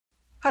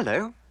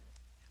Hello,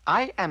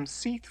 I am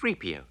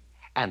C-3PO,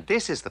 and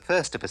this is the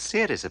first of a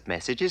series of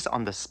messages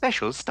on the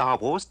special Star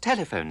Wars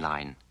telephone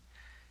line.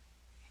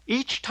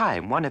 Each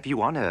time one of you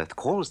on Earth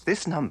calls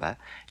this number,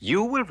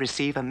 you will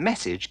receive a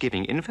message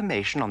giving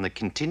information on the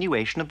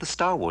continuation of the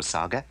Star Wars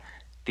saga,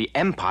 The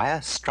Empire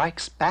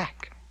Strikes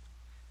Back.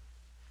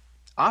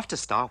 After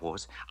Star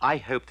Wars, I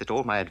hoped that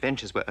all my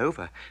adventures were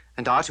over,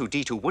 and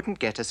R2-D2 wouldn't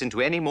get us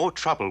into any more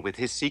trouble with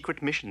his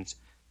secret missions.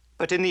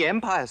 But in The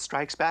Empire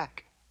Strikes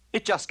Back,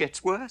 it just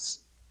gets worse.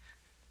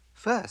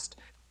 First,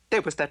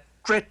 there was that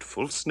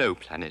dreadful snow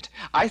planet.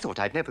 I thought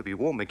I'd never be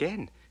warm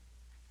again.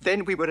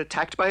 Then we were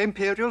attacked by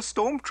Imperial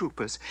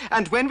stormtroopers,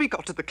 and when we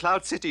got to the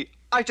Cloud City,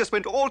 I just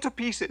went all to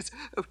pieces.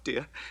 Oh,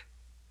 dear.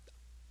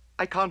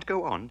 I can't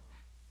go on.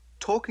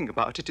 Talking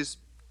about it is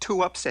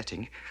too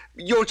upsetting.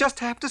 You'll just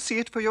have to see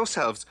it for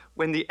yourselves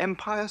when The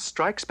Empire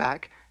Strikes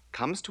Back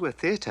comes to a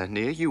theater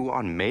near you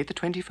on May the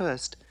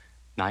 21st,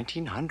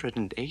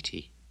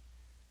 1980.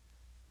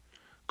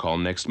 Call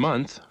next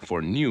month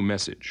for new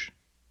message.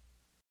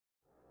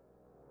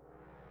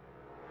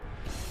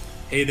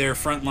 Hey there,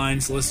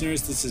 Frontlines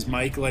listeners. This is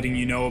Mike letting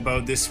you know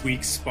about this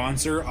week's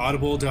sponsor,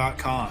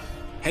 Audible.com.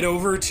 Head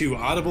over to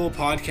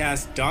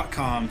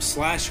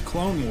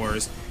audiblepodcast.com/Clone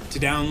Wars to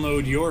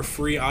download your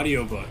free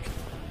audiobook.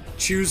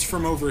 Choose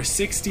from over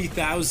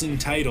 60,000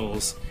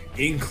 titles,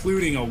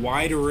 including a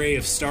wide array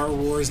of Star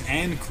Wars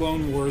and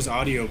Clone Wars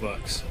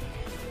audiobooks.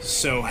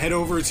 So head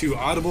over to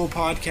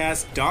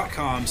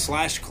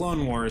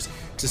audiblepodcast.com/Clone Wars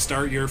to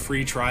start your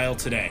free trial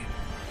today.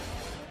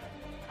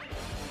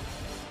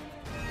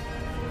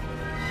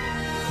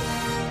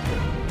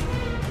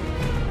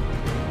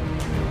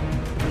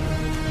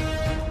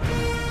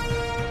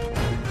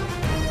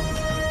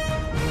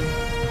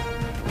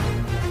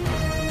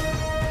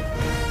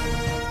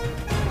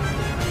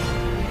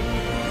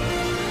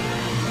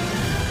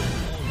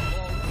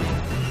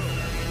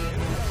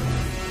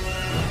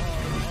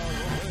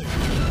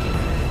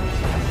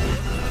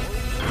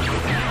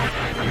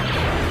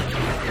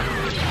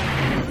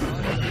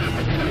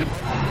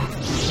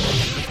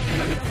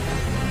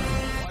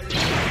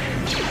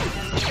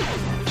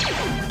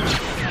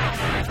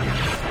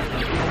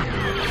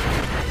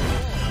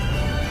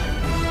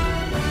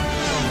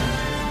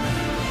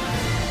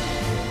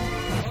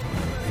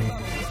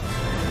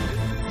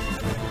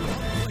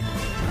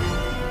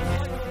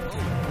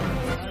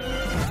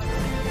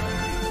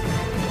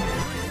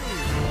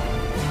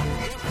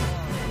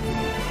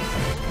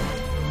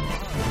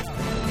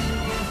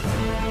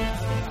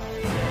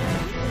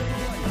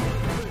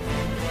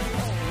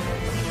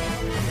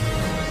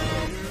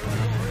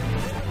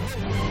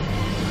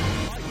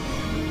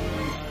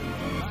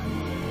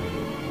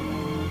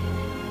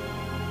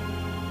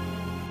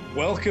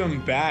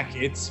 Welcome back.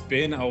 It's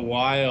been a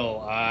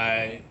while.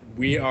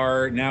 We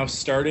are now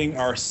starting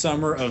our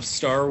summer of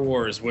Star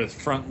Wars with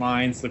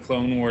Frontlines, the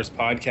Clone Wars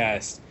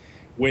podcast.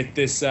 With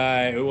this,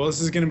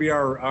 this is going to be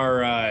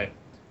our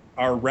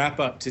wrap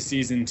up to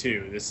season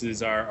 2. This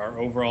is our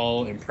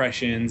overall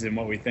impressions and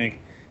what we think.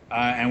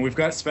 And we've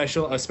got a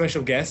special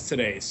guest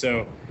today.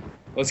 So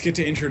let's get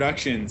to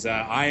introductions.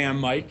 I am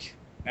Mike,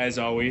 as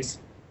always.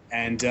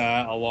 And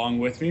along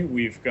with me,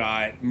 we've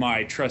got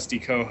my trusty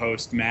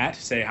co-host, Matt.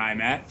 Say hi,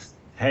 Matt.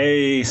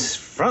 Hey,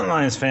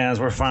 Frontlines fans,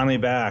 we're finally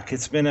back.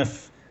 It's been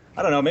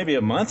maybe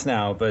a month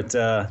now, but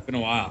It's been a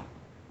while.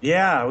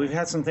 Yeah, we've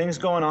had some things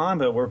going on,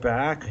 but we're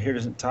back here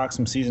to talk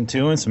some season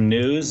 2 and some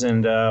news.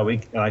 And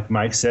we, like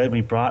Mike said,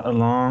 we brought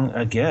along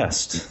a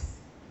guest.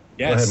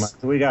 Yes. Go ahead, Mike.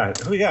 Who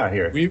we got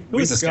here? We've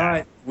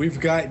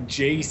got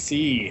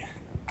JC.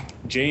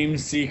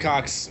 James C.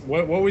 Cox.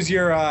 What was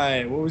your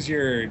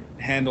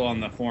handle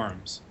on the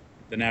forums?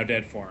 The now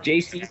dead forum.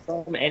 JC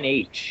from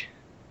NH.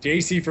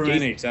 JC from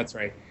NH, that's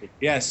right.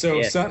 Yeah,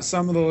 so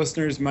some of the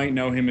listeners might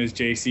know him as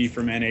JC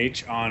from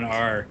NH on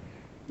our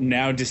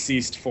now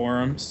deceased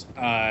forums,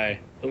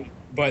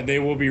 but they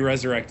will be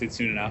resurrected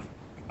soon enough.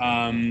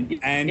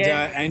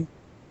 And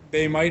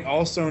they might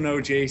also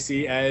know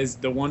JC as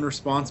the one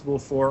responsible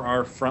for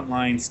our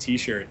Frontlines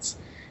t-shirts.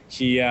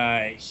 He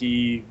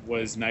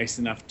was nice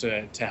enough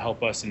to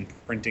help us in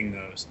printing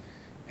those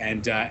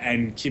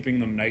and keeping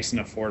them nice and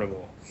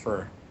affordable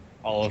for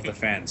all of the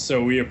fans.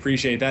 So we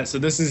appreciate that. So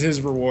this is his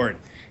reward,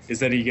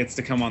 is that he gets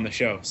to come on the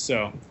show.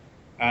 So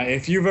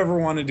if you've ever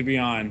wanted to be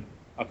on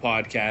a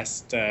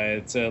podcast,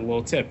 it's a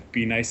little tip.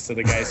 Be nice to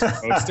the guys who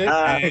host it,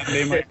 and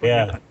they might.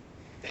 Yeah.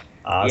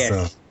 Awesome.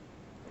 Yes.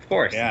 Of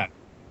course. Yeah.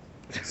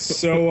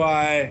 So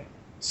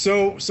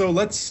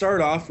let's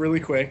start off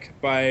really quick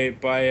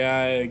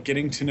by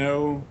getting to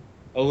know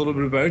a little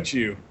bit about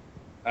you,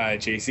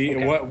 JC.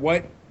 Okay.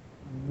 What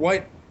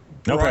No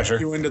brought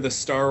pressure. you into the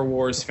Star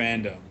Wars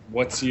fandom?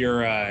 What's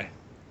your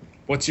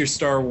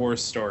Star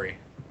Wars story?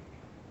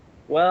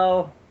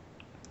 Well,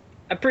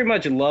 I pretty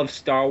much love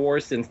Star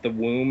Wars since the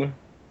womb.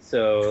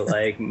 So,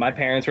 like, my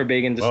parents were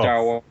big into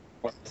Star Wars.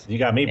 You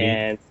got me beat.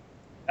 And,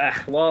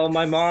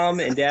 my mom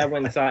and dad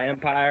went and saw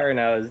Empire, and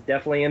I was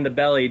definitely in the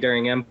belly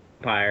during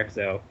Empire.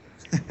 So,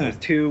 I was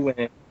 2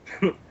 when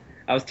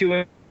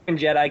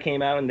Jedi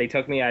came out, and they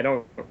took me. I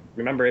don't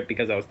remember it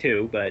because I was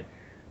 2, but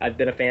I've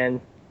been a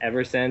fan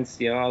ever since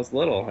I was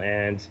little.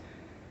 And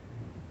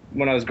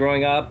when I was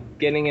growing up,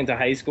 getting into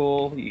high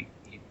school, you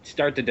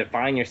start to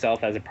define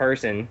yourself as a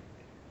person,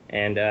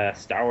 and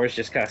Star Wars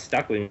just kind of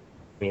stuck with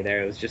me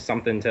there. It was just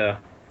something to,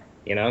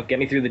 get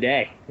me through the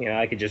day.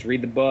 I could just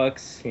read the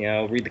books,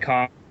 read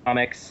the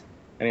comics.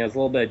 I mean, it was a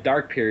little bit of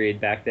dark period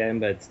back then,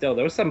 but still,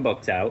 there was some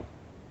books out.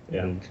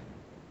 Yeah. And,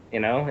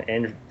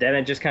 and then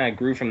it just kind of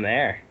grew from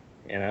there,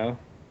 And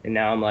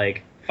now I'm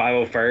like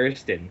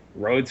 501st and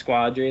Road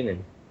Squadron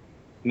and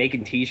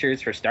making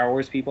T-shirts for Star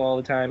Wars people all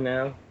the time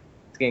now.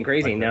 It's getting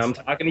crazy. Now I'm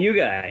talking to you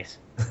guys.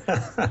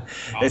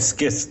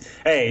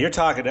 Hey, you're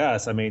talking to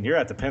us. I mean, you're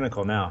at the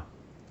pinnacle now.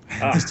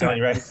 I'm just telling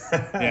you, right?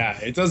 Yeah,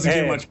 it doesn't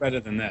get much better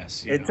than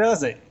this. It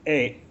doesn't.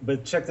 Hey,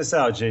 but check this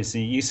out,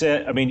 JC. You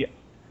said, I mean,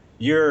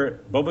 your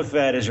Boba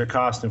Fett is your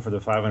costume for the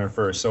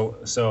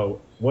 501st.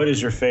 So what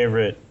is your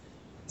favorite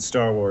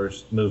Star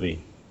Wars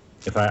movie?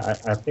 If I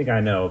think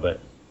I know, but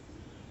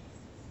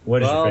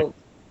what is your favorite?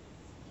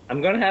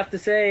 I'm gonna have to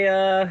say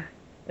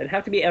it'd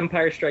have to be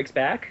Empire Strikes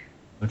Back.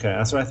 Okay,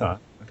 that's what I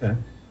thought. Okay.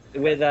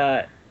 With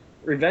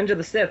Revenge of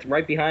the Sith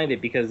right behind it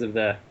because of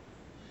the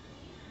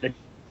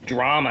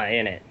drama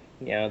in it.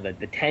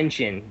 The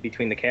tension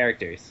between the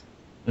characters.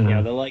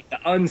 Mm-hmm. The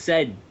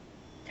unsaid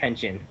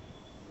tension.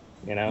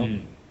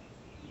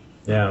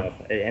 Yeah.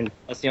 And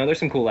plus, there's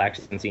some cool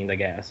action scenes, I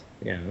guess.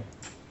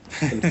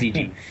 Some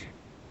CG.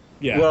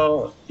 Yeah.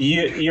 Well,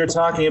 you're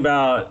talking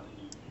about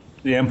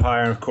the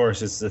Empire, and of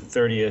course, it's the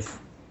 30th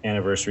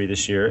anniversary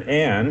this year,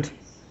 and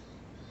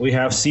we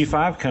have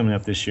C5 coming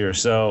up this year.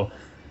 So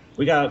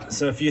we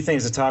got a few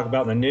things to talk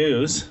about in the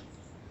news.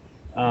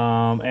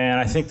 And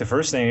I think the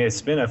first thing,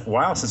 it's been a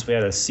while since we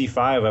had a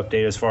C5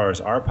 update as far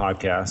as our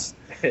podcast.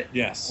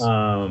 Yes.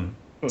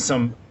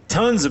 Some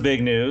tons of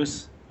big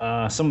news.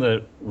 Some of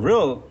the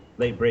real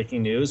late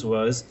breaking news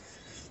was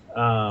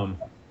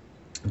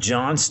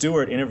Jon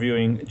Stewart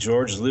interviewing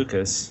George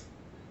Lucas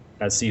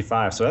at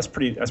C5. So that's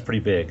pretty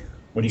big.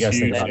 What do you guys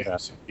think about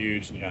that?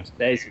 Huge news.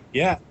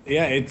 Yeah.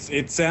 Yeah.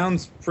 It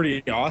sounds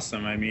pretty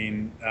awesome. I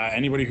mean,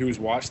 anybody who's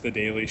watched The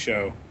Daily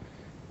Show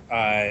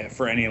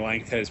for any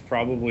length has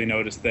probably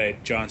noticed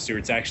that Jon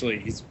Stewart's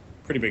he's a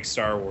pretty big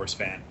Star Wars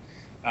fan.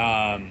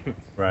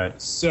 Right.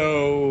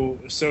 So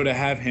to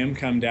have him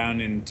come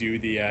down and do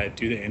the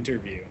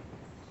interview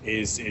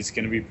is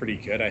going to be pretty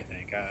good, I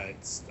think. I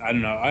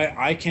don't know.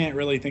 I can't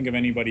really think of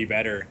anybody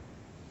better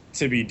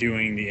to be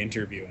doing the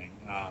interviewing.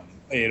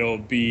 It'll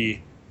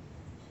be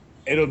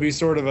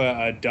sort of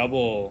a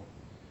double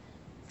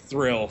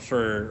thrill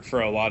for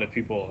a lot of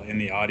people in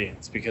the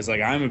audience because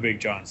I'm a big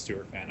Jon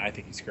Stewart fan. I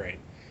think he's great.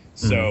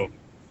 So,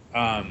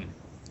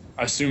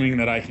 assuming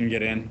that I can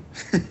get in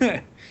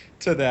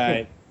to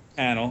that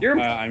panel,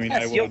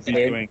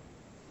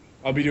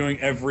 I'll be doing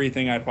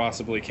everything I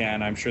possibly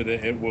can. I'm sure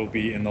that it will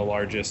be in the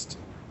largest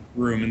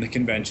room in the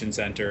convention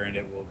center, and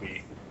it will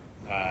be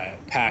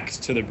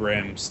packed to the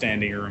brim,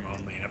 standing room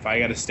only. And if I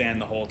got to stand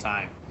the whole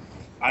time,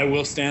 I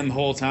will stand the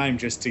whole time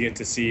just to get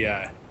to see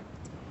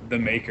the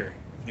Maker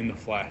in the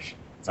flesh.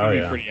 It's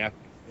gonna be pretty epic.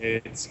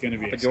 It's gonna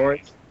be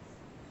George.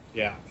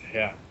 Yeah.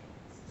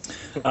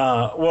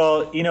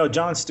 Well,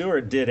 Jon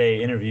Stewart did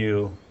a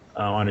interview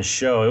on his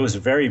show. It was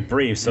very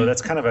brief, so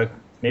that's kind of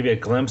maybe a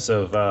glimpse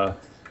of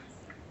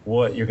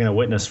what you're going to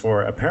witness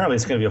for. Apparently,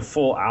 it's going to be a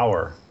full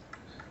hour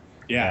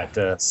at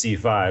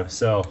C5.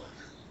 So,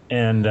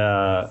 and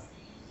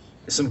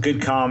some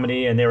good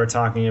comedy, and they were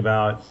talking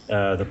about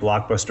the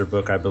Blockbuster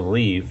book, I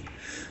believe.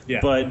 Yeah.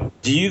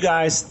 But do you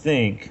guys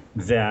think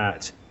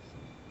that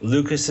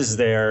Lucas is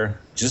there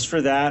just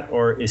for that,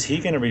 or is he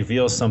going to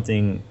reveal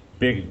something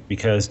big?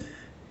 Because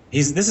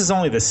this is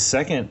only the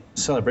second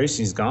celebration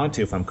he's gone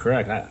to, if I'm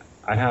correct.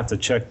 I have to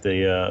check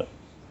the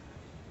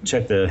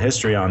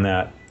history on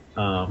that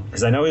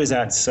because I know he was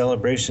at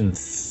Celebration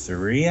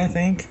 3, I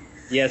think.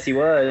 Yes, he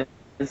was.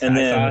 And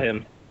I saw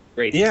him.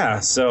 Great. Yeah.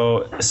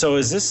 So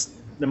is this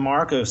the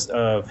mark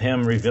of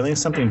him revealing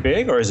something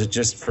big, or is it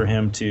just for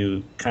him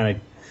to kind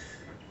of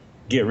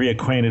get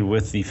reacquainted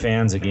with the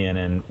fans again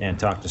and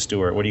talk to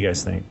Stewart? What do you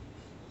guys think?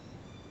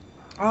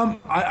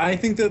 I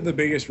think that the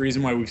biggest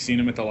reason why we've seen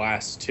him at the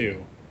last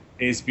two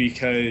is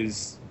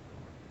because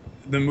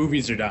the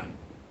movies are done,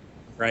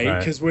 right?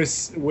 Because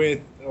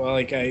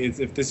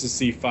if this is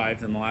C5,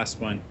 then the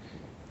last one,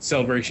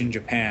 Celebration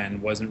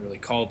Japan, wasn't really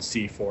called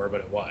C4,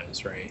 but it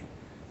was, right?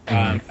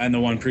 Mm-hmm. And the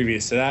one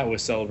previous to that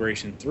was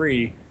Celebration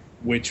 3,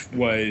 which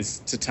was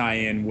to tie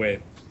in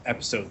with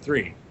Episode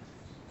 3.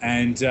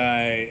 And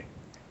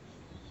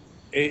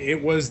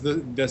it was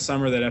the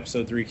summer that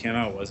Episode 3 came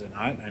out, was it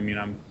not? I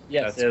mean,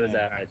 Yes, it was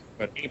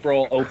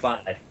April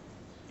 05.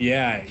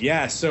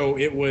 Yeah. So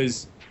it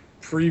was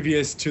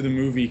previous to the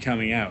movie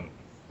coming out.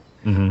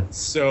 Mm-hmm.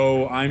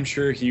 So I'm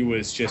sure he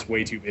was just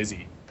way too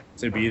busy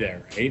to be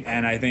there, right?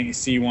 And I think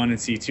C1 and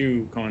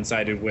C2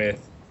 coincided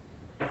with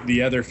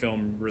the other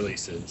film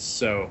releases.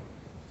 So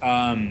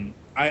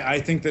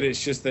I think that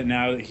it's just that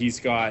now that he's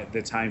got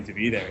the time to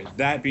be there.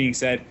 That being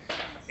said,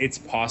 it's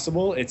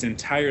possible. It's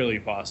entirely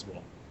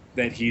possible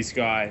that he's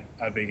got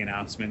a big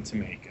announcement to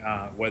make,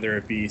 whether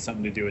it be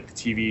something to do with the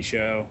TV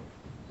show,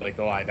 like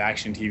the live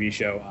action TV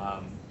show,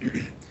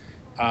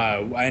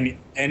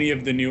 any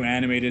of the new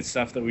animated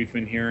stuff that we've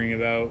been hearing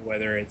about,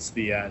 whether it's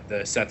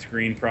the Seth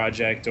Green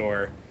project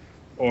or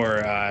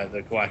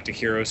the Galactic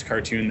Heroes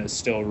cartoon that's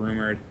still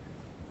rumored.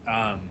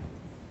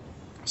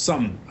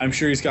 Something. I'm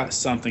sure he's got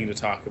something to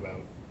talk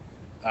about.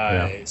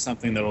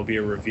 Something that'll be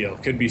a reveal.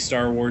 Could be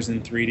Star Wars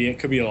in 3D. It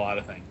could be a lot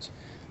of things.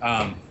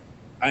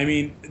 I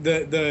mean,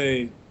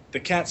 the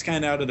cat's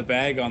kind of out of the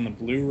bag on the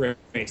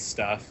Blu-ray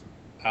stuff.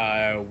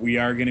 We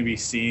are going to be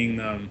seeing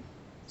them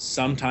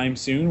sometime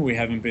soon. We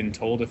haven't been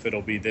told if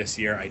it'll be this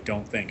year. I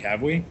don't think.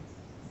 Have we?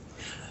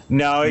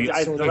 No,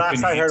 the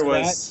last I heard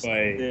was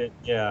right.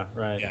 Yeah,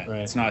 right.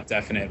 It's not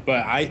definite,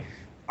 but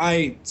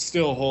I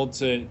still hold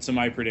to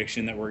my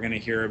prediction that we're going to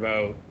hear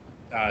about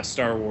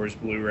Star Wars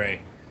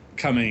Blu-ray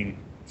coming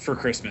for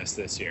Christmas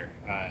this year.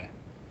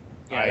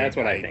 That's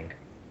what I think.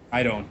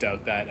 I don't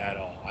doubt that at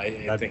all.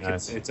 I think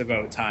nice. it's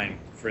about time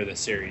for the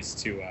series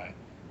to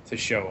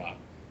show up,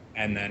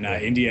 and then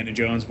Indiana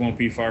Jones won't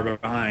be far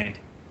behind.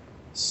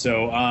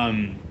 So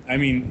I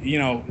mean, you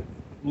know,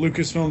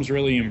 Lucasfilm's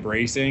really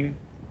embracing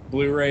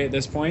Blu-ray at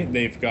this point.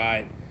 They've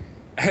got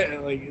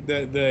like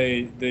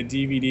the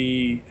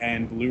DVD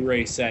and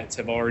Blu-ray sets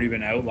have already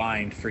been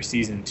outlined for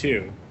season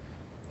 2,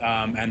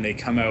 and they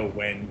come out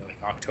when,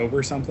 like,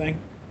 October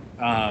something.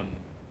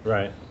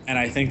 Right. And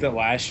I think that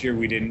last year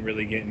we didn't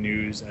really get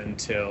news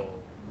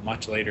until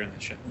much later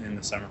in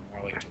the summer,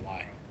 more like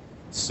July.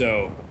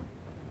 So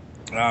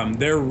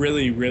they're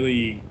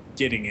really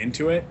getting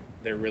into it.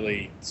 They're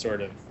really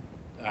sort of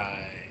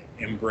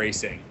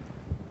embracing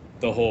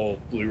the whole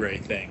Blu-ray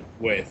thing,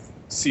 with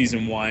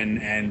season 1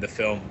 and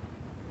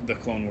the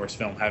Clone Wars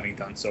film having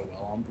done so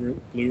well on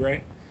Blu-ray.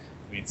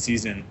 I mean,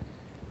 season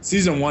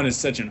 1 is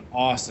such an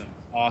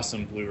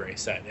awesome Blu-ray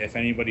set. If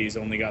anybody's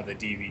only got the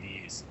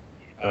DVDs,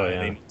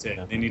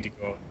 they need to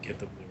go out and get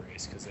the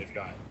Blu-rays, because they've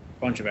got a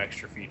bunch of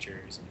extra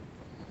features and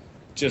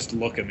just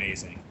look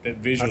amazing.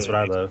 Visually, that's what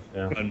I love.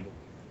 Yeah.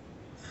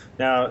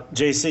 Now,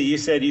 JC, you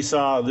said you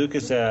saw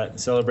Lucas at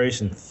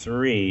Celebration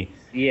 3.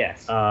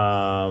 Yes.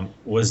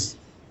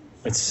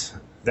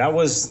 That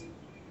was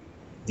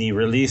the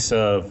release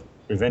of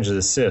Revenge of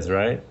the Sith,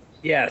 right?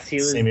 Yes, he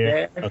was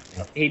there.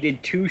 Okay. He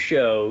did 2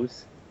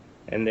 shows,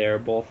 and they're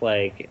both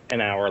like an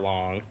hour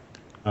long.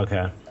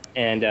 Okay.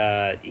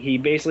 And he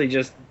basically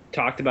just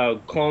talked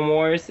about Clone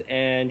Wars,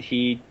 and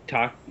he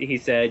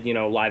said, you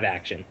know, live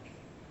action.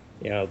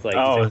 You know, it's like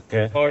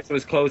okay. Clone Wars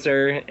was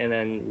closer, and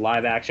then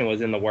live action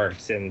was in the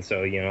works, and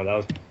so, you know, that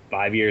was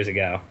 5 years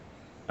ago.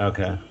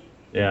 Okay.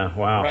 Yeah.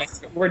 Wow. Right.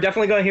 We're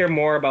definitely going to hear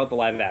more about the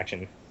live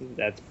action.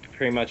 That's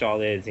pretty much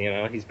all it is. You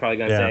know, he's probably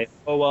going to say,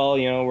 "Oh well,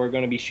 you know, we're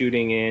going to be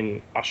shooting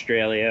in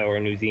Australia or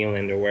New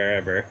Zealand or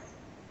wherever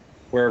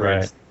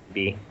it's to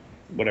be,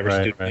 whatever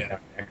studio out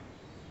there."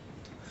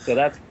 So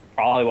that's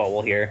probably what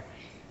we'll hear,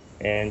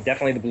 and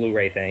definitely the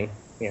Blu-ray thing.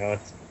 You know,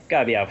 it's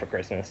got to be out for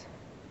Christmas.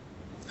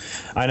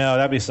 I know,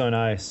 that'd be so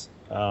nice.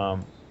 I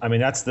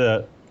mean,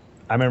 I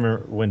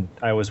remember when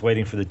I was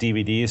waiting for the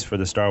DVDs for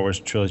the Star Wars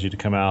trilogy to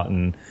come out,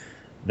 and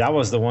that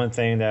was the one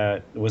thing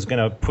that was going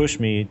to push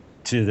me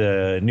to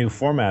the new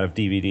format of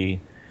DVD.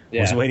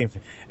 Was waiting for,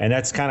 and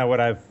that's kind of what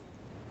I've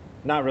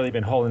not really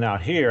been holding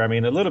out here. I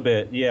mean, a little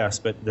bit, yes,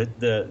 but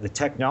the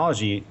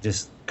technology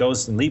just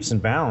goes in leaps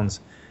and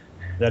bounds.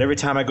 That every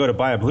time I go to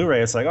buy a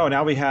Blu-ray, it's like, oh,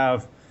 now we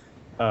have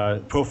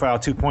Profile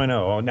 2.0.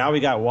 Oh, now we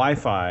got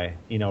Wi-Fi,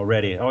 you know,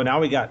 ready. Oh, now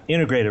we got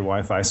integrated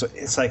Wi-Fi. So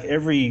it's like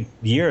every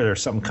year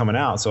there's something coming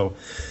out. So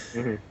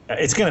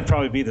it's going to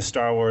probably be the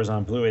Star Wars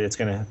on Blu-ray that's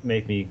going to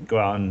make me go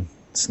out and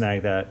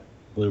snag that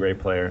Blu-ray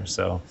player.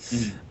 So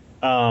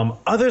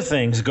other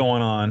things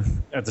going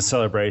on at the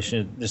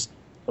celebration, just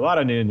a lot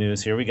of new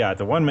news here. We got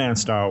the One-Man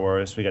Star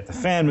Wars. We got the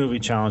Fan Movie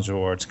Challenge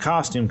Awards,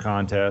 costume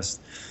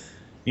contest,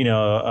 you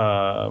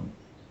know,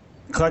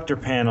 collector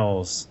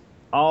panels,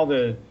 all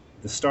the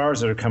stars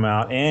that are come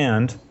out,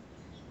 and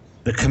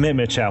the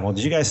Commitment Chapel.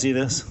 Did you guys see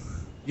this?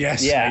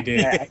 Yes, I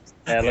did.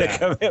 The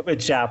Commitment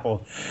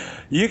Chapel.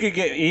 You could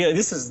get.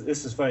 This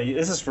is funny.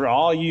 This is for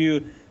all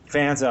you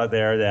fans out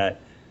there that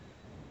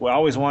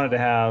always wanted to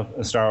have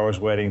a Star Wars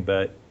wedding,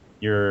 but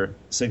your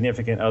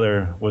significant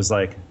other was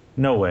like,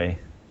 "No way."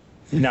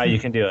 Now you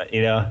can do it.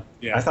 You know.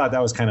 Yeah. I thought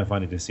that was kind of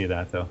funny to see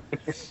that, though.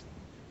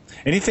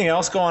 Anything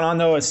else going on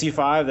though at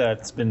C5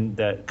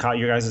 that caught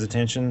your guys'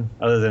 attention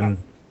other than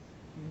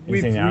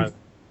anything out?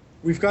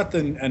 We've got the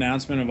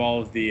announcement of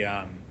all of the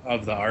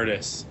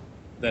artists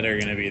that are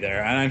going to be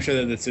there, and I'm sure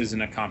that this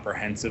isn't a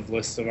comprehensive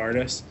list of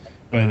artists,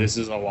 but this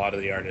is a lot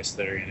of the artists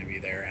that are going to be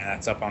there, and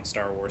that's up on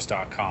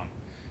StarWars.com.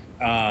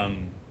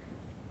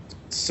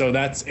 So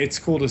it's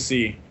cool to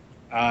see,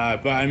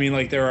 but I mean,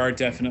 like, there are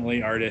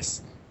definitely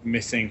artists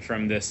missing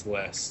from this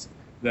list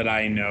that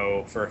I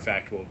know for a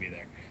fact will be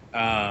there.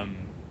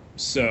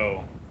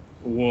 So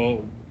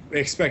we'll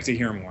expect to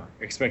hear more.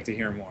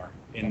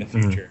 In the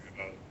future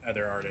about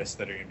other artists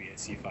that are going to be at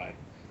C5.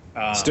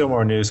 Still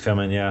more news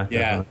coming, yeah.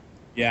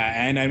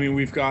 Yeah, and I mean,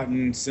 we've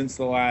gotten, since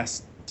the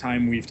last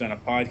time we've done a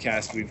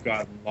podcast, we've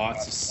gotten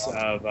lots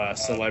of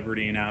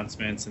celebrity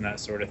announcements and that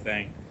sort of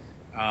thing.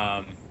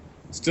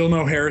 Still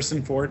no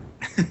Harrison Ford.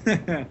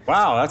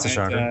 Wow, that's a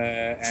shocker.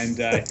 And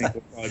I think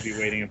we'll probably be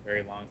waiting a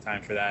very long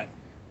time for that.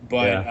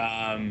 But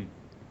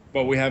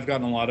but we have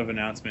gotten a lot of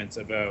announcements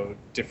about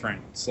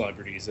different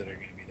celebrities that are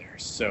going to be there.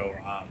 So,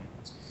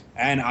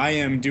 and I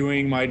am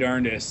doing my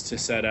darndest to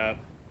set up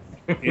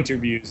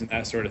interviews and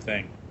that sort of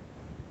thing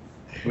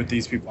with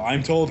these people.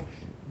 I'm told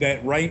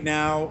that right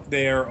now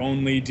they are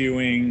only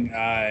doing,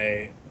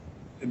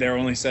 they're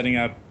only setting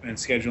up and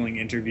scheduling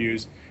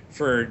interviews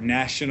for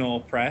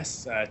national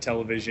press,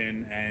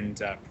 television, and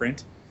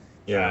print.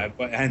 Yeah.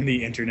 And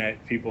the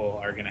internet people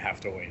are going to have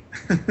to wait.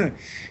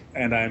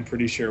 And I'm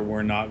pretty sure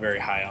we're not very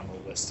high on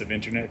the list of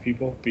internet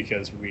people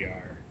because we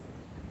are.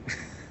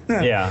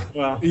 Yeah.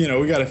 Well,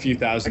 we got a few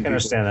thousand I can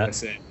people understand that.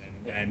 listen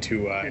and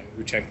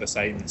who check the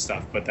site and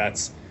stuff, but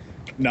that's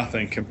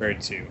nothing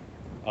compared to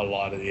a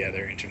lot of the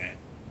other internet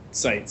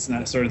sites and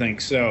that sort of thing.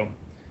 So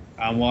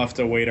we'll have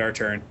to wait our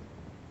turn,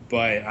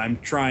 but I'm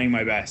trying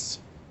my best.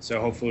 So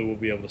hopefully we'll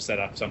be able to set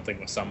up something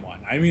with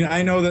someone. I mean,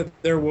 I know that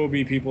there will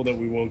be people that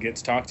we will get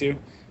to talk to.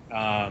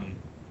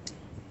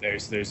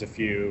 There's a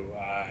few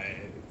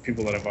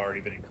people that I've already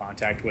been in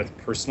contact with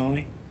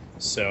personally.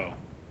 So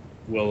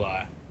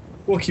we'll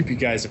keep you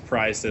guys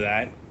apprised of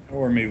that,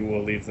 or maybe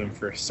we'll leave them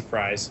for a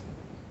surprise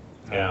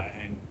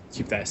and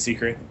keep that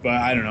secret. But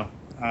I don't know.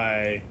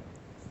 I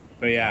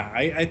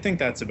think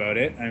that's about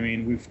it. I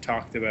mean, we've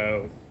talked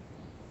about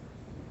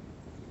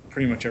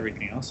pretty much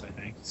everything else, I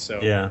think.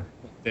 So yeah.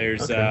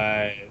 There's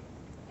I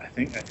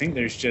think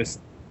there's just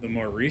the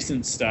more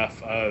recent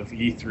stuff of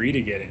E3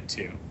 to get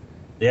into.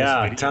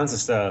 Yeah, tons of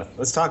stuff.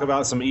 Let's talk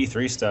about some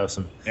E3 stuff.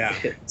 Some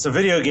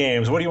video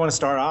games. What do you want to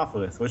start off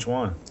with? Which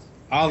one?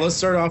 Let's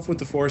start off with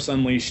The Force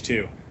Unleashed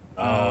 2.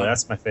 Oh,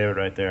 that's my favorite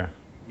right there.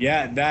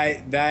 Yeah,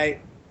 that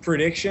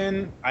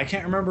prediction, I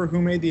can't remember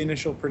who made the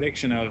initial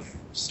prediction of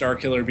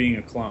Starkiller being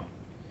a clone.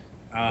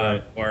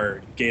 Right.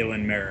 Or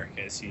Galen Merrick,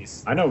 as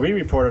he's... I know we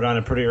reported on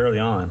it pretty early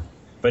on,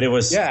 but it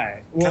was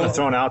kind of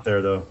thrown out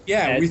there, though.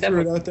 Yeah, we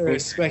threw it out there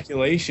as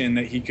speculation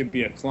that he could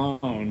be a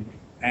clone,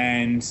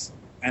 and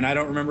I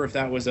don't remember if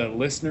that was a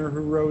listener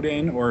who wrote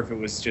in or if it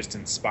was just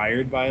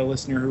inspired by a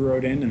listener who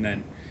wrote in, and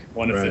then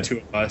one of the two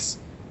of us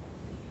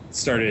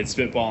started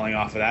spitballing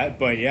off of that.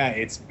 But yeah,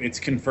 it's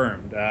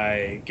confirmed.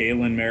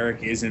 Galen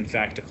Merrick is in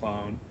fact a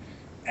clone,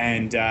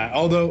 and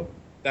although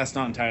that's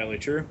not entirely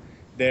true,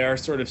 they are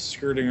sort of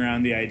skirting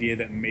around the idea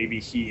that maybe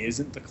he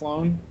isn't the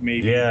clone.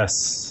 Maybe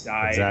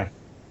exactly.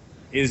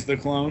 Is the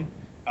clone,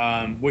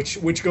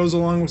 which goes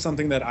along with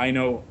something that I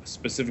know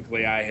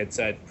specifically I had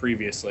said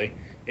previously,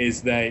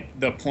 is that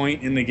the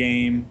point in the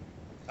game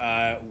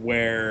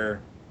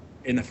where,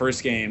 in the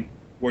first game,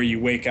 where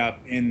you wake up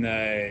in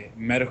the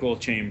medical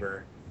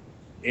chamber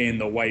in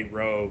the white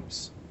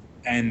robes,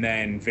 and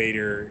then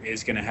Vader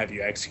is going to have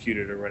you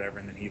executed or whatever,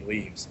 and then he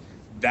leaves.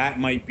 That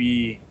might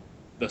be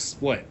the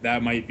split.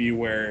 That might be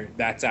where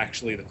that's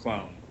actually the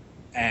clone.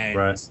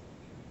 And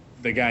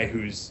the guy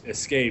who's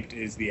escaped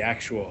is the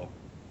actual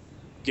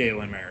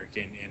Galen Merrick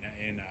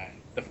in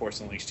The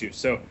Force Unleashed 2.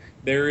 So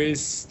there is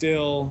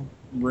still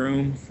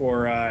room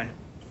for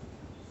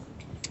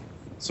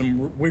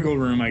some wiggle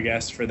room, I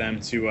guess, for them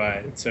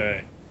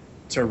to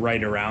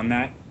write around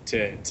that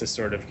to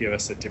sort of give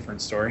us a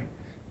different story.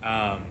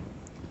 But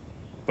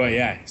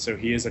yeah, so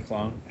he is a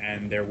clone,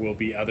 and there will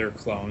be other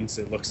clones.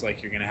 It looks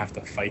like you're going to have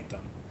to fight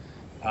them.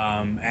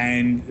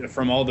 And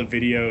from all the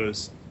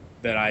videos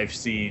that I've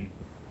seen,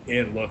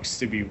 it looks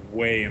to be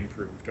way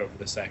improved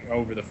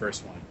over the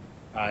first one.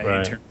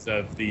 In terms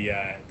of the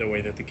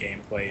way that the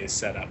gameplay is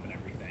set up and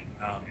everything.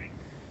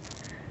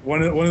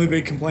 One of the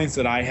big complaints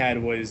that I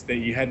had was that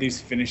you had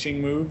these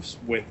finishing moves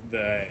with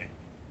the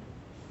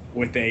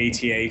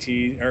AT-AT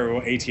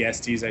or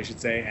ATSTs, I should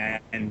say,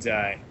 and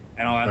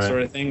all that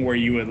sort of thing, where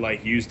you would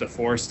like use the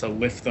Force to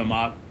lift them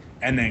up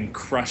and then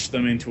crush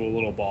them into a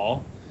little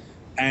ball,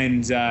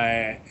 and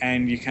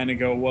you kind of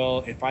go,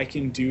 well, if I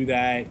can do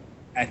that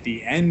at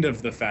the end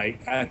of the fight,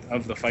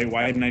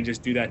 why didn't I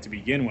just do that to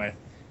begin with?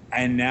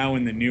 And now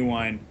in the new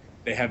one,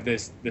 they have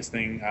this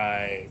thing.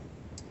 I'm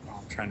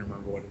trying to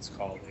remember what it's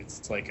called.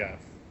 It's like I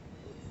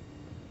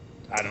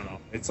don't know.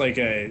 It's like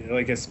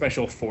a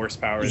special force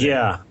power.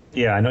 Yeah,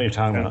 I know what you're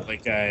talking about.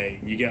 Like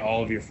you get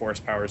all of your force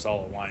powers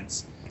all at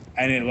once,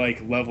 and it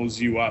like levels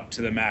you up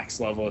to the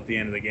max level at the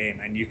end of the game,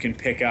 and you can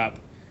pick up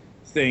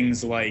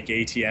things like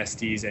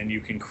ATSTs and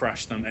you can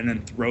crush them and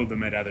then throw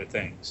them at other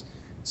things.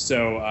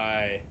 So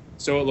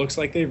it looks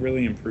like they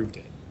really improved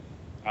it.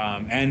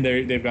 And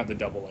they've got the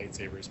double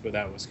lightsabers, but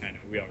that was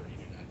we already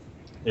knew that.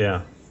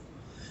 Yeah.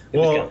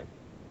 Well,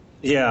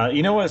 yeah.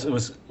 You know what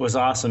was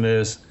awesome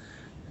is,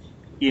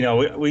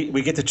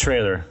 we get the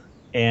trailer,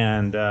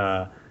 and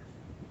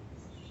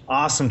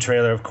awesome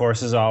trailer, of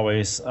course, as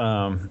always.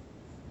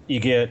 You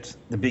get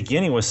the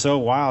beginning was so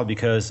wild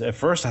because at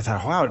first I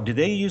thought, wow, did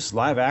they use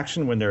live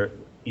action when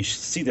you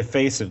see the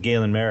face of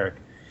Galen Merrick?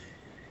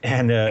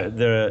 and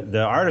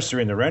the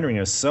artistry and the rendering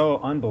is so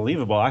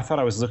unbelievable. I thought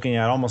I was looking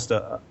at almost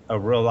a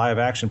real live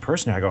action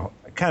person.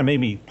 It kind of made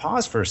me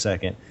pause for a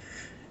second.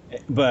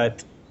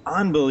 But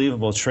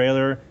unbelievable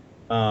trailer.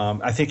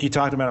 I think you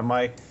talked about it,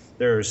 Mike.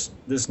 There's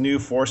this new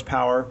force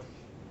power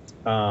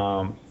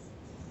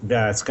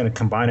that's going to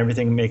combine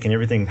everything, making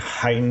everything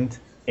heightened.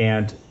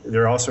 And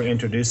they're also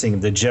introducing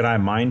the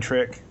Jedi mind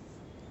trick.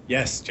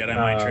 Yes, Jedi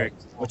mind trick,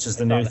 which is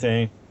the new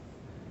thing.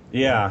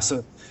 Yeah.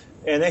 So,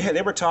 and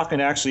they were talking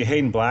to actually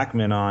Hayden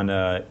Blackman on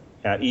at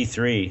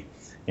E3,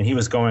 and he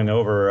was going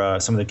over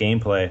some of the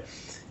gameplay.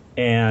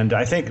 And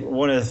I think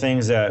one of the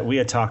things that we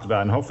had talked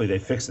about, and hopefully they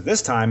fixed it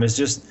this time, is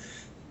just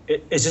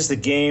it's just the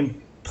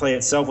gameplay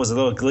itself was a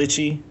little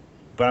glitchy,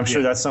 but I'm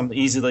sure that's something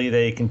easily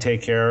they can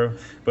take care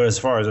of. But as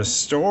far as a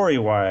story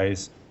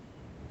wise,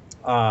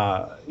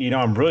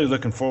 I'm really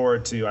looking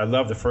forward to. I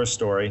love the first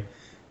story,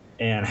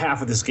 and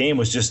half of this game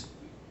was just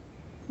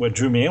what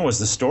drew me in was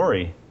the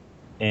story,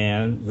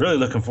 and really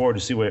looking forward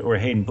to see where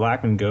Hayden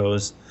Blackman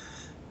goes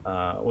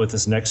with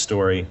this next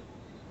story.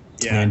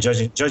 Yeah. And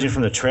judging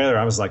from the trailer,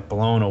 I was like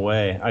blown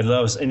away. I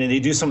love, and then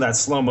they do some of that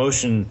slow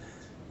motion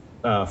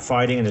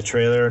fighting in the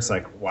trailer. It's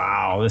like,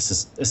 wow, this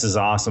is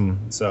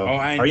awesome. So,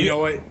 you know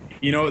what?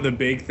 You know what the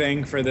big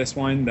thing for this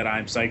one that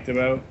I'm psyched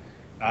about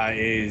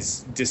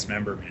is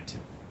dismemberment.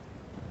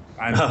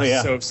 I'm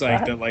so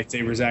psyched that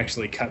lightsabers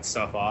actually cut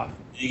stuff off.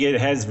 You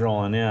get heads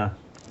rolling, yeah.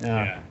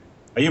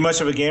 Are you much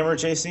of a gamer,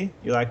 JC?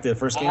 You like the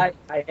first game?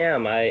 I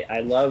am.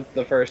 I love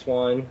the first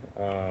one.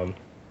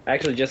 I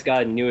actually just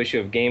got a new issue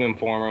of Game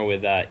Informer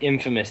with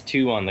Infamous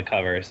 2 on the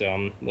cover, so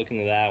I'm looking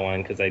to that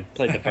one because I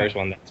played the first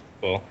one. That's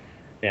cool.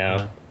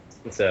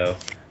 So,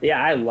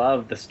 I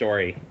love the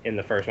story in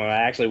the first one.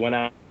 I actually went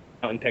out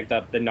and picked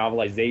up the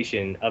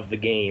novelization of the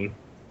game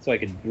so I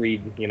could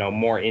read,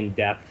 more in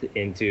depth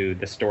into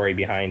the story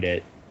behind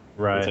it.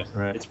 Right,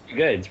 right. It's pretty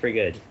good. It's pretty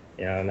good.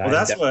 Well,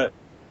 that's what.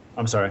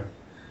 I'm sorry.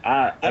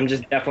 I'm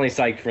just definitely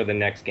psyched for the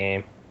next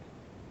game.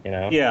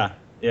 Yeah.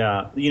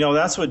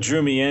 That's what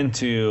drew me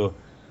into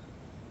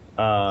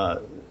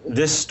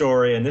this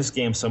story and this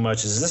game so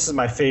much. This is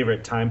my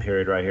favorite time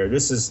period right here.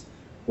 This is,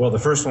 the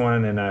first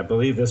one, and I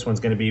believe this one's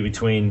going to be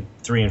between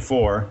 3 and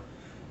 4.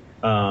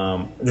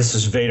 This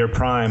is Vader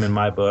Prime in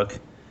my book.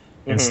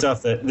 And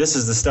this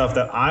is the stuff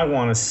that I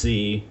want to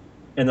see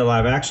in the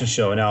live action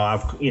show. Now,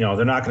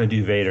 they're not going to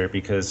do Vader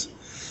because,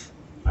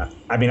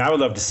 I would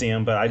love to see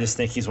him, but I just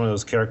think he's one of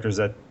those characters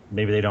that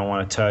maybe they don't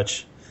want to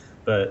touch.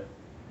 But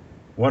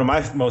one of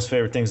my most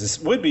favorite things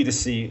would be to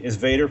see is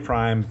Vader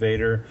Prime,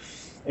 Vader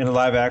in a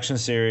live action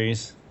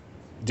series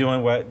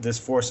doing what this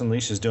Force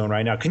Unleashed is doing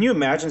right now. Can you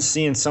imagine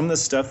seeing some of the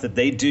stuff that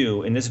they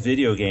do in this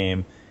video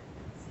game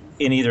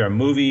in either a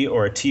movie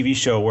or a TV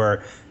show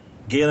where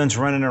Galen's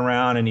running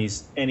around and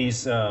he's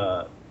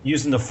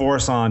using the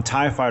Force on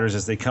TIE fighters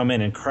as they come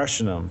in and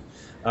crushing them,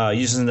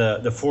 using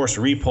the Force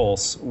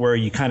repulse where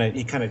he kind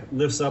of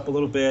lifts up a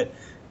little bit,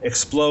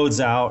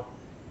 explodes out,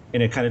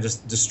 and it kind of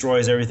just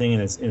destroys everything in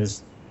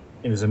his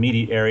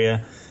immediate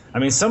area.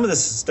 Some of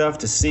this stuff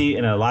to see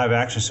in a live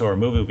action show or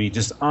movie would be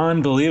just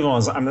unbelievable.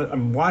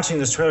 I'm watching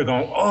this trailer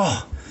going,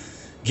 oh,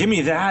 give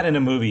me that in a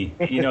movie.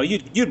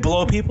 You'd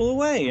blow people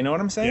away. You know what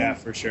I'm saying? Yeah,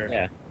 for sure.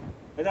 Yeah.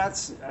 And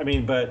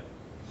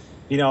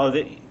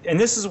and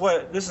this is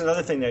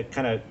another thing that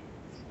kind of,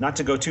 not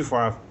to go too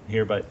far off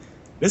here, but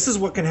this is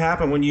what can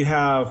happen when you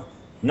have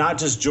not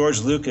just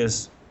George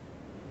Lucas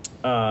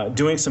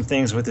doing some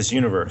things with this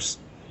universe.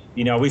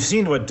 We've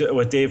seen what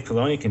Dave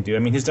Filoni can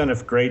do. He's done a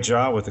great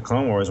job with the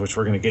Clone Wars, which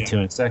we're going to get to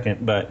in a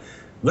second. But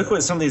look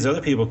what some of these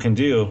other people can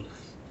do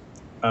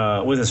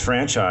with this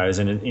franchise,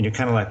 and you're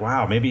kind of like,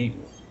 wow, maybe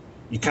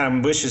you kind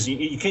of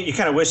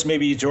wish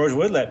maybe George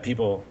would let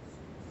people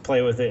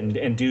play with it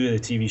and do the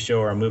TV show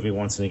or a movie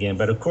once and again.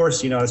 But of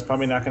course, it's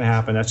probably not going to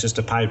happen. That's just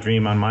a pipe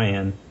dream on my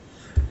end.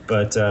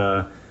 But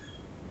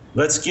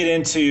let's get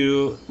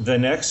into the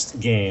next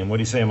game. What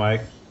do you say,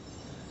 Mike?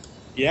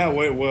 Yeah,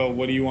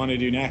 what do you want to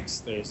do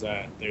next? There's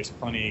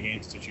plenty of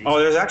games to choose. Oh,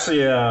 there's actually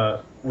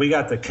we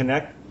got the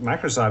Kinect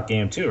Microsoft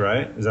game too,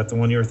 right? Is that the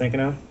one you were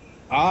thinking of?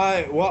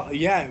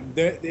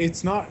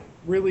 It's not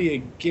really a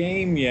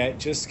game yet,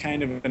 just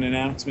kind of an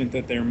announcement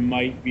that there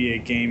might be a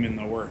game in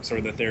the works,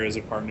 or that there is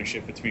a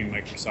partnership between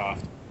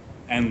Microsoft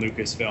and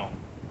Lucasfilm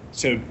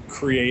to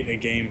create a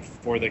game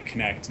for the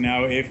Kinect.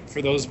 Now,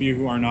 for those of you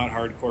who are not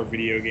hardcore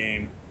video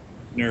game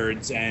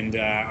nerds and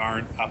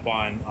aren't up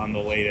on the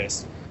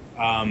latest,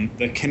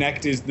 the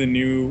Kinect is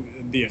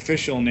the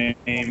official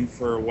name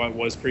for what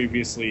was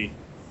previously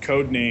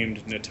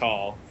codenamed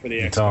Natal for the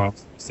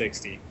Xbox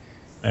 360.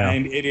 Yeah.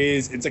 And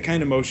it's a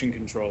kind of motion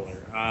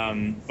controller,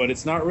 but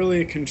it's not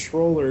really a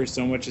controller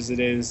so much as it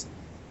is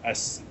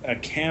a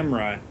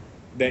camera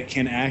that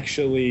can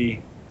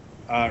actually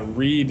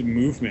read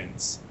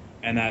movements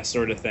and that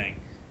sort of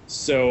thing.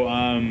 So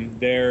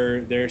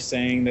they're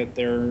saying that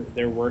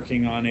they're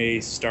working on a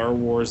Star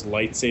Wars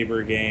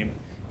lightsaber game,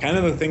 kind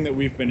of the thing that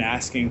we've been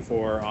asking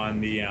for on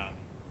the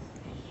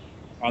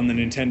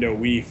Nintendo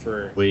Wii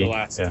for the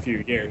last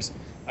few years.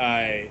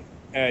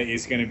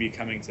 Is going to be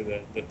coming to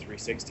the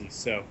 360.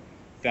 So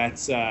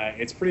that's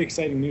it's pretty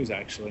exciting news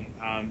actually.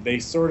 They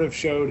sort of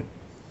showed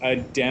a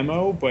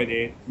demo, but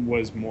it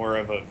was more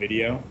of a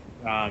video,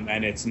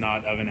 and it's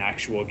not of an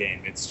actual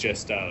game. It's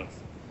just of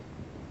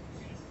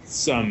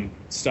some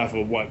stuff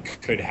of what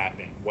could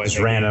happen. Just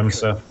random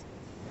stuff.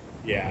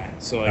 Yeah,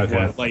 so like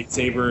what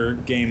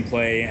lightsaber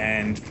gameplay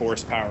and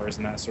force powers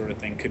and that sort of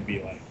thing could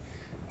be like.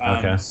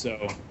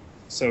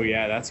 So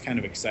yeah, that's kind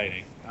of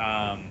exciting.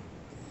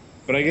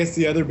 But I guess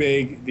the other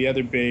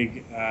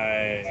big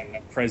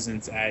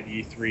presence at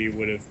E3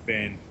 would have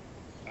been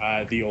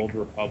the Old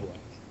Republic,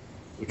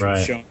 which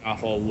was showing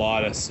off a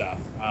lot of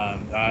stuff.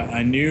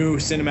 A new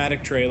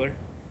cinematic trailer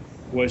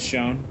was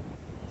shown,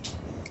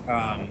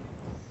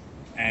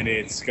 and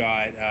it's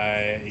got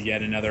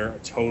yet another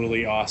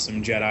totally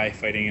awesome Jedi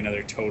fighting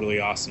another totally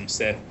awesome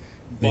Sith,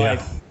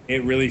 but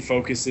it really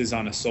focuses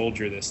on a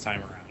soldier this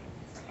time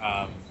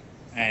around,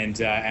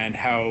 and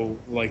how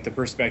like the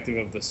perspective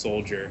of the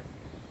soldier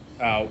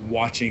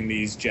watching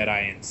these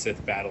Jedi and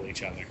Sith battle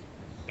each other,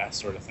 that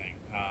sort of thing.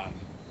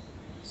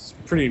 It's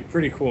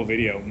pretty cool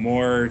video.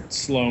 More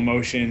slow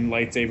motion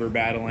lightsaber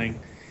battling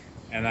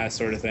and that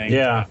sort of thing.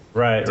 Yeah,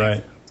 right.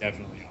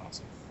 Definitely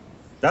awesome.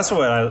 That's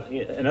what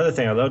another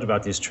thing I loved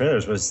about these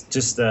trailers was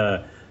just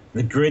the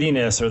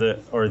grittiness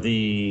or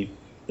the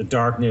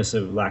darkness,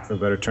 of lack of a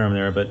better term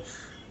there, but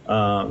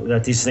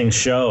that these things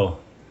show,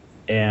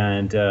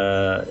 and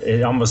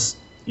it almost,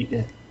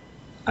 I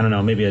don't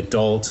know, maybe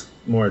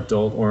more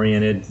adult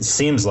oriented. It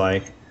seems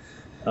like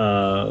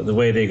the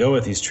way they go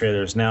with these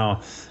trailers.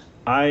 Now,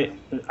 I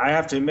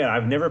have to admit,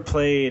 I've never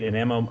played an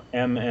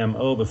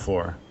MMO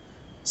before,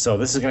 so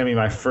this is going to be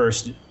my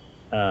first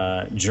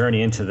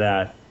journey into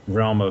that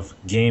realm of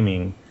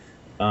gaming.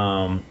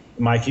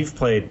 Mike, you've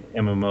played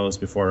MMOs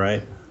before,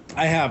 right?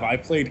 I have. I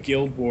played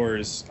Guild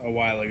Wars a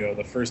while ago,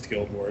 the first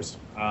Guild Wars,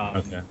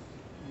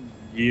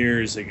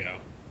 years ago.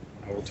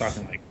 We're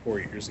talking like 4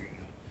 years ago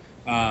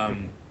now.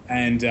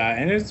 And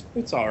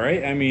it's all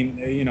right. I mean,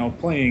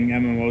 playing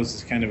MMOs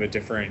is kind of a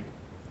different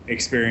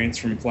experience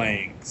from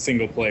playing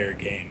single-player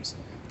games.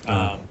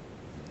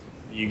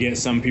 You get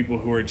some people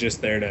who are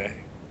just there to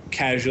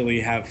casually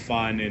have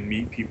fun and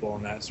meet people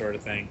and that sort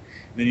of thing.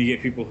 And then you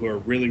get people who are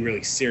really,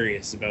 really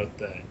serious about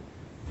the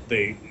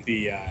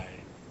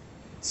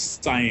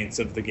science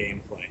of the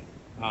gameplay.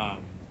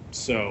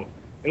 So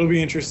it'll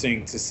be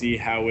interesting to see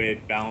how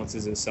it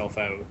balances itself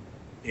out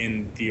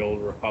in the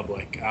Old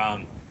Republic.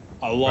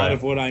 A lot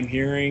of what I'm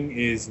hearing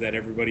is that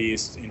everybody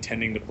is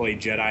intending to play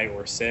Jedi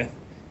or Sith,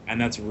 and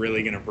that's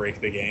really going to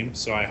break the game.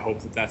 So I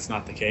hope that that's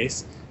not the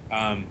case.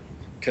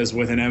 Because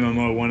with an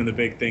MMO, one of the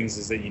big things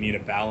is that you need a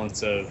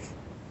balance of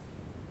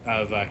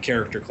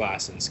character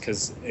classes.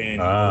 Because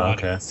in a lot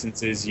of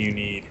instances, you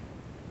need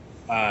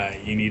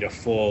a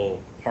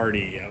full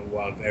party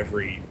of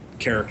every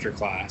character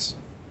class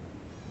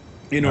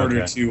in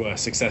order to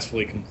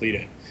successfully complete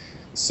it.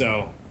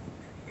 So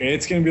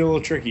it's going to be a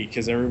little tricky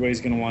because everybody's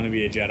going to want to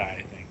be a Jedi,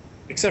 I think.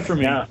 Except for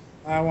me. Yeah.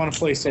 I want to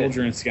play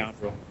Soldier and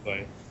Scoundrel.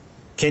 But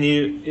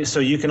so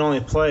you can only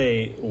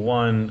play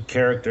one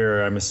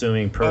character, I'm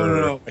assuming,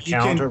 per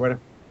account or whatever?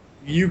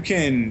 You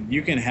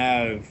can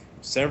have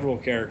several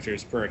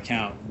characters per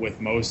account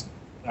with most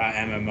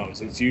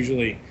MMOs. It's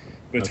usually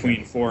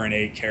between 4 and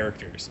 8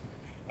 characters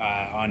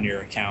on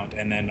your account,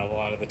 and then a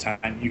lot of the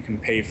time you can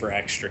pay for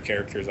extra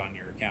characters on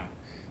your account.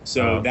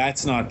 So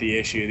that's not the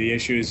issue. The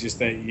issue is just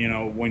that,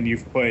 when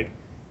you've put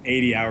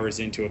 80 hours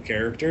into a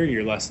character,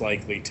 you're less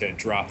likely to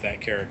drop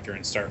that character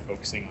and start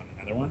focusing on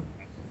another one.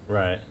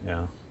 Right,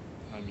 yeah.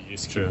 You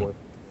just keep working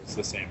towards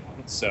the same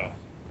one. So,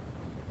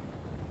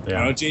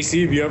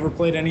 JC, have you ever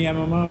played any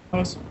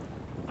MMOs?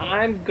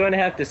 I'm going to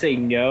have to say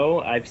no.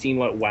 I've seen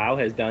what WoW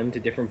has done to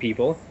different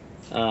people.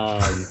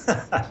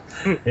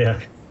 Yeah.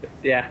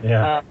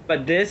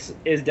 But this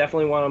is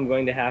definitely one I'm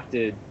going to have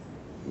to,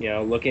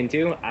 look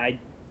into. I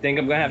think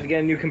I'm going to have to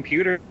get a new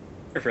computer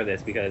for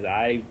this because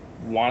I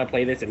want to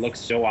play this. It looks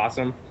so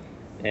awesome.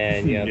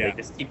 And, they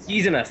just keep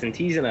teasing us. And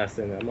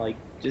I'm like,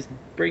 just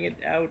bring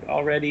it out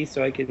already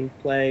so I can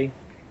play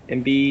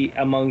and be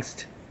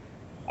amongst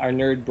our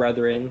nerd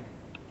brethren.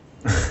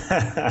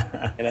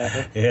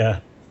 Yeah.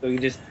 So we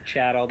can just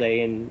chat all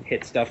day and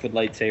hit stuff with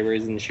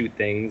lightsabers and shoot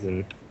things,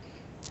 and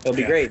it'll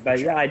be great. But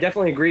yeah, I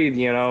definitely agree.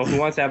 Who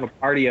wants to have a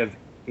party of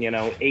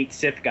 8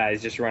 Sith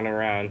guys just running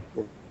around?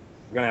 We're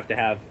gonna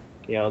have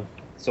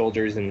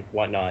soldiers and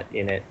whatnot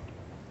in it.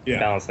 Yeah.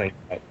 Balance things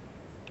out.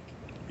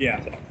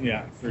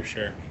 Yeah, for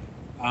sure.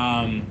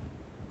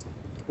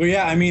 Well,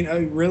 yeah, I mean,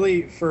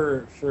 really,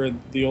 for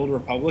the Old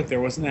Republic,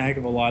 there wasn't a heck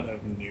of a lot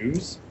of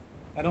news,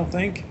 I don't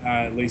think.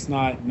 At least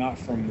not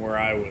from where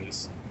I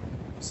was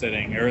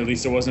sitting, or at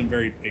least it wasn't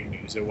very big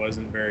news. It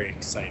wasn't very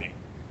exciting.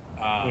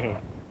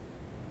 I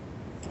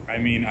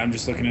mean, I'm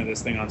just looking at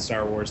this thing on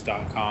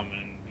StarWars.com,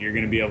 and you're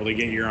going to be able to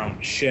get your own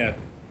ship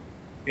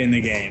in the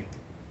game,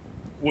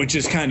 which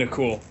is kind of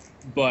cool.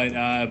 But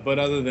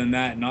other than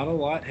that, not a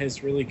lot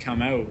has really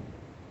come out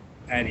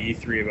at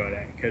E3 about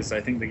it, because I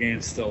think the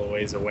game's still a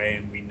ways away,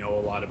 and we know a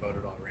lot about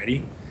it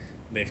already.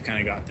 They've kind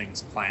of got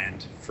things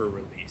planned for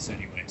release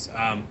anyways.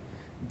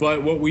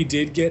 But what we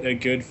did get a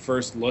good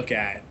first look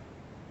at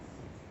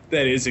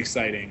that is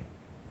exciting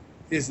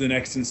is the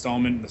next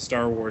installment in the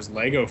Star Wars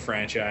Lego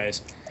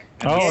franchise.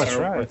 And Oh, the that's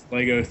Star right. Wars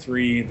Lego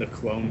 3, The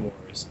Clone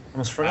Wars.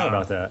 Almost forgot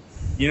about that.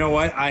 You know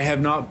what? I have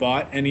not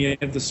bought any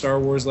of the Star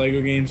Wars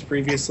Lego games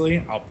previously.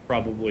 I'll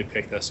probably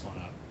pick this one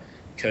up.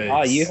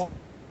 Oh, you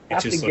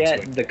have to just looks get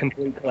wicked. the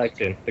complete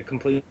collection, the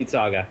complete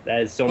saga.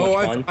 That is so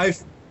much fun.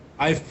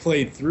 I've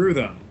played through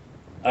them.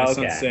 That's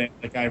Okay. not saying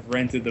like I've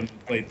rented them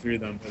and played through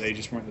them, but they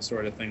just weren't the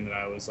sort of thing that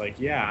I was like,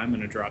 yeah, I'm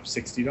gonna drop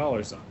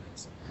 $60 on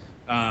this.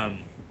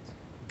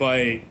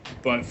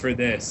 But for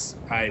this,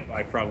 I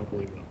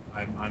probably will.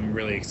 I'm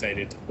really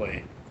excited to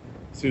play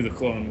through the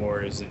Clone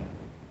Wars and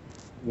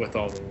with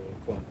all the little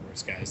Clone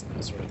Wars guys and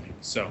that sort of thing.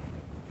 So,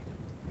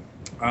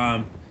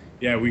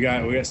 yeah, we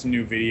got some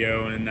new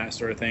video and that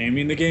sort of thing. I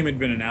mean, the game had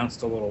been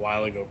announced a little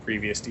while ago,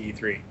 previous to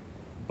E3,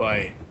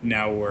 but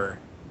now we're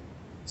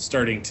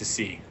starting to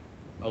see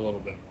a little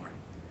bit more,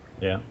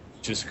 Yeah.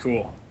 which is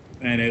cool.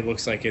 And it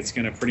looks like it's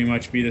going to pretty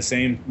much be the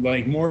same,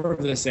 like more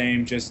of the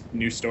same, just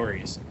new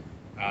stories,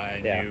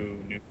 Yeah.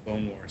 new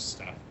Clone Wars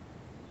stuff.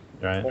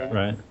 Right.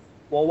 Right.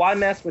 Well, why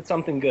mess with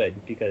something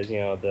good? Because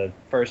the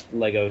first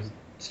Lego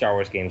Star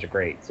Wars games are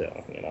great.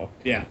 So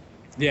Yeah,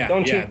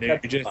 don't yeah, cheat they're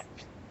that just much.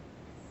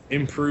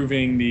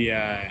 improving the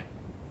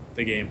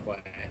gameplay.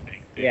 I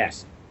think. They Yeah.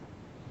 just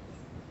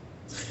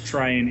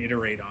try and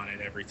iterate on it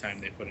every time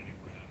they put a new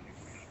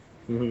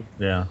one out.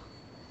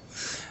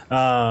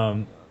 Yeah.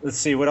 Let's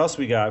see what else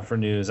we got for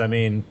news. I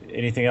mean,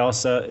 anything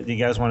else do you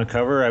guys want to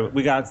cover?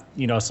 We got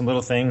some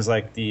little things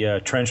like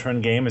the Trench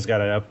Run game has got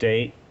an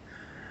update.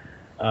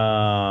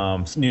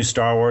 Some new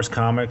Star Wars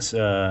comics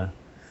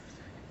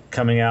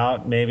coming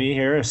out maybe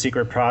here. A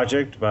Secret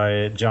Project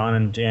by John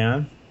and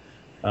Jan.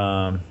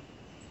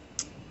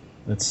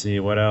 Let's see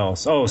what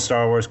else. Oh,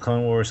 Star Wars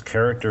Clone Wars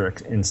character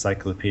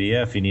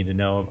encyclopedia. If you need to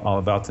know all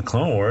about the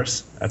Clone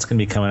Wars, that's going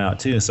to be coming out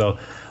too. So,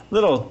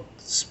 little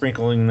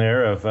sprinkling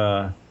there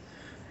of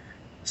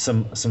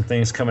some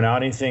things coming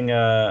out. Anything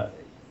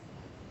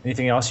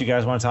else you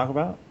guys want to talk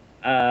about?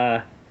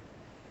 The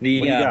What do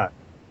you got?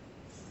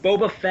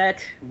 Boba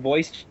Fett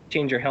voice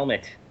changer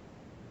helmet.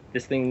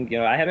 This thing,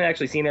 I haven't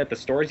actually seen it at the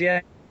stores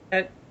yet,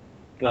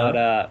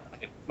 but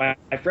my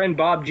friend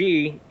Bob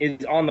G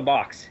is on the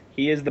box.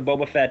 He is the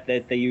Boba Fett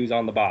that they use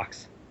on the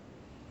box.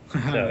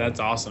 That's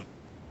awesome.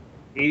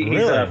 He's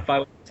Really? a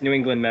Five New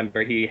England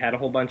member. He had a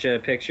whole bunch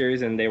of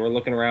pictures, and they were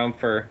looking around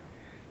for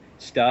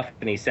stuff,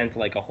 and he sent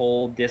like a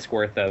whole disc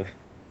worth of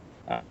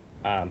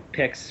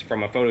pics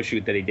from a photo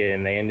shoot that he did,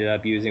 and they ended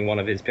up using one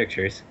of his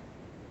pictures.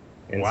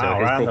 And Wow,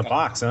 his right on the profile-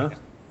 box, huh?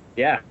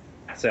 Yeah.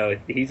 So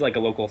he's like a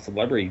local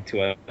celebrity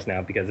to us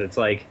now because it's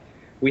like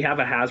we have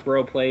a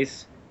Hasbro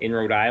place in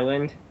Rhode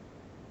Island,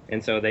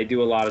 and so they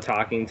do a lot of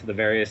talking to the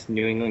various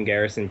New England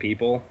Garrison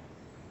people.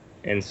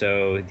 And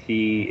so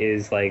he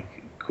is like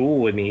cool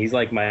with me. He's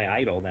like my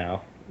idol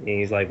now. And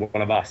he's like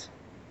one of us.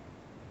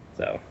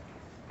 So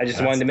I just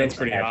wanted to That's mention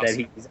pretty that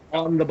awesome. he's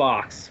on the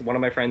box. One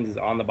of my friends is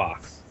on the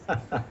box.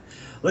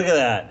 Look at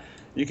that.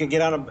 You can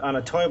get on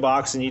a toy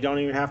box and you don't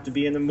even have to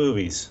be in the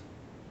movies.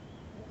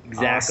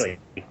 Exactly.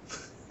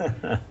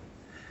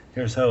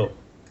 Here's hope.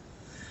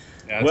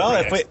 Yeah, that's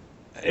Well, pretty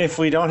if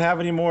we don't have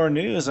any more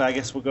news, I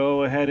guess we'll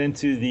go ahead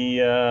into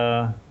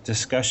the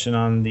discussion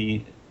on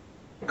the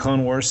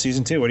Clone Wars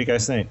season 2. What do you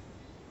guys think?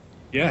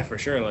 Yeah, for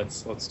sure.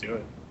 Let's do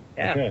it.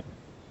 Yeah.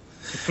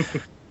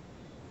 Okay.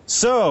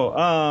 So,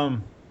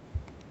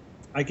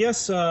 I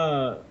guess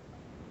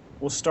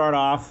we'll start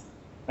off.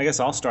 I guess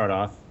I'll start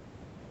off.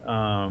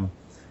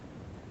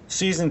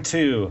 Season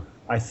 2.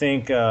 I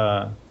think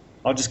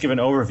I'll just give an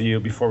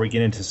overview before we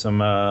get into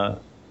some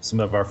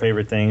of our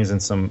favorite things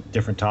and some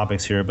different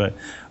topics here. But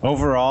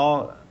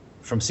overall,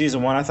 from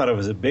season 1, I thought it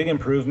was a big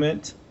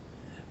improvement.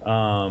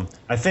 I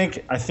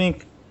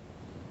think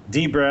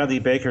D. Bradley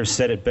Baker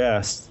said it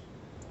best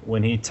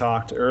when he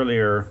talked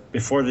earlier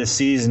before this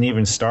season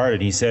even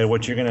started. He said,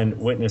 "What you're going to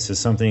witness is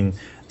something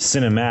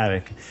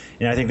cinematic,"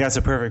 and I think that's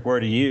a perfect word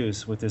to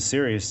use with this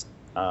series.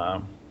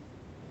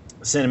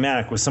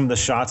 Cinematic with some of the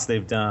shots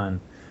they've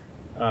done,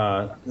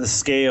 the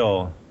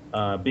scale,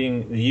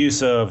 being the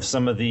use of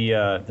some of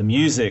the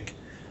music.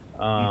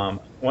 One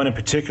in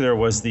particular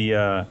was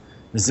the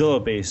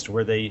Zillow based,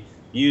 where they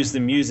used the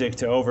music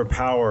to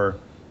overpower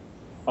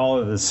all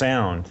of the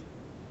sound,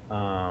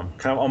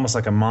 kind of almost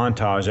like a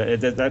montage.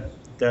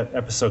 That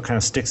episode kind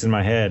of sticks in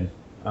my head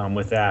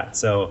with that.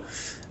 So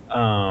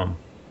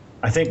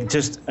I think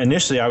just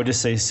initially I would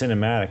just say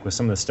cinematic with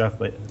some of the stuff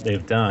that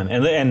they've done,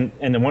 and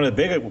then one of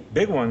the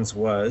big ones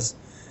was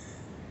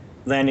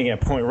landing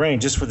at Point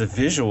Range, just for the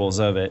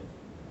visuals of it.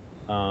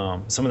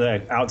 Some of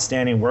the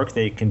outstanding work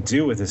they can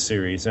do with this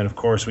series, and of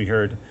course we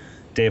heard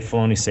Dave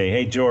Filoni say,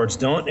 "Hey George,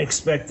 don't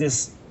expect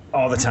this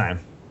all the time.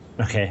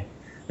 Okay,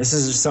 this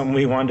is just something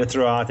we wanted to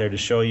throw out there to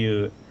show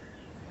you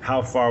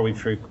how far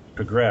we've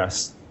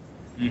progressed."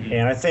 Mm-hmm.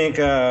 And I think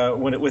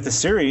with the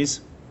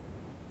series,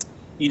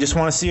 you just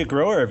want to see it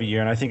grow every year,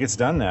 and I think it's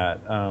done that,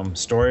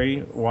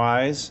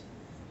 story-wise,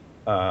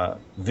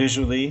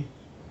 visually,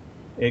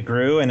 it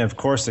grew, and of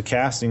course the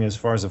casting, as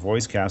far as the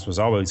voice cast, was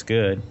always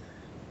good.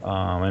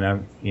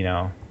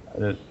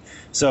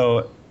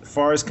 So as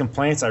far as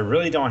complaints, I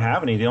really don't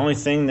have any. The only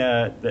thing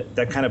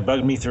that kind of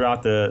bugged me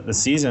throughout the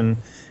season,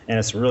 and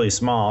it's really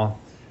small,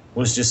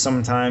 was just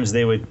sometimes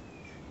they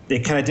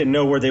kind of didn't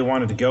know where they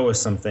wanted to go with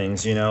some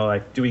things.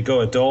 Like, do we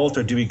go adult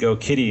or do we go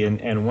kiddie?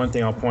 And one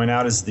thing I'll point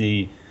out is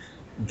the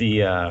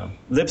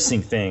lip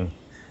sync thing.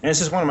 And it's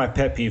just one of my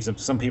pet peeves.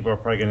 Some people are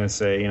probably going to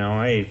say,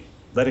 hey,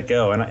 let it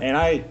go. And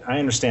I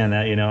understand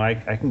that,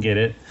 I can get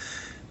it.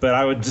 But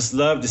I would just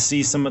love to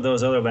see some of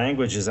those other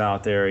languages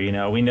out there.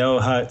 We know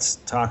Hutts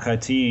talk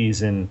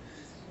Huttese, and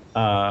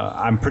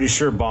I'm pretty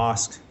sure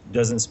Bosk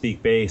doesn't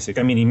speak Basic.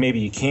 I mean, maybe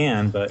he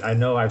can, but I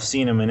know I've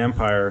seen him in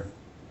Empire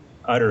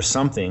utter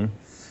something.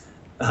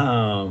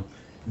 The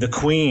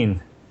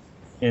Queen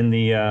in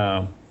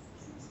that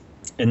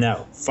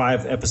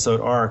 5-episode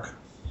arc,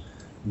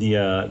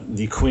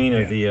 the Queen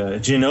of the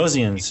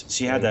Geonosians,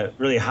 she had that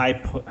really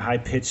high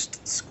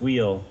pitched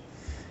squeal.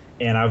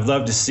 And I'd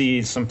love to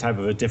see some type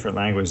of a different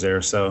language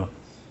there. So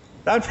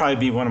that would probably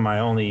be one of my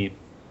only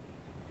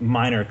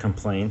minor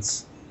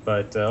complaints.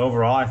 But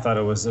overall, I thought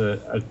it was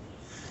a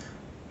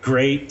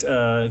great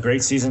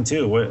season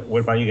 2. What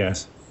about you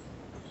guys?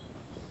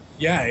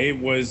 Yeah, it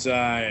was.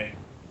 I'm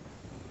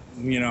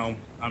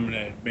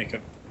gonna make a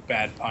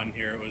bad pun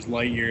here. It was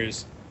light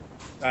years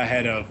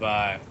ahead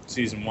of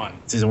season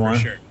 1. Season 1,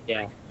 for sure.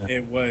 Yeah.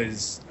 It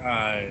was.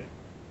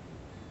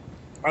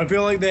 I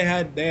feel like they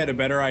had a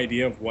better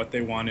idea of what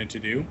they wanted to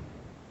do.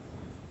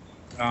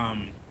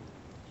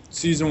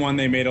 Season 1,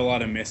 they made a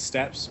lot of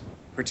missteps,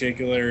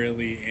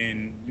 particularly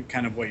in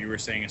kind of what you were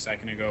saying a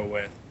second ago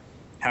with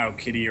how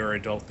kiddie or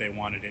adult they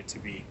wanted it to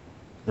be.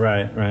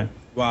 Right.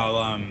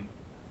 While,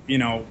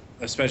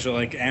 especially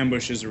like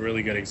Ambush is a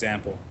really good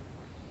example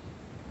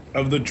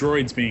of the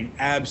droids being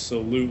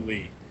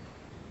absolutely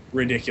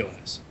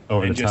ridiculous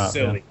Over and the just top,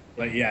 silly.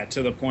 Like,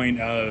 to the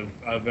point of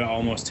it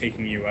almost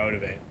taking you out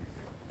of it.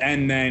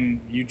 And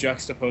then you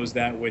juxtapose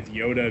that with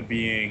Yoda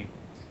being,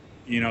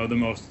 the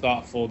most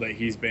thoughtful that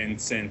he's been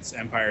since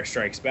Empire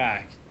Strikes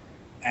Back.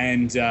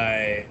 And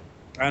I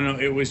don't know,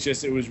 it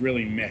was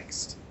really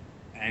mixed.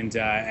 And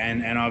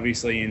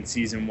obviously in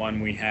season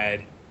 1 we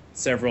had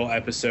several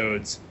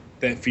episodes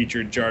that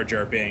featured Jar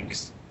Jar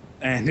Binks.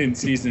 And in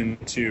season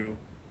 2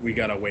 we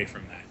got away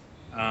from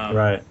that.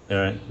 Right,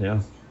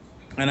 yeah.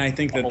 And I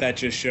think that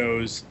just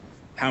shows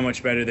how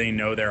much better they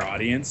know their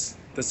audience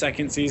the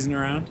second season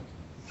around.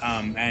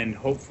 And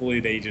hopefully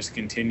they just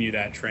continue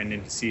that trend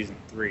into season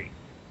 3.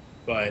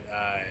 But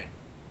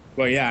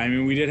yeah, I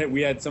mean,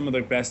 we had some of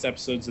the best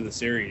episodes of the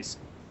series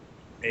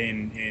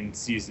in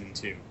season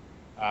 2,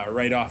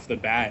 right off the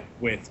bat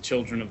with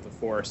Children of the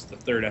Force, the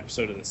 3rd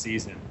episode of the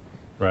season.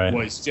 Right.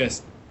 Was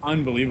just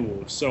unbelievable.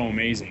 It was so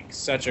amazing.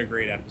 Such a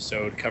great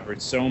episode.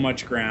 Covered so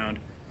much ground.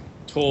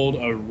 Told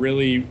a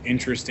really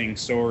interesting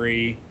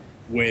story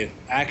with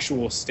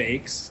actual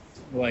stakes.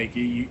 Like,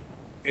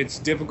 it's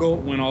difficult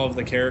when all of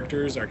the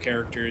characters are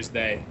characters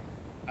that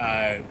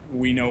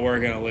we know are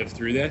going to live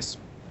through this,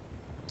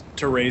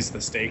 to raise the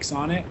stakes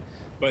on it.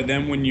 But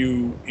then when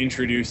you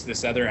introduce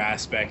this other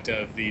aspect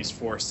of these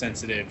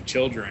Force-sensitive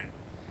children,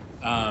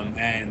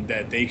 and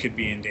that they could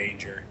be in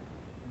danger,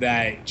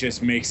 that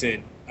just makes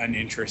it an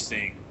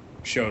interesting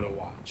show to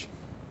watch.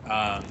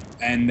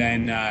 And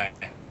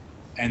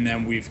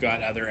then we've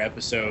got other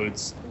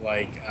episodes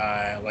like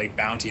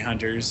Bounty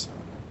Hunters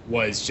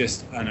was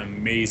just an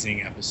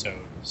amazing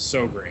episode.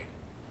 So great.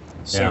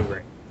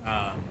 Great.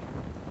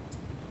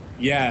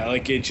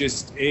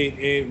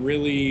 It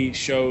really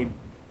showed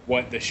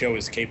what the show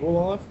is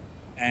capable of,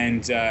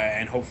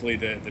 and hopefully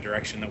the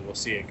direction that we'll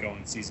see it go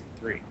in season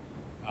 3.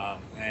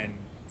 And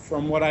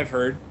from what I've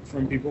heard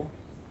from people,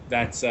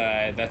 that's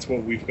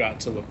what we've got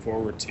to look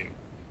forward to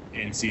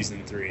in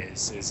season 3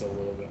 is a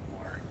little bit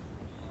more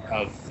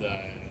of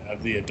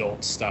the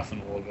adult stuff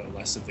and a little bit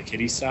less of the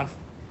kiddie stuff.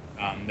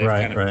 They've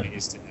kind of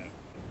phased it out.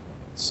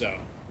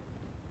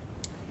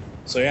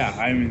 So yeah,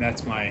 I mean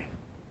that's my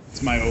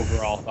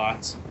overall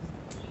thoughts.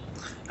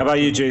 How about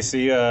you,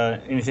 JC?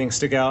 Anything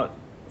stick out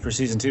for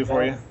season 2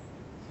 for you?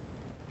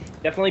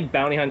 Definitely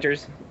Bounty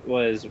Hunters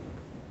was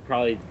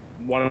probably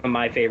one of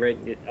my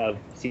favorite of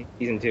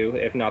season 2,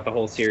 if not the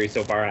whole series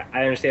so far.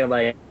 I understand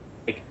like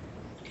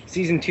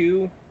season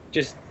 2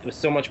 just was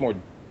so much more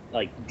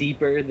like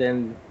deeper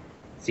than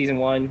season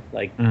 1,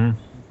 like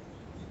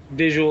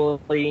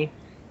visually,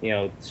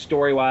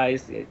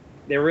 story-wise.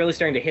 They're really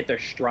starting to hit their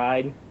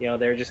stride.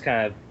 They're just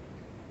kind of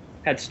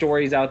had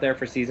stories out there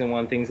for season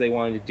 1, things they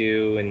wanted to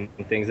do and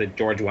things that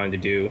George wanted to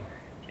do.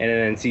 And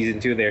then in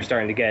season 2, they're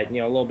starting to get, a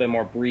little bit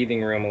more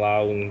breathing room,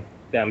 allowing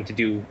them to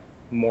do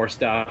more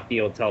stuff, be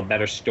able to tell a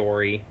better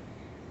story,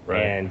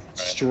 and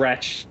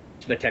stretch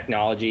the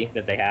technology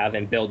that they have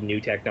and build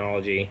new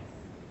technology.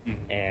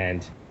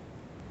 And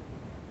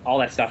all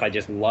that stuff, I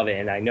just love it.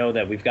 And I know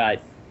that we've got,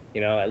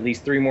 at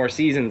least 3 more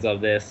seasons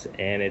of this,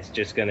 and it's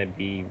just going to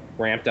be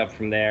ramped up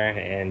from there.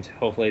 And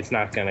hopefully it's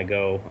not going to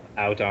go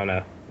out on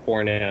a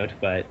poor note,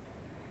 but,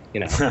 you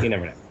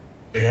never know.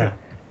 Yeah.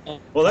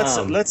 Well, let's.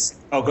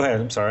 Oh, go ahead.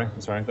 I'm sorry.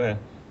 Go ahead.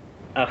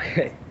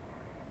 Okay.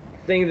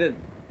 Thing that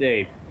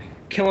they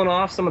killing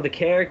off some of the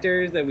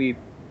characters that we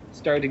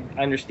started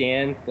to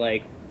understand.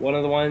 Like one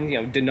of the ones,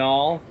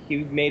 Denal,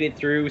 he made it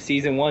through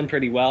season 1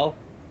 pretty well.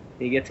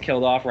 He gets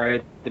killed off right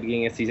at the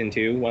beginning of season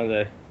 2, one of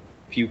the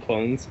few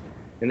clones.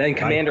 And then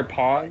Commander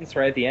Pawns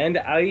right at the end.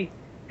 I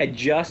had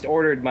just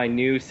ordered my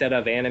new set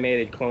of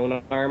animated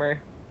clone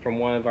armor from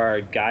one of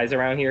our guys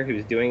around here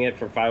who's doing it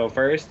for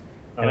 501st.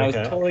 And I was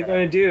totally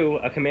going to do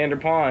a Commander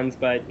Pawns,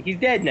 but he's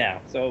dead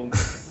now, so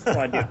I don't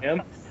want to do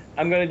him.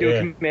 I'm going to do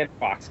a Commander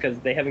Fox because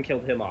they haven't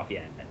killed him off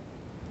yet.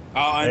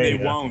 Oh, and they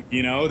won't,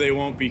 they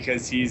won't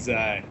because he's,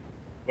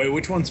 wait,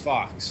 which one's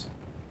Fox?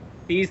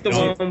 He's the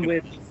one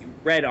with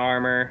red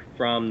armor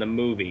from the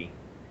movie.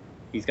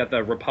 He's got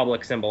the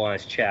Republic symbol on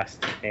his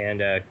chest and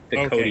the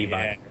Cody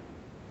vibe.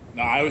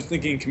 No, I was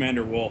thinking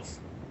Commander Wolf,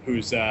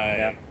 who's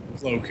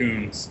Plo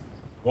Koon's.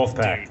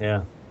 Wolfpack,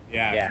 dude.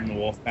 Yeah, from the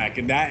Wolfpack.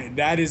 And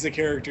that is a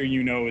character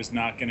is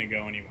not going to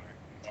go anywhere.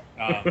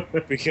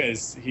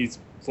 Because he's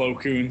Plo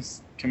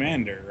Koon's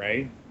commander,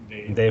 right?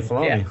 Dave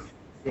Filoni.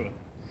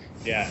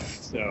 Yeah,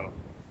 so.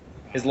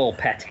 His little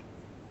pet.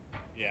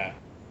 Yeah.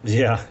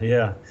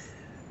 Yeah.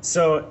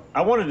 So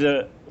I wanted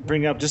to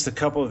bring up just a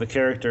couple of the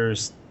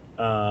characters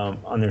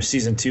on their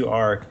season 2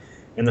 arc,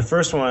 and the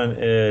first one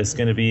is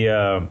going to be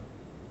Anakin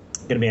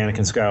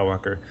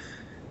Skywalker.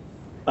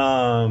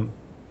 A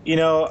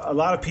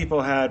lot of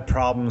people had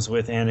problems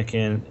with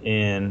Anakin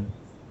in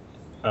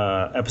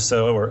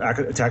episode or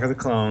Attack of the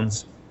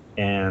Clones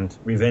and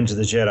Revenge of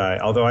the Jedi.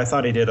 Although I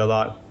thought he did a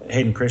lot.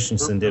 Hayden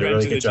Christensen did a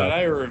really good job. Revenge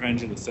of the Jedi or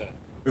Revenge of the Sith?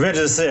 Revenge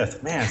of the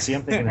Sith. Man, see,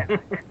 I'm thinking.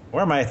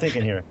 Where am I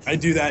thinking here? I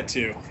do that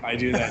too.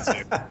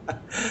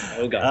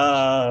 Oh God.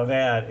 Oh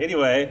man.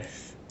 Anyway,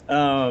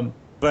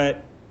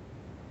 but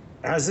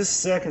as this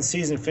second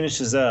season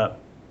finished up,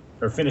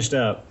 I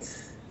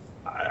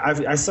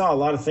saw a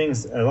lot of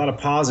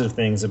positive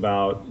things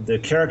about the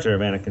character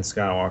of Anakin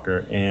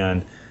Skywalker,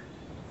 and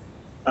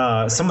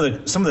some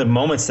of the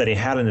moments that he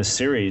had in this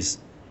series.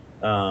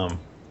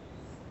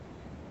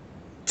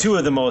 Two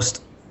of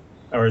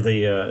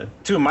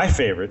my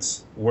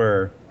favorites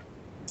were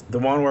the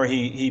one where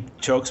he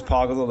chokes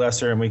Poggle the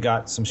Lesser, and we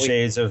got some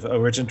shades of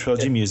original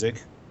trilogy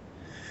music,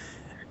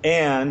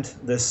 and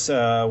this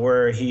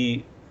where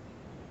he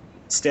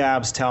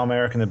stabs Tal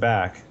Merrick in the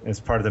back as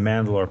part of the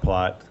Mandalore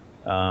plot.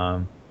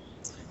 Tal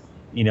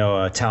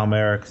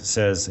Merrick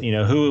says,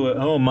 who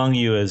among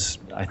you is,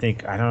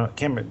 can't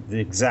remember the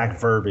exact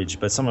verbiage,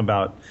 but something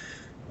about,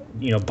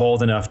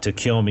 bold enough to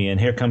kill me,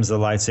 and here comes the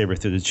lightsaber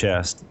through the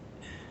chest.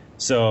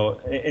 So,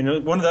 and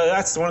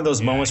that's one of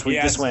those moments where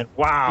you just went,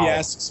 wow. He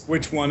asks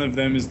which one of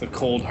them is the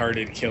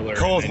cold-hearted killer.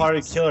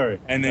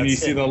 And then you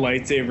see the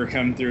lightsaber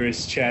come through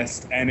his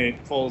chest, and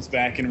it pulls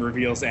back and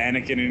reveals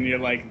Anakin, and you're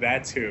like,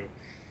 that's who.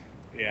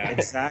 Yeah.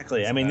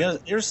 Exactly. I mean,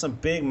 there's some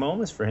big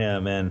moments for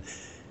him, and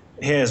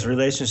his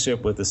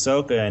relationship with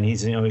Ahsoka, and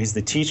he's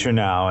the teacher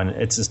now, and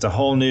it's just a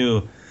whole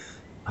new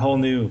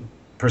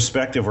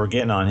perspective we're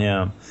getting on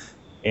him.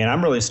 And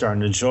I'm really starting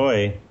to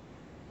enjoy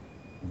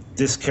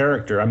this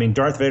character. I mean,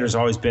 Darth Vader's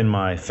always been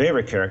my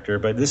favorite character,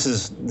 but this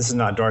is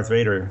not Darth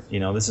Vader.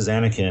 This is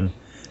Anakin.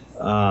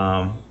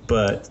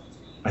 But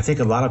I think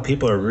a lot of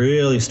people are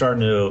really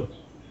starting to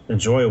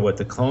enjoy what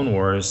the Clone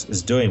Wars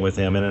is doing with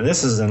him, and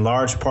this is in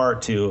large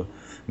part to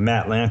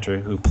Matt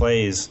Lanter, who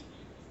plays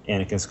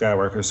Anakin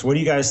Skywalker. So what do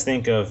you guys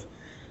think of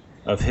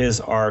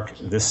his arc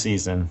this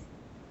season?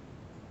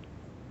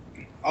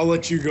 I'll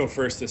let you go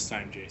first this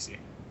time, JC.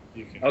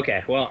 You can.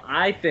 Okay, well,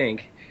 I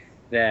think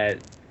that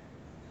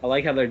I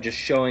like how they're just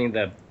showing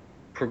the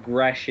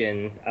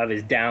progression of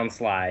his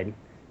downslide,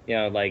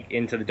 like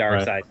into the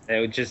dark side. It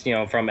was just,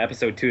 from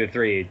episode 2 to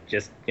 3,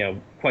 just,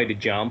 quite a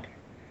jump.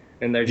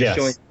 And they're just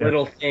showing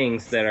little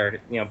things that are,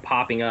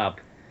 popping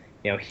up,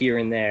 here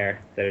and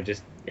there that are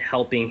just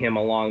helping him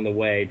along the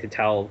way to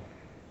tell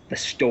the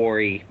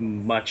story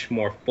much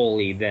more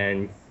fully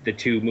than the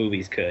 2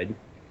 movies could,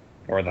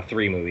 or the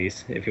 3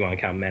 movies, if you want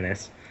to count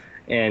Menace.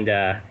 And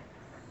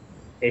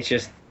it's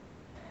just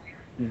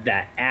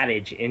that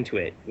adage into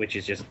it, which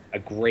is just a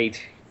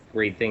great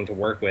thing to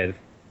work with.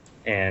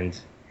 And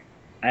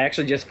I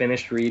actually just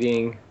finished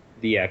reading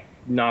the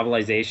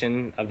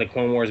novelization of the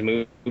Clone Wars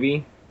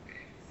movie,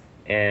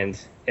 and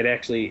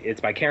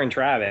it's by Karen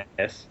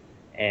Travis,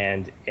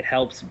 and it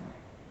helps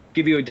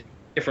give you a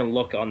different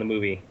look on the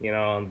movie,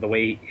 on the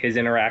way his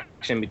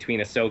interaction between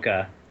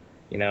Ahsoka,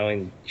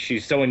 and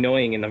she's so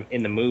annoying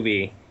in the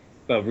movie,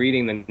 but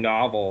reading the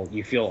novel,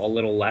 you feel a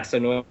little less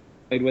annoyed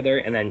with her,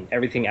 and then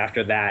everything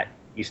after that,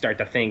 you start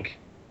to think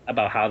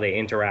about how they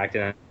interact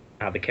and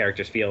how the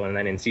characters feel, and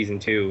then in season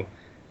 2,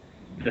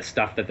 the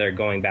stuff that they're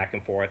going back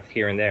and forth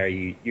here and there,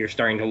 you're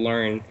starting to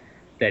learn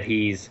that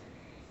he's,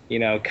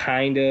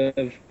 kind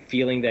of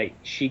feeling that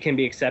she can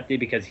be accepted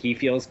because he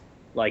feels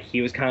like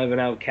he was kind of an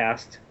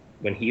outcast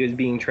when he was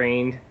being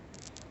trained,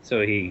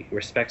 so he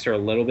respects her a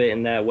little bit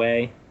in that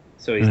way,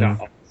 so he's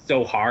not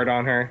so hard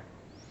on her,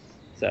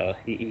 so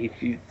he's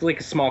like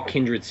a small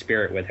kindred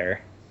spirit with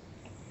her.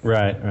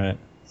 Right.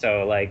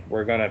 So, like,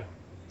 we're gonna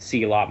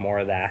see a lot more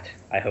of that,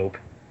 I hope.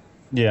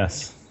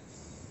 Yes.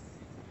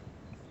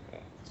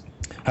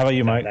 How about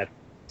you, Mike?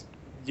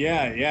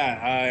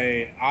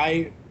 Yeah.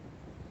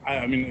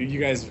 I mean, you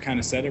guys have kind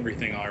of said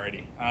everything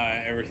already.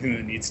 Everything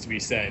that needs to be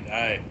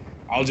said.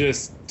 I'll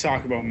just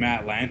talk about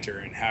Matt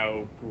Lanter and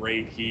how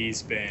great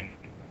he's been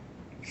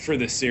for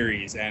the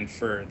series and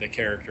for the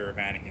character of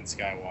Anakin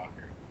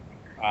Skywalker.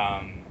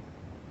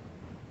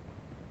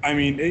 I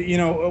mean, you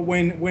know,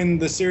 when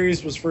the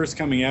series was first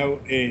coming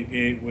out,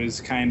 it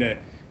was kind of,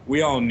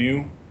 we all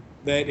knew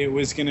that it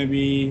was going to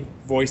be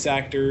voice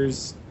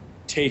actors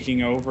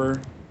taking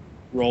over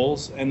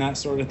roles and that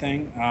sort of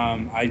thing.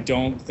 I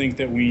don't think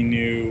that we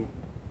knew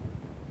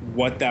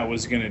what that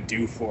was going to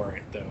do for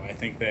it, though. I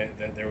think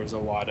that there was a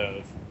lot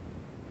of,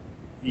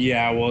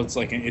 yeah, well,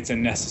 it's a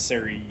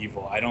necessary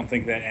evil. I don't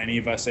think that any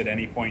of us at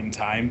any point in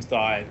time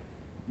thought,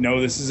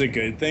 no, this is a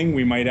good thing.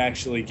 We might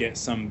actually get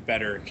some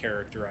better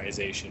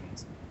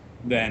characterizations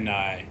than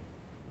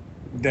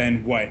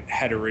what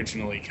had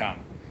originally come.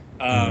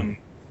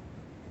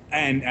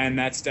 And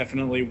that's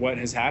definitely what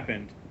has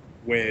happened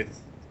with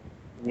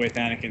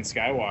Anakin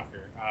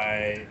Skywalker.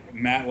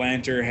 Matt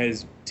Lanter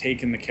has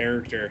taken the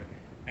character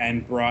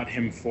and brought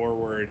him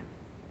forward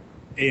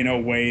in a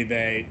way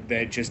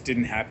that just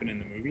didn't happen in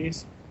the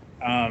movies.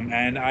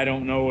 And I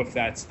don't know if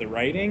that's the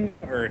writing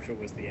or if it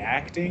was the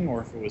acting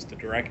or if it was the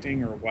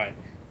directing or what.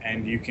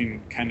 And you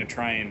can kind of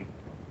try and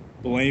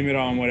blame it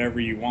on whatever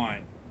you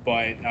want.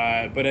 But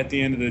at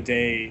the end of the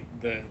day,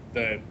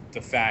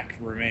 the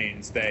fact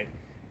remains that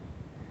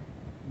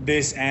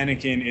this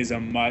Anakin is a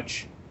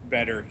much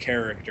better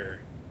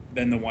character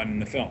than the one in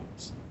the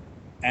films.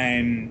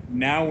 And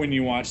now when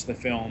you watch the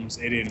films,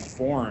 it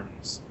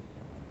informs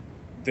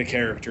the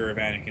character of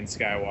Anakin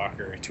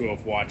Skywalker to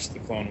have watched the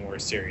Clone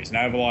Wars series. And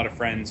I have a lot of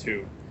friends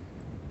who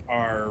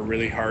are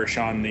really harsh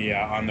on the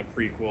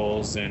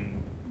prequels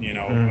and, you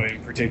know,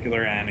 in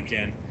particular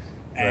Anakin.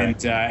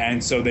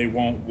 And so they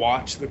won't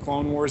watch the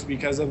Clone Wars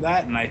because of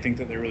that. And I think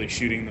that they're really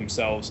shooting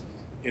themselves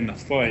in the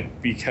foot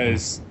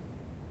because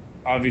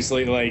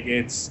obviously, like,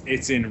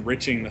 it's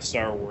enriching the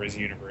Star Wars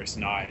universe,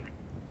 not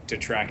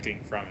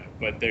detracting from it.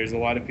 But there's a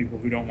lot of people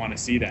who don't want to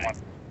see that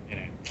in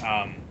it.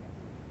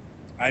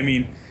 I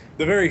mean,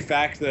 the very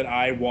fact that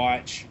I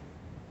watch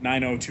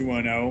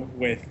 90210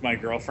 with my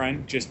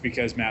girlfriend just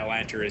because Matt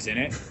Lanter is in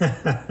it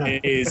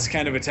is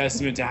kind of a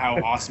testament to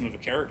how awesome of a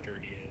character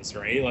he is,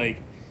 right?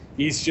 Like,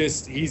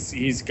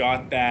 he's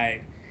got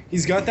that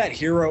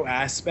hero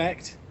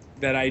aspect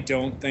that I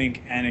don't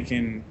think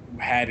Anakin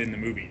had in the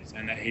movies,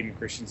 and that Hayden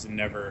Christensen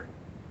never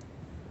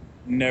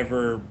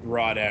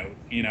brought out.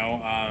 You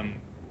know,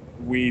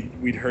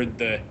 we'd heard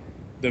the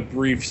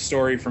brief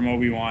story from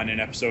Obi-Wan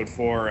in Episode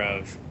 4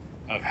 of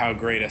how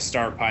great a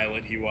star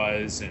pilot he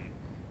was, and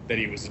that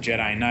he was a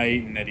Jedi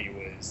Knight, and that he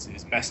was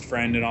his best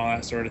friend, and all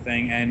that sort of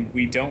thing. And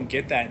we don't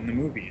get that in the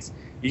movies.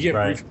 You get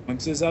brief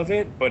glimpses of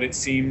it, but it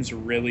seems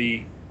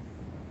really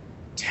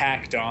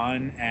tacked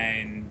on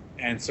and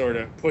sort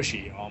of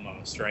pushy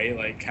almost, right?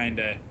 Like kind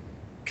of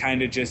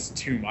just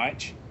too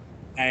much.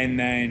 And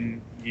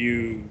then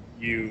you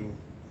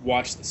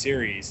watch the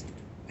series,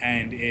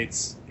 and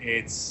it's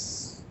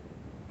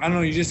I don't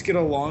know, you just get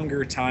a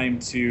longer time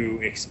to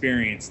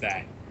experience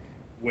that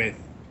with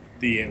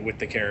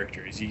the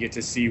characters. You get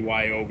to see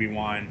why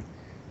Obi-Wan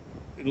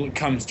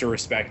comes to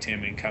respect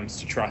him and comes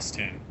to trust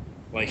him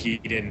like he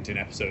didn't in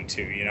Episode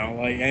 2, you know?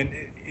 Like,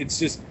 and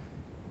it's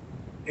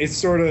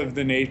sort of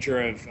the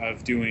nature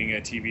of doing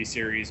a TV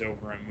series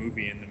over a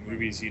movie. In the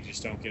movies, you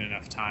just don't get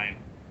enough time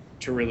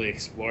to really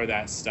explore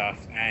that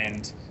stuff,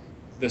 and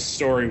the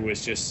story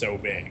was just so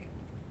big.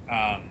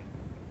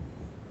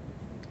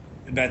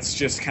 That's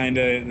just kind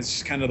of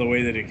the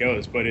way that it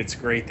goes. But it's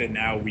great that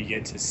now we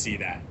get to see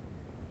that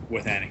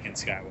with Anakin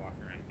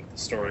Skywalker and with the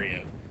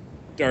story of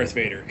Darth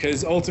Vader,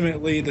 because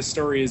ultimately the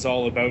story is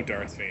all about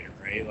Darth Vader,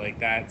 right? Like,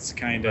 that's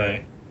kind of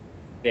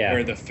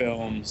where the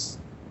films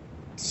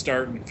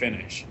start and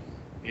finish,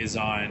 is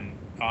on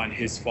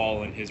his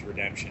fall and his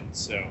redemption.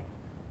 So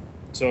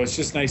it's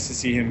just nice to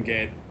see him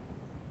get,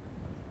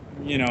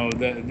 you know,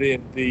 the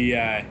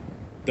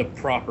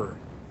proper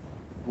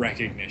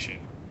recognition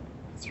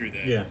through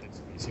the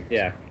series.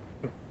 Yeah.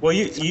 Well,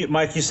 you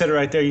Mike, you said it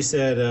right there. You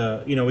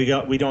said you know,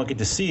 we don't get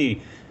to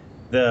see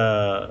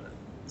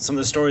some of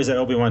the stories that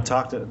Obi-Wan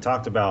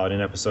talked about in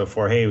Episode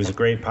 4. Hey, he was a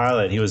great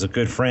pilot. He was a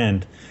good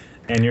friend.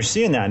 And you're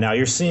seeing that now.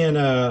 You're seeing,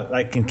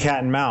 like in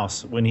Cat and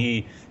Mouse, when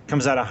he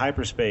comes out of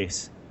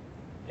hyperspace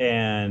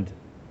and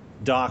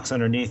docks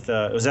underneath.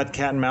 Was that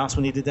Cat and Mouse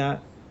when he did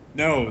that?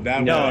 No,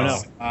 that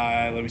was.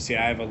 Let me see.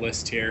 I have a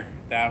list here.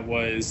 That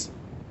was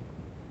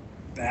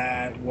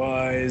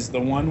the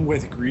one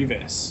with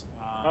Grievous.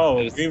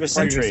 Grievous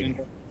Sentry.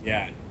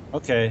 Yeah.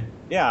 Okay.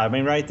 Yeah, I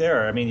mean, right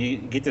there. I mean, you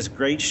get this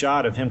great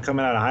shot of him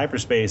coming out of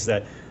hyperspace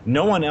that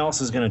no one else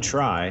is going to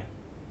try.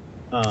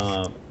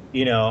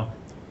 You know.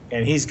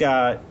 And he's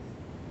got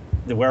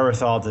the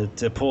wherewithal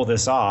to pull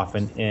this off,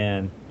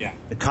 and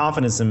the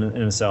confidence in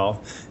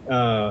himself.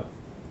 And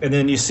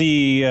then you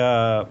see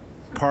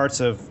parts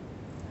of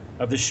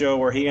the show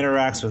where he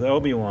interacts with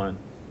Obi-Wan,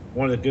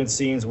 one of the good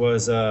scenes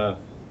was well,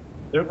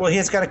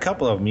 he's got a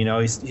couple of them. You know,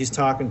 he's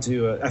talking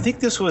to. I think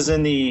this was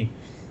in the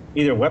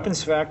either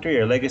Weapons Factory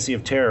or Legacy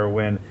of Terror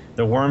when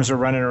the worms are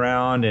running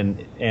around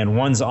and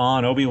one's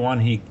on Obi-Wan.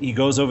 He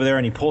goes over there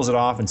and he pulls it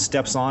off and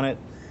steps on it.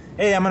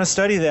 Hey, I'm going to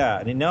study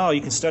that. And no,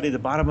 you can study the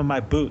bottom of my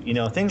boot. You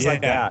know, things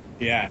like that.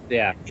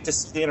 Yeah.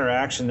 Just the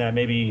interaction that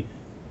maybe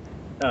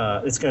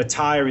it's going to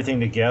tie everything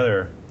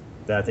together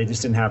that they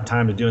just didn't have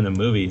time to do in the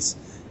movies.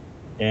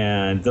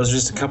 And those are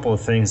just a couple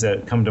of things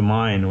that come to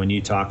mind when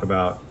you talk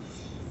about,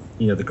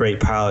 you know, the great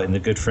pilot and the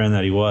good friend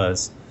that he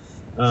was.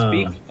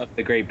 Speaking of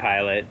the great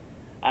pilot,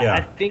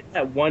 I think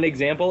that one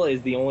example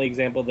is the only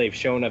example they've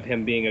shown of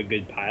him being a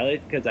good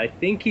pilot, because I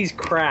think he's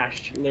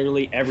crashed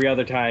literally every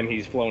other time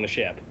he's flown a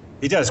ship.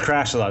 He does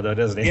crash a lot, though,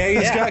 doesn't he? Yeah,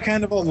 he's got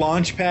kind of a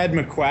Launchpad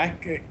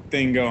McQuack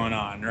thing going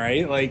on,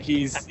 right? Like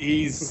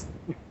he's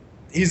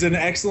an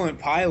excellent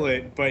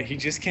pilot, but he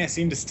just can't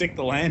seem to stick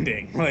the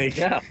landing. Like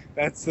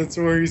that's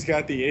where he's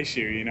got the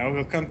issue. You know,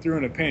 he'll come through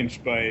in a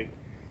pinch, but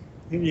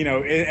you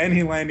know,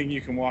 any landing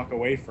you can walk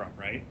away from,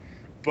 right?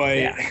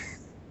 But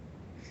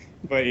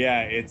but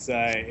yeah, it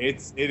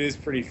is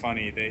pretty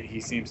funny that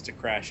he seems to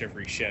crash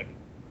every ship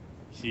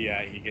he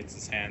gets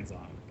his hands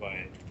on. But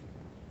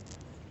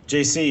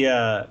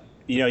JC,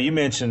 you know, you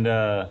mentioned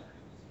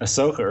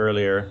Ahsoka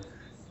earlier,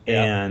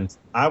 and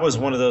I was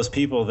one of those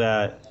people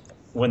that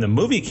when the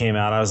movie came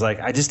out, I was like,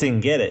 I just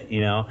didn't get it,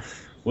 you know,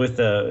 with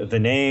the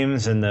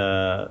names and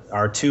the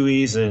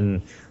R2Es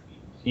and,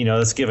 you know,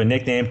 let's give a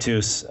nickname to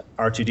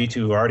R2D2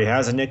 who already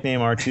has a nickname,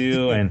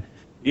 R2, and,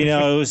 you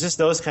know, it was just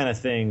those kind of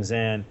things.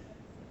 And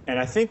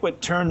I think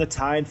what turned the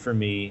tide for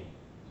me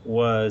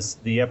was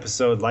the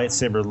episode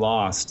Lightsaber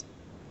Lost,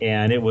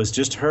 and it was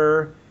just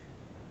her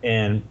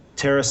and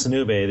Tara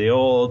Sinube, the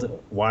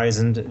old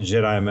wizened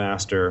Jedi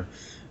Master.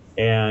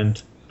 And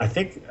I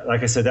think,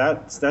 like I said,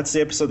 that's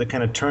the episode that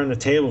kind of turned the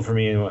table for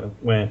me, and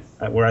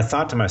where I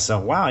thought to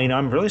myself, wow, you know,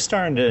 I'm really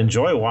starting to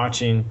enjoy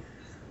watching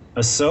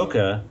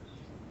Ahsoka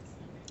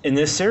in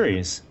this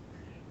series.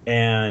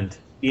 And,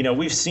 you know,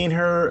 we've seen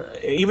her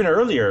even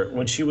earlier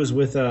when she was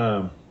with,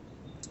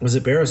 was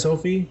it Barra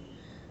Sophie?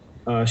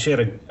 She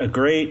had a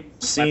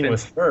great scene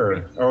with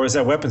her. Or was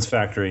that Weapons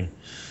Factory?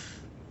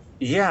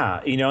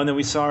 Yeah, you know, and then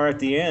we saw her at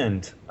the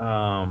end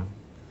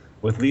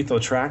with Lethal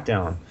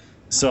Trackdown.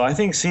 So I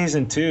think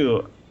season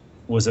 2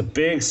 was a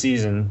big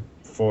season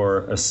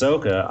for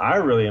Ahsoka. I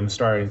really am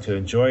starting to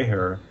enjoy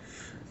her.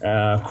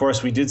 Of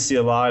course, we did see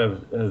a lot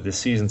of the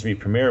season 3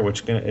 premiere,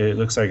 which it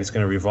looks like it's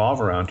going to revolve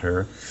around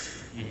her.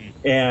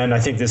 Mm-hmm. And I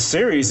think this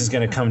series is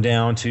going to come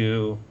down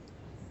to,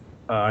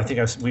 I think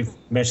we've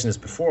mentioned this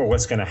before,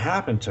 what's going to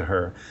happen to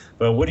her.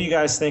 But what do you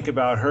guys think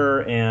about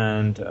her,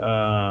 and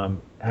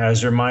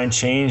has your mind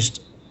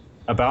changed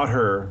about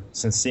her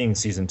since seeing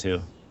season 2?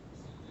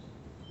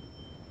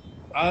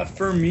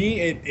 For me,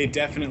 it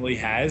definitely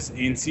has.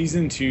 In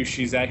season 2,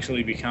 she's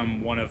actually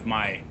become one of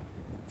my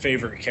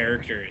favorite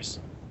characters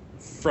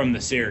from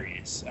the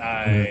series.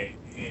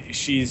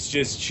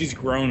 She's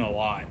grown a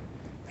lot,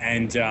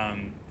 and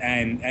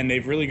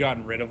they've really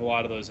gotten rid of a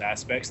lot of those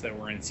aspects that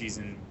were in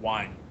season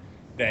 1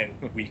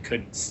 that we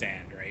couldn't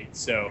stand, right?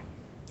 So,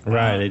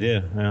 right, they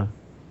did, yeah.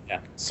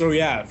 So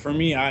yeah, for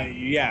me,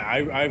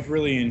 I've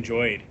really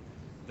enjoyed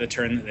the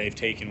turn that they've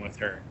taken with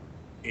her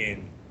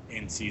in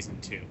season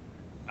 2.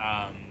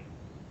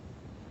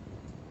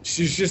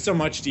 She's just a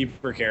much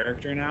deeper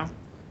character now,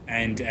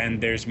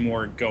 and there's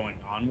more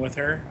going on with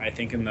her. I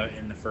think in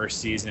the first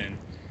season,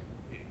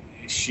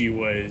 she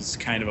was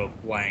kind of a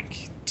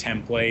blank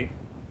template,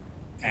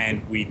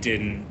 and we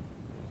didn't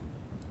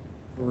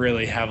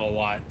really have a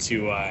lot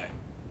to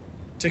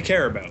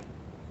care about.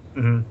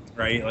 Mm-hmm.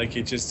 Right? Like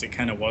it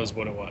kind of was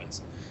what it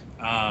was.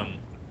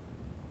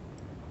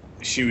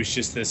 She was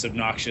just this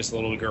obnoxious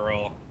little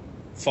girl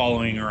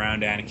following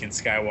around Anakin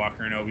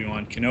Skywalker and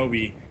Obi-Wan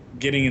Kenobi,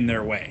 getting in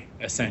their way,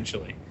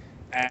 essentially.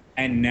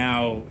 And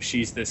now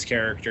she's this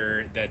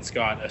character that's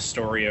got a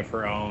story of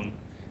her own,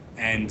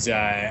 and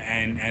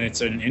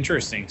it's an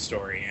interesting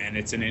story, and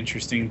it's an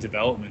interesting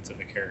development of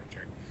a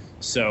character.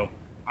 So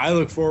I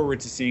look forward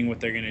to seeing what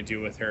they're going to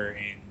do with her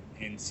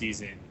in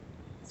season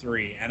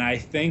 3. And I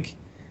think,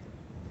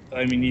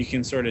 I mean, you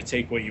can sort of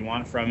take what you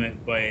want from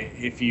it, but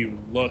if you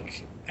look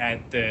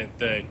at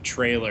the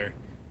trailer,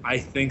 I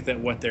think that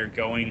what they're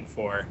going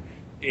for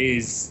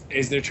is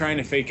they're trying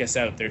to fake us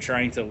out. They're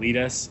trying to lead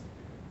us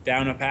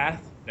down a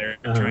path. They're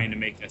trying to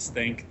make us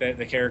think that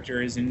the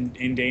character is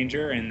in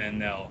danger, and then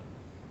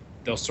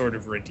they'll sort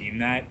of redeem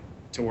that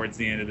towards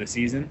the end of the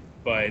season.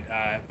 But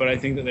I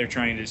think that they're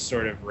trying to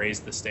sort of raise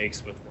the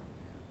stakes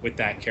with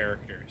that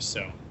character.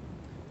 So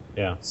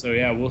yeah. So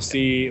yeah, we'll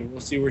see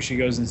where she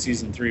goes in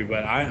season 3.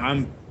 But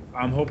I'm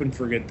hoping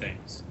for good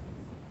things.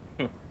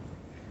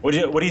 What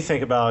do you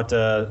think about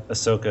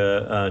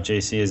Ahsoka,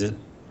 JC? Is it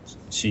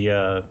she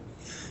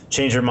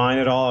change her mind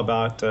at all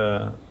about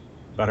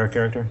her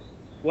character?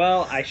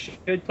 Well, I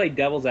should play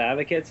devil's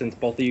advocate since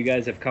both of you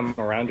guys have come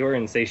around to her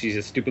and say she's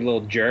a stupid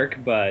little jerk,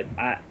 but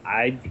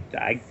I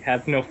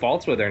have no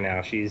faults with her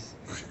now. She's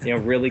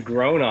really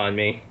grown on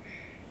me.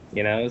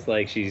 You know, it's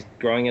like she's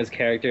growing as a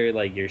character.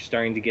 Like you're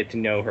starting to get to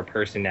know her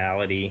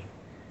personality,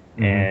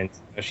 and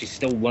she's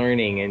still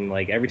learning. And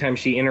like every time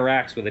she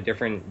interacts with a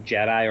different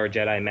Jedi or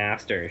Jedi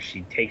Master,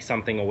 she takes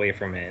something away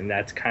from it. And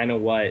that's kind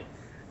of what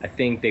I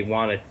think they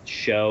want to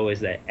show, is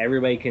that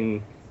everybody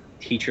can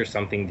teach her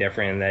something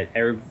different, and that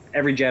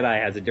every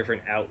Jedi has a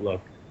different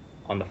outlook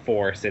on the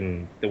Force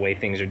and the way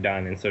things are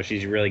done. And so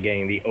she's really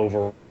getting the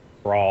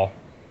overall,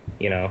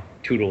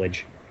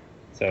 tutelage.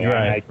 So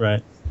right.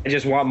 I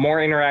just want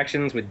more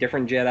interactions with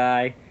different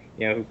Jedi.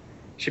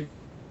 Should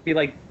be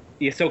like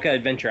the Ahsoka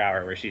Adventure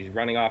Hour, where she's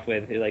running off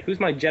with, like, who's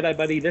my Jedi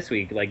buddy this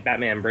week? Like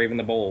Batman, Brave and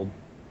the Bold,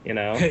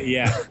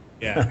 Yeah.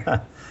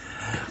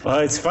 Well,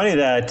 it's funny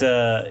that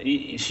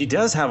she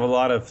does have a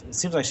lot of. It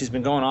seems like she's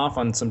been going off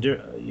on some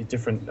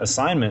different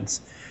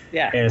assignments.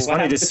 Yeah. And it's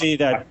funny to see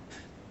that.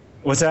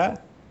 What's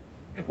that?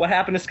 What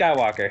happened to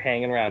Skywalker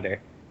hanging around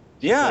her?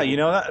 Yeah,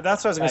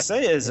 that's what I was going to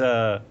say is,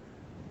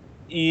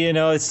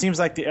 it seems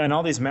like and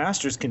all these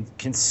masters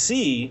can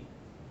see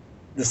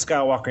the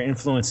Skywalker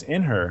influence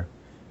in her.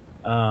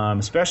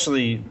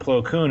 Especially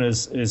Plo Koon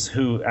is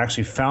who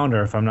actually found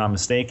her, if I'm not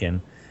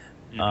mistaken.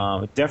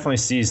 Definitely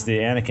sees the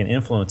Anakin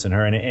influence in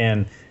her, and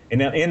in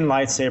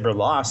Lightsaber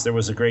Lost, there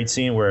was a great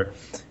scene where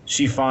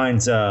she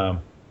finds the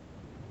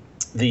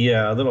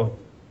little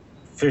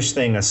fish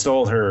thing that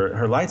stole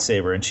her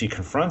lightsaber, and she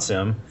confronts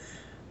him,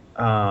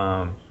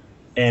 and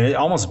it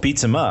almost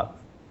beats him up.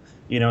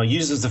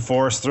 Uses the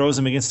Force, throws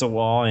him against the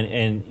wall,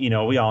 and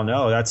we all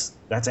know that's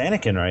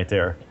Anakin right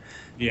there.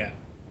 Yeah.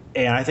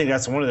 And I think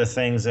that's one of the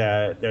things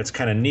that's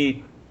kind of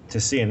neat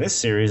to see in this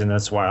series, and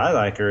that's why I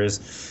like her,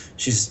 is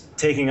she's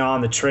taking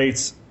on the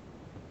traits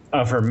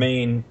of her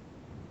main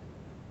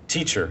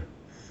teacher.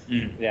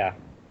 Yeah.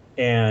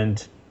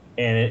 And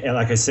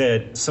like I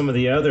said, some of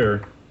the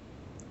other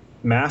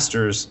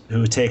masters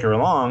who take her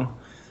along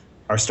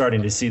are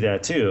starting to see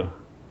that too,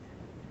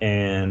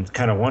 and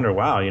kind of wonder,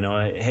 wow,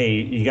 hey,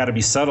 you got to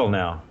be subtle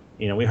now.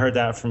 We heard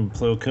that from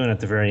Plo Koon at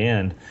the very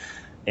end.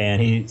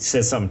 And he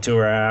says something to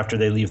her after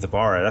they leave the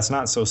bar. That's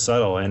not so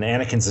subtle. And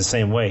Anakin's the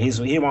same way.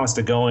 He wants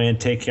to go in,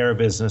 take care of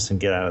business, and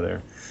get out of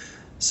there.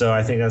 So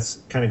I think that's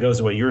kind of goes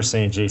to what you were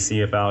saying,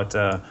 JC, about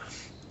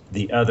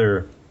the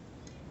other,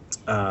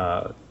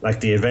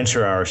 like the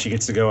Adventure Hour. She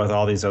gets to go with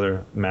all these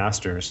other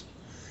masters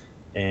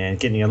and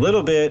getting a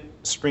little bit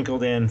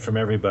sprinkled in from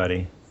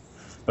everybody.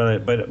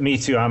 But me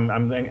too.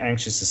 I'm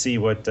anxious to see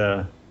what's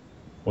going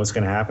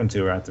to happen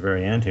to her at the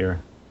very end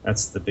here.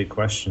 That's the big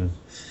question.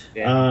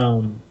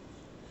 Yeah.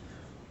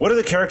 What are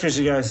the characters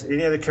any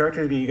other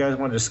characters that you guys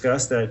want to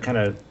discuss that kind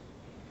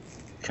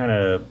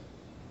of?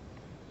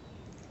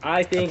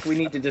 I think we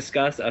need to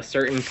discuss a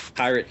certain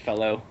pirate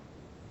fellow.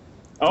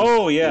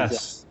 Oh,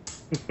 yes.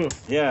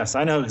 Yes,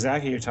 I know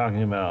exactly what you're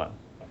talking about.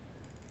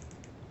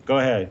 Go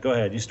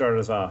ahead. You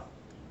started us off.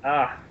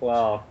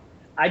 Well,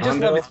 I just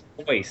Hondo? love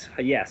his voice.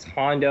 Yes,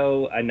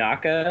 Hondo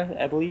Anaka,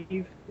 I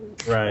believe.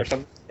 Right. Or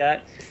something like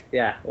that.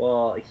 Yeah,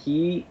 well,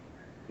 he's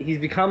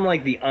become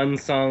like the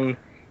unsung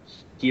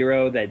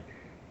hero, that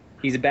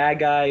he's a bad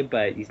guy,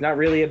 but he's not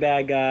really a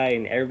bad guy,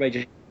 and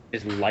everybody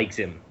just likes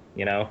him,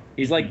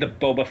 He's like the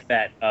Boba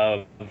Fett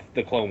of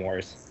the Clone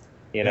Wars,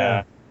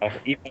 Yeah.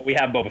 Even though we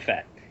have Boba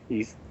Fett.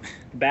 He's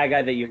the bad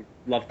guy that you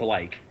love to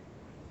like,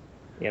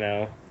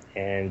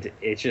 And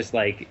it's just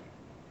like,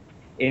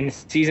 in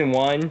season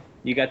 1,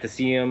 you got to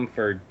see him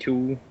for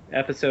 2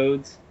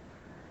 episodes,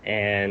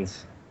 and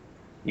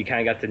you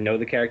kind of got to know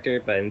the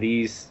character, but in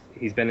these,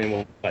 he's been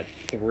in,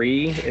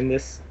 3 in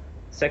this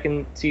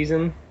second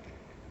season?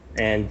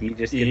 And you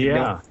just get to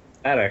know him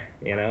better,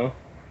 You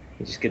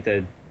just get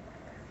to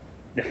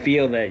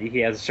feel that he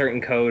has a certain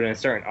code and a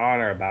certain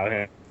honor about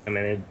him.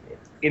 And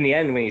in the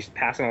end, when he's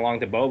passing along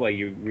to Boba,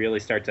 you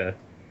really start to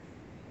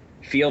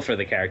feel for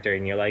the character,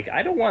 and you're like,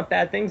 I don't want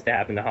bad things to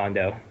happen to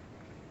Hondo.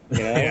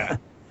 Yeah.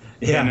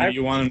 Yeah.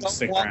 You want him to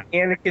stick around.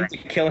 Anakin to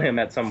kill him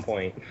at some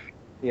point,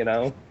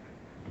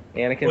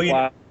 Anakin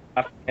fly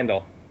off the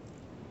handle.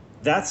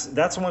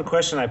 That's one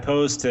question I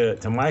posed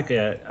to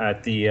Micah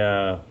at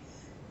the.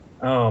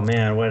 Oh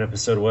man, what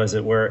episode was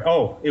it?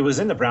 It was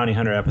in the Bounty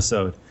Hunter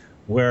episode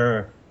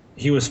where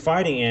he was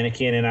fighting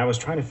Anakin, and I was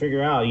trying to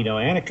figure out,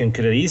 Anakin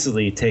could have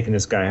easily taken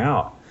this guy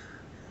out,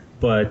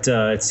 but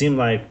it seemed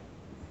like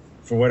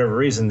for whatever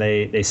reason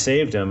they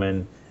saved him,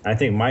 and I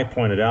think Mike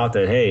pointed out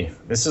that, hey,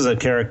 this is a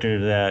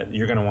character that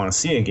you're going to want to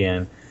see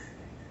again,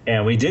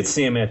 and we did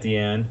see him at the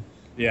end.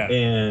 Yeah,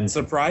 and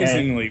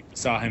surprisingly, we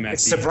saw him at the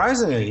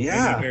surprisingly,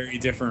 end, in a very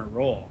different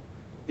role.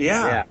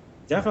 Yeah,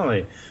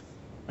 definitely.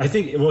 I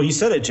think, well, you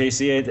said it,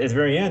 JC, at the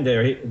very end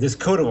there, this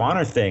code of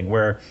honor thing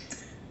where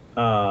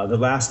the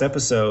last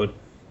episode,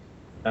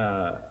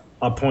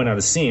 I'll point out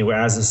a scene where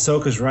as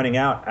Ahsoka's running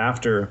out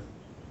after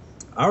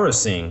Aurra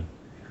Sing,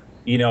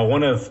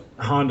 one of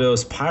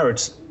Hondo's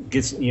pirates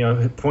gets,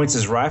 points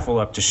his rifle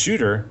up to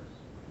shoot her,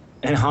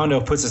 and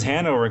Hondo puts his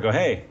hand over and go,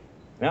 hey,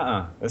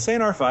 this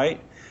ain't our fight.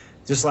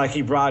 Just like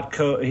he brought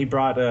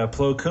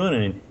Plo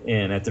Koon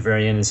in at the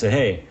very end and said,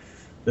 hey,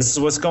 this is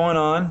what's going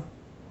on.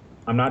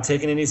 I'm not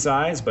taking any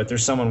sides, but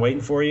there's someone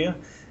waiting for you.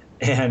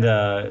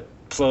 And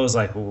Plo's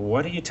like,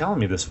 what are you telling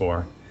me this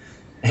for?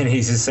 And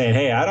he's just saying,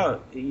 hey, I don't,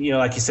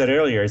 like you said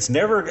earlier, it's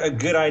never a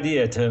good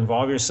idea to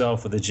involve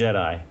yourself with a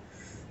Jedi,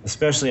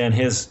 especially on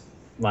his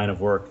line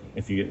of work,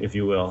 if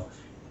you will.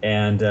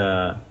 And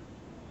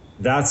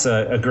that's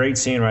a great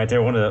scene right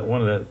there. One of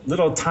the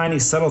little tiny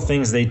subtle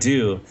things they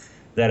do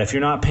that if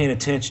you're not paying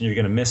attention, you're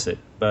going to miss it.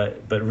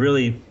 But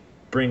really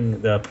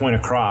bring the point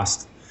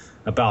across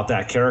about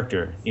that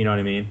character. You know what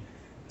I mean?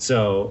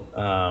 So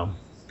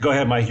go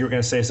ahead, Mike. You were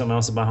going to say something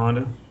else about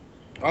Hondo?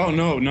 Oh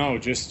no,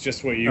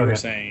 just what you were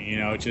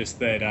saying. Just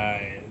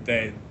that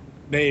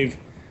they've,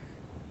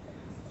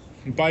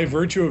 by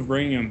virtue of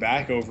bringing him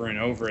back over and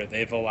over,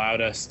 they've allowed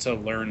us to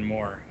learn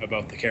more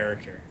about the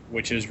character,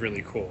 which is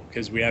really cool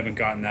because we haven't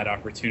gotten that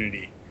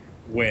opportunity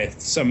with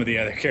some of the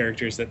other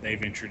characters that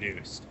they've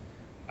introduced.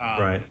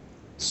 Right.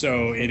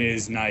 So it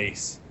is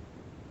nice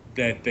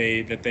that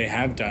they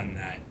have done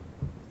that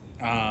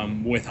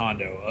with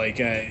Hondo. Like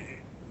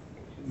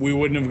we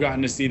wouldn't have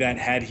gotten to see that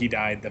had he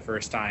died the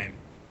first time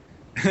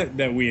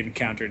that we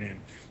encountered him,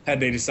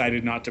 had they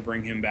decided not to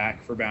bring him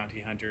back for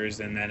Bounty Hunters,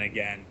 and then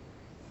again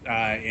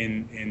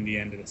in the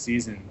end of the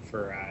season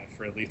for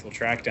Lethal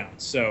Trackdown.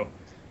 So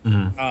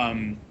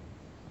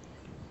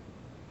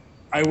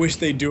I wish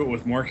they'd do it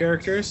with more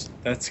characters.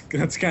 That's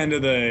kind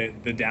of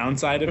the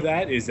downside of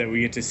that, is that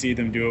we get to see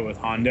them do it with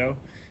Hondo,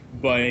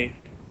 but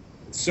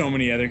so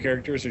many other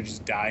characters are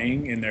just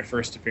dying in their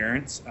first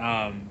appearance.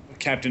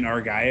 Captain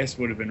Argaius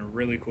would have been a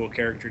really cool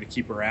character to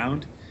keep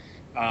around.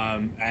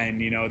 And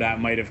that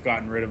might have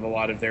gotten rid of a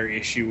lot of their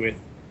issue with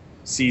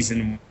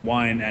season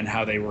 1 and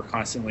how they were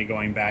constantly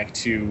going back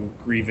to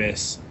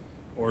Grievous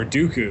or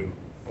Dooku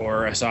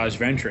or Asajj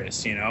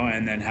Ventress,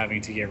 and then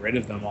having to get rid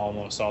of them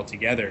almost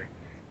altogether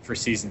for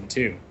season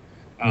 2.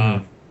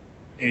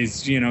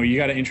 Is you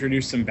got to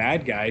introduce some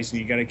bad guys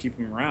and you got to keep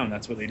them around.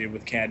 That's what they did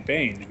with Cad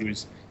Bane,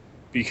 who's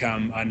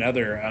become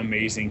another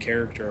amazing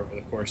character over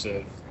the course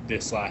of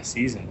this last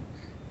season.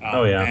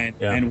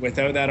 And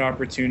without that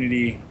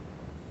opportunity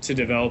to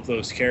develop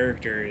those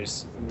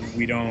characters,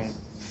 we don't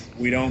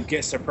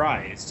get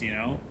surprised.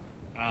 A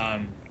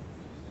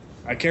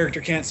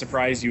character can't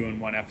surprise you in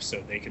one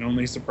episode. They can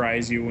only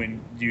surprise you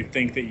when you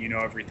think that you know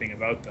everything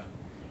about them,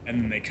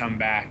 and then they come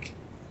back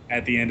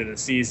at the end of the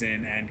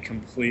season and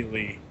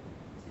completely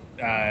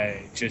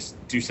just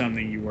do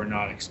something you were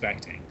not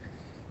expecting.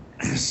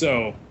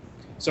 So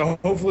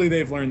hopefully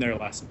they've learned their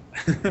lesson.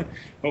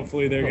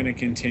 Hopefully they're going to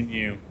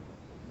continue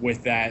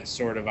with that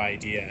sort of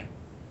idea.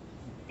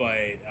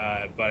 But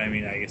I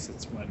mean, I guess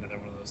it's another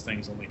one of those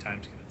things only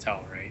time's going to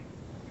tell, right?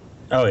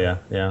 Oh yeah.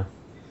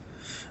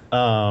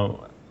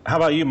 How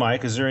about you,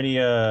 Mike? Is there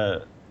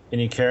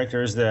any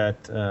characters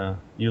that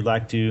you'd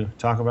like to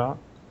talk about?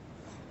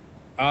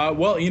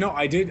 Well,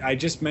 I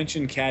just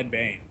mentioned Cad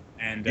Bane,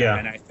 and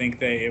I think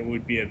that it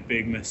would be a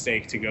big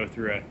mistake to go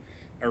through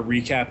a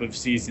recap of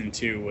season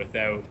 2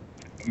 without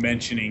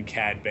mentioning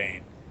Cad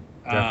Bane.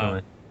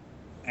 Definitely.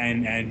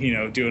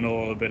 And doing a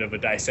little bit of a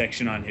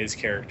dissection on his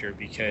character,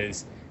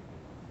 because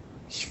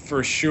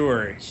for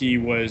sure he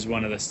was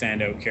one of the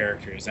standout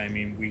characters. I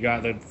mean, we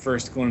got the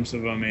first glimpse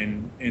of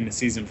him in the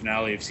season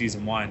finale of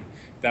season 1.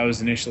 That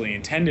was initially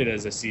intended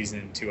as a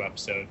season 2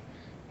 episode.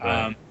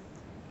 Right.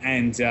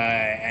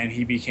 And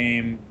he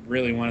became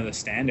really one of the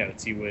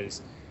standouts. He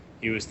was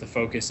the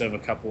focus of a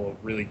couple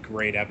of really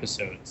great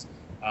episodes.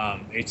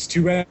 It's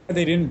too bad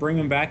they didn't bring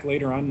him back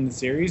later on in the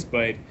series,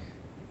 but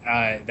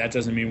that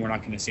doesn't mean we're not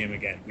going to see him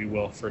again. We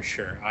will for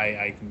sure.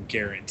 I can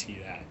guarantee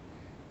that.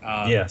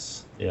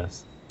 Yes.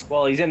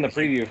 Well, he's in the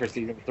preview for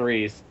season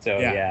 3, so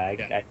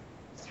yeah.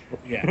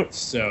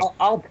 So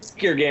I'll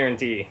take your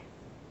guarantee.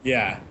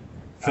 Yeah,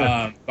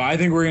 but I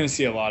think we're going to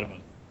see a lot of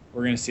him.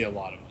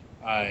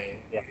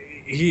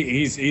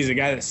 He's a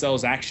guy that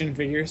sells action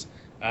figures.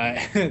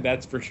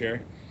 That's for sure,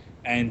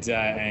 and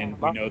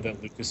we know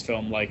that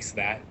Lucasfilm likes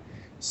that.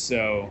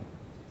 So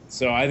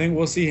I think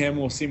we'll see him.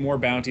 We'll see more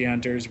bounty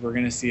hunters. We're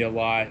going to see a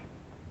lot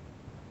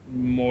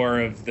more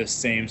of the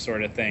same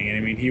sort of thing. And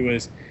I mean, he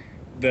was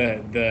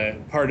the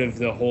part of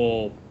the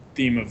whole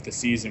theme of the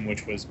season,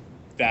 which was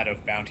that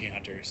of bounty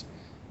hunters,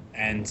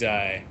 and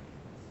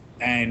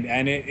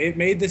it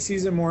made the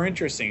season more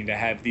interesting to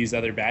have these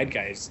other bad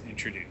guys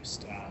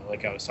introduced,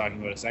 like I was talking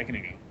about a second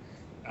ago.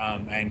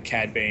 And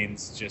Cad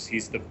Bane's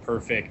he's the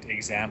perfect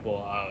example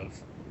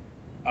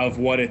of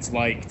what it's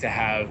like to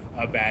have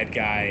a bad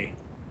guy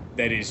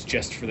that is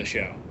just for the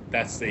show.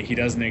 He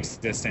doesn't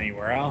exist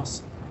anywhere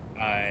else.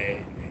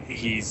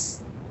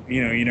 He's,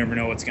 you never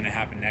know what's going to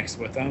happen next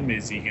with him.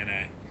 Is he going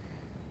to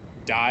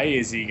die?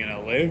 Is he going to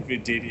live?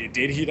 Did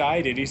he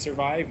die? Did he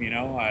survive?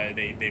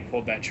 They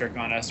pulled that trick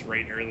on us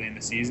right early in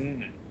the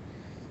season.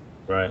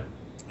 Right.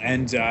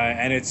 And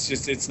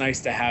it's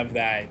nice to have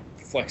that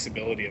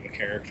flexibility of a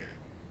character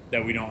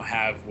that we don't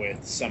have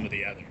with some of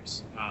the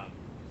others.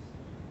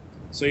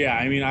 So yeah,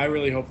 I mean, I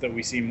really hope that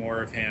we see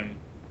more of him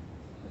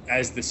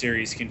as the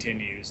series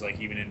continues, like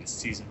even into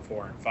season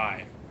 4 and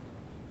 5.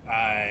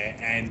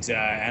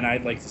 And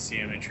I'd like to see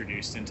him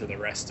introduced into the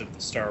rest of the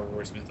Star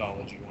Wars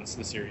mythology once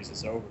the series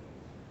is over.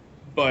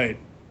 But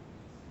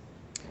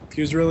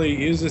he was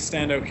a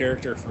standout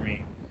character for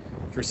me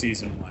for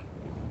season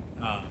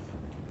 1.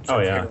 Oh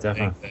yeah,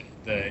 definitely.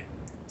 The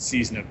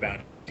season of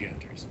Bounty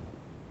Hunters.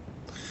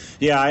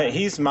 Yeah,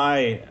 he's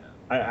my.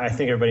 I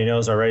think everybody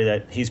knows already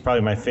that he's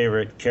probably my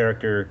favorite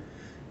character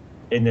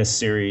in this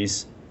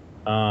series,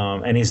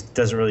 and he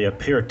doesn't really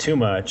appear too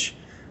much.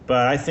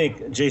 But I think,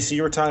 JC,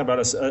 you were talking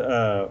about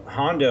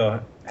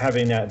Hondo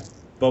having that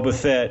Boba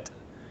Fett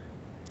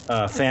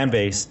fan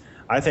base.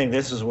 I think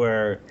this is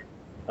where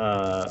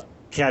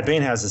Cad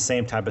Bane has the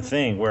same type of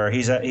thing, where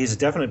he's a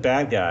definite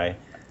bad guy.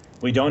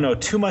 We don't know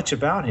too much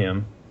about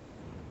him,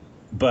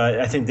 but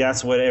I think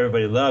that's what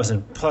everybody loves.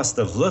 And plus,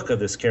 the look of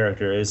this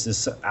character is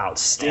just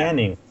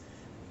outstanding.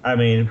 I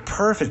mean,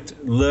 perfect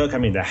look. I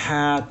mean, the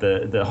hat,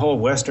 the whole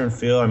Western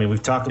feel. I mean,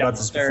 we've talked about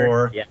this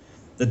before. Yeah.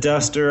 The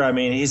duster. I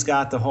mean, he's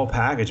got the whole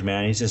package,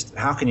 man. He's just,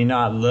 how can you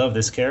not love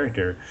this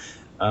character?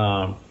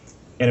 And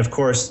of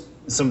course,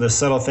 some of the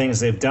subtle things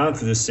they've done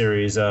through this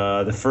series.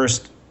 The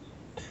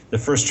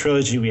first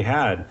trilogy we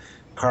had,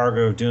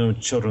 Cargo of Doom,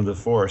 Children of the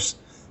Force,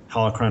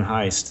 Holocron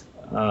Heist.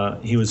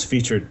 He was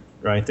featured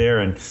right there,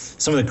 and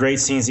some of the great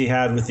scenes he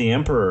had with the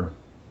Emperor.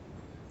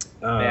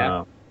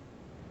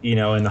 You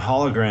know, in the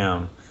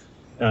hologram,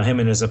 him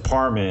in his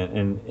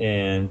apartment,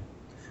 and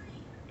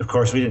of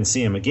course we didn't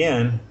see him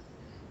again,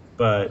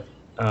 but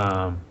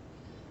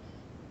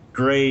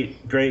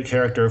great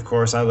character. Of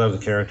course, I love the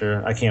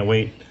character. I can't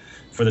wait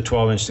for the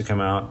 12-inch to come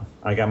out.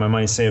 I got my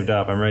money saved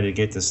up. I'm ready to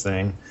get this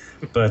thing.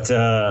 But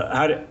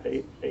how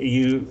do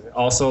you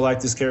also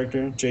like this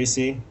character,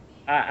 JC?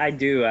 I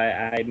do.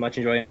 I much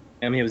enjoy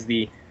him. He was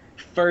the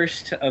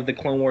first of the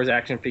Clone Wars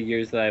action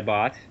figures that I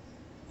bought.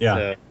 Yeah.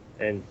 So,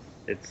 and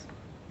it's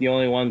the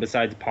only one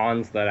besides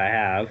Pawns that I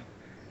have.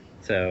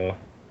 So,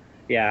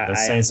 yeah.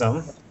 That's saying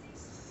something.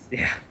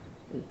 Yeah.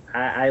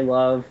 I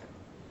love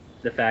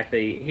the fact that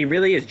he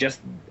really is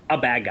just a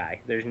bad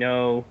guy. There's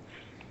no,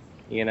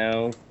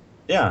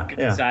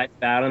 side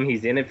about him.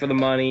 He's in it for the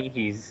money.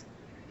 He's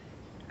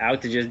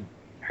out to just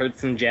hurt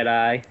some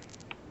Jedi.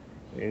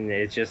 And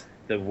it's just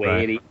the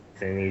way it is.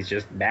 And he's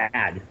just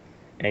bad.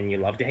 And you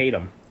love to hate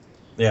him.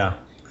 Yeah.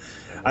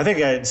 I think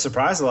it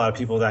surprised a lot of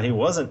people that he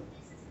wasn't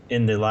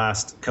in the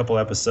last couple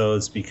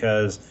episodes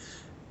because,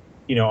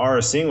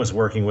 Aurra Sing was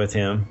working with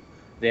him.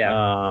 Yeah.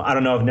 I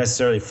don't know if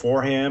necessarily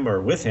for him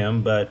or with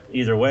him, but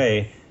either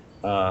way,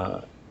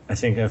 I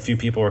think a few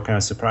people were kind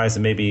of surprised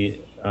that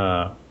maybe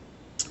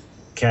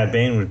Cad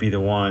Bane would be the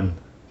one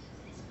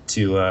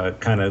to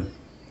kind of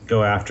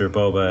go after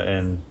Boba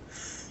and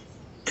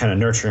kind of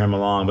nurture him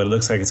along. But it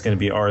looks like it's going to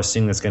be Aurra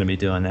Sing that's going to be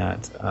doing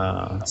that.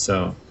 How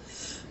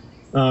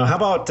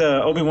about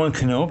Obi-Wan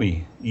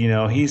Kenobi?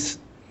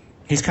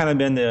 He's kind of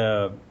been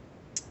the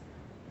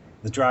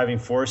driving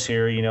force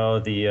here.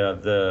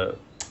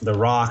 The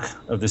Rock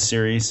of the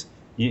series.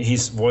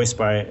 He's voiced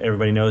by,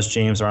 everybody knows,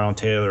 James Arnold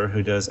Taylor,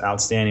 who does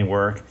outstanding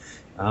work.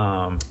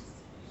 And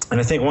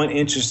I think one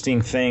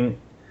interesting thing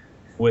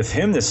with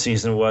him this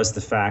season was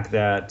the fact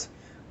that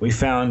we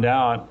found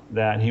out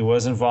that he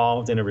was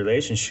involved in a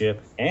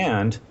relationship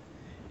and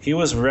he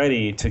was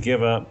ready to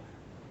give up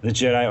the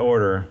Jedi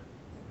Order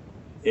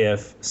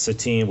if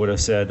Satine would have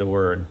said the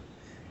word.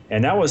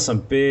 And that was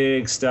some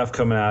big stuff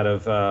coming out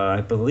of,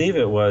 I believe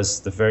it was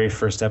the very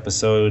first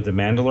episode, the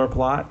Mandalore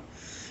plot.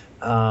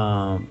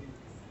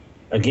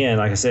 Again,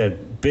 like I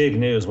said, big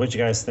news. What do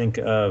you guys think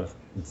of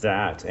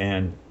that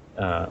and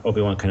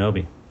Obi-Wan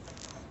Kenobi?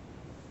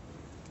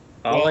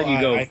 I'll let you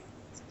go.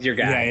 Your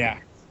guy.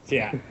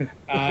 Yeah.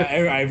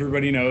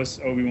 Everybody knows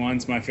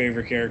Obi-Wan's my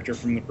favorite character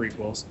from the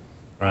prequels.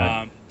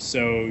 Right. This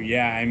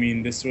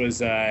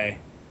was a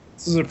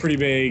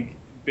pretty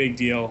big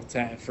deal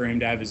for him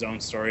to have his own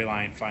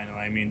storyline finally.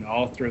 I mean,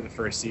 all through the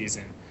first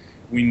season,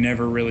 we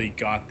never really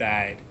got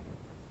that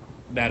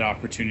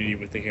opportunity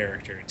with the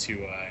character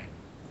to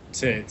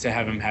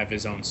have him have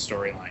his own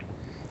storyline.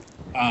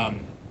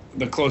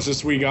 The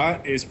closest we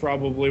got is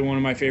probably one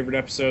of my favorite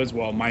episodes.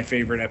 Well, my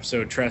favorite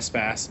episode,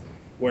 Trespass,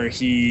 where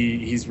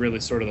he's really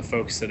sort of the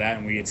focus of that,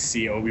 and we get to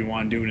see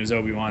Obi-Wan doing his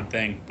Obi-Wan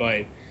thing.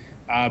 But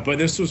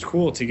this was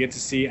cool to get to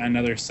see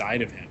another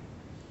side of him.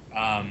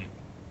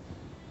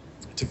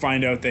 To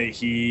find out that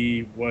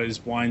he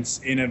was once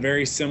in a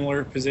very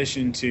similar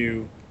position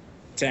to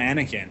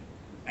Anakin,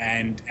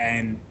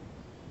 and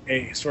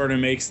it sort of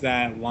makes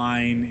that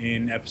line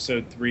in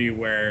episode 3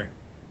 where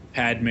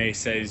Padme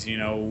says,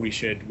 we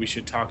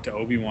should talk to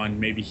Obi-Wan,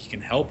 maybe he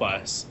can help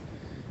us.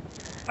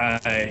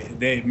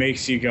 That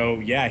makes you go,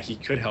 yeah, he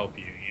could help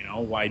you.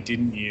 Why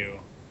didn't you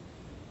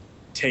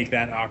take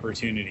that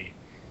opportunity?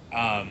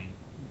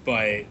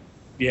 But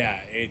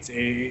yeah,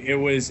 it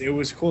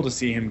was cool to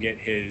see him get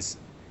his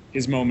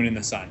moment in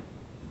the sun,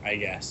 I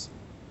guess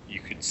you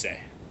could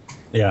say.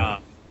 Yeah.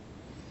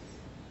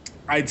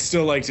 I'd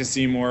still like to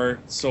see more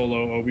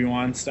solo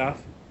Obi-Wan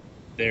stuff.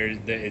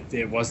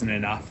 It wasn't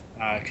enough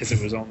because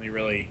it was only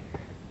really,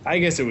 I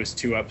guess it was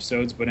 2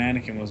 episodes, but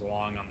Anakin was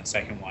along on the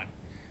second one.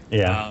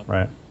 Yeah,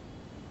 right.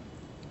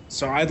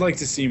 So I'd like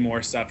to see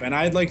more stuff, and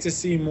I'd like to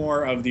see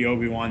more of the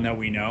Obi-Wan that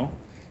we know.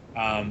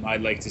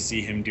 I'd like to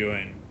see him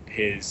doing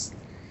his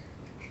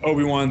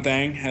Obi-Wan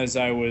thing, as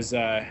I was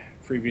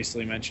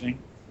previously mentioning,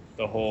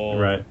 the whole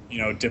Right.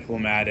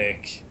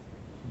 diplomatic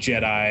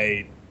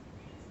Jedi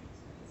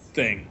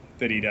thing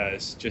that he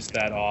does, just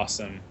that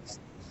awesome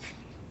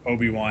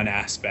Obi-Wan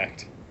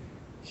aspect.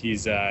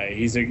 He's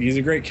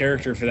a great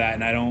character for that,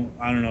 and I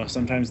don't know.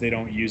 Sometimes they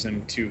don't use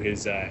him to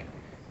his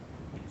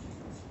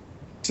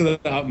to the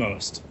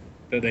utmost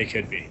that they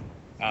could be.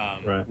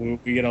 Right.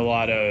 We get a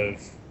lot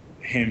of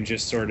him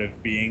just sort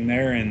of being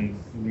there and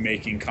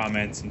making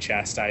comments and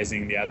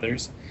chastising the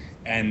others,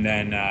 and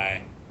then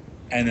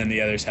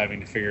the others having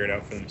to figure it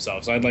out for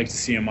themselves. So I'd like to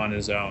see him on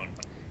his own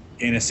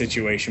in a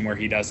situation where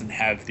he doesn't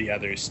have the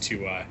others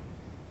to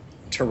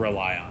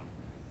rely on.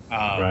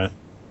 Right.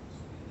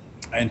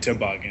 And to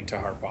bug and to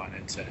harp on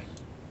and to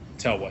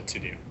tell what to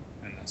do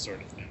and that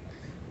sort of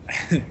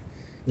thing.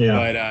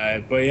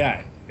 Yeah. But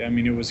yeah, I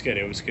mean, it was good.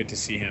 It was good to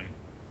see him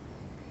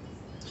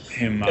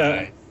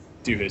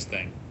do his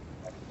thing.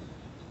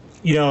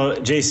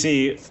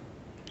 JC,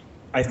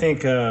 I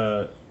think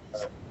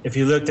if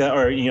you looked at,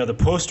 or the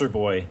poster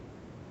boy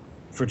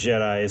for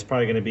Jedi is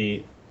probably going to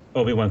be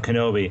Obi-Wan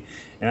Kenobi,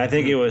 and I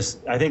think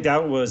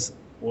that was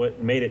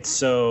what made it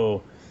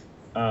so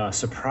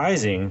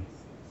surprising,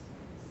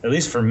 at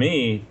least for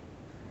me,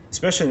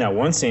 especially in that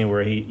one scene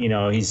where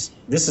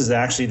this is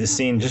actually the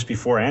scene just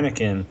before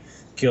Anakin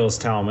kills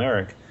Tal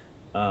Merrick,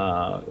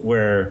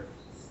 where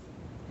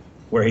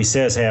he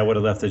says, "Hey, I would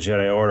have left the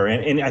Jedi Order,"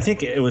 and I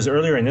think it was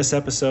earlier in this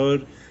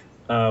episode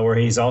where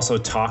he's also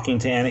talking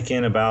to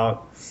Anakin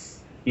about,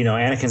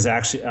 Anakin's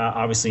actually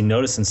obviously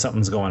noticing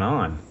something's going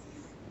on,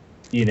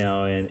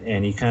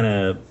 and he kind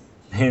of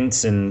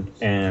hints and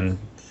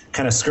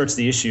kind of skirts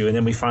the issue, and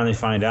then we finally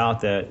find out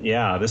that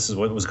this is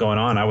what was going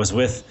on. I was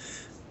with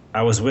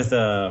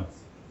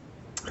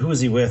who was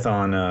he with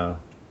on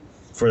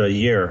for a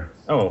year?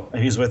 Oh,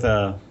 he was with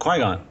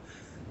Qui-Gon.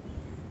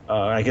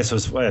 I guess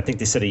I think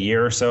they said a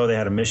year or so. They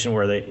had a mission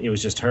where it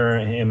was just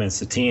him, and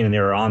Satine, and they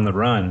were on the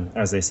run,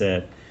 as they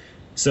said.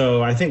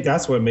 So I think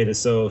that's what made it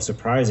so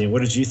surprising.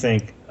 What did you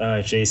think,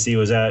 JC?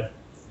 Was that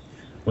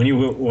when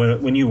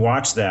you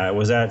watched that?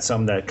 Was that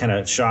something that kind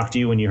of shocked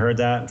you when you heard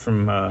that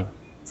from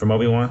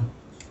Obi-Wan?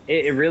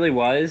 It really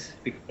was.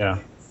 Yeah.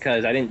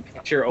 Because I didn't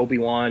picture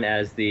Obi-Wan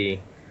as the,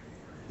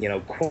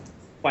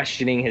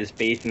 questioning his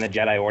faith in the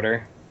Jedi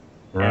Order,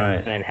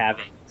 right? And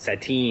having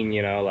Satine,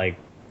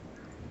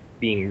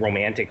 being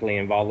romantically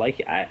involved.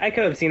 Like I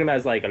could have seen him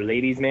as like a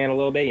ladies' man a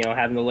little bit,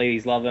 having the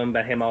ladies love him,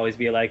 but him always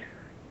be like,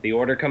 the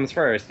order comes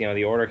first,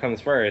 the order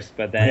comes first.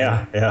 But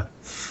then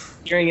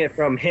hearing it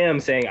from him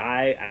saying,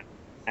 I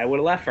would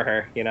have left for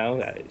her,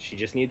 she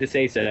just needed to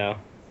say so.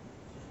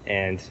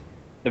 And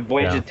the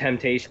Voyage of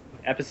Temptation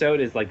episode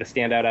is like the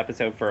standout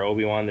episode for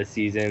Obi-Wan this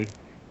season,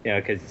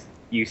 because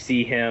you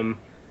see him,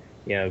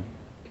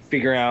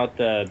 figuring out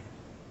the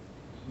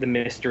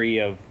mystery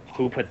of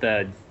who put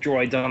the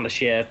droids on the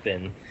ship,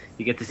 and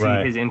you get to see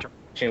his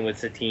interaction with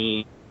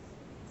Satine.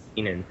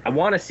 And I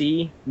want to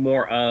see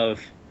more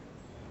of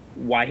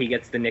why he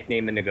gets the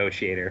nickname the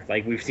Negotiator.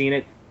 Like, we've seen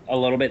it a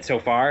little bit so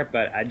far,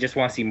 but I just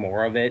want to see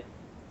more of it,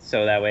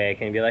 so that way I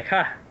can be like,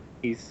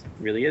 he's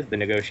really is the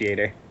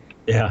Negotiator.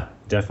 Yeah,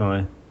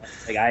 definitely.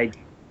 Like,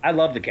 I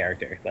love the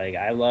character. Like,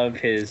 I love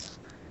his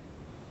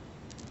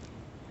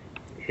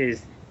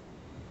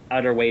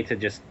utter way to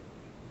just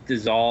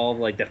dissolve,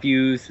 like,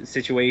 diffuse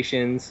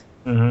situations.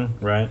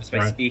 Mm-hmm. Right. Just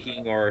by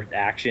speaking or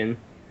action.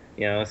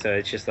 So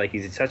it's just like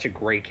he's such a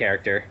great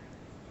character.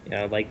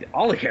 Like,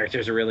 all the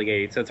characters are really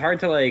great. So it's hard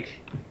to, like...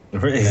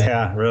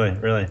 Yeah,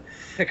 really.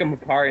 Pick them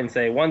apart and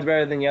say one's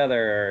better than the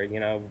other,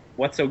 or,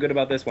 what's so good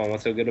about this one,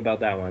 what's so good about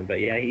that one.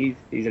 But yeah,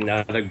 he's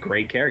another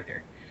great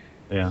character.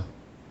 Yeah.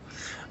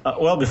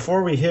 Well,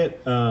 before we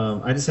hit,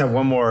 I just have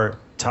one more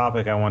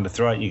topic I wanted to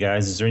throw at you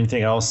guys. Is there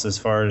anything else as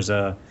far as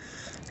the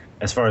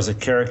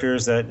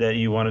characters that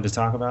you wanted to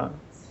talk about?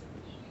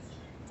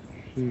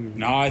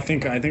 No, I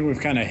think we've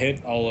kind of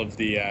hit all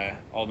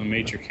the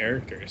major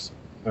characters.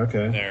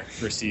 Okay. There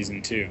for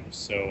season 2.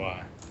 So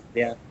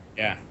yeah.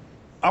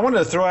 I wanted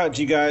to throw out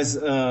to you guys.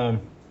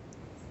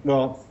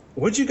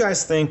 What'd you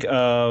guys think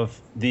of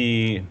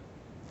the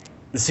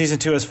season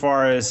 2 as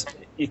far as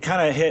it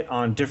kind of hit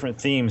on different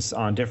themes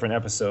on different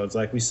episodes?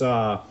 Like we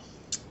saw,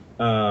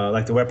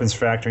 like the Weapons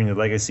Factory and the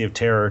Legacy of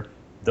Terror.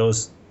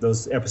 Those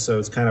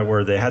episodes kind of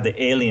where they had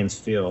the aliens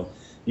feel.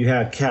 You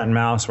had Cat and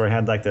Mouse where it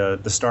had like the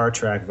Star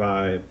Trek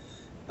vibe.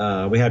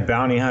 We had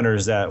Bounty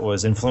Hunters that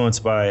was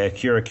influenced by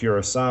Akira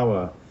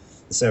Kurosawa,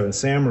 the Seven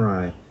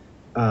Samurai,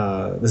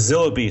 the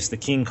Zilla Beast, the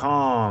King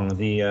Kong,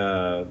 the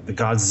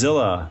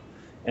Godzilla,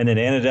 and then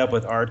it ended up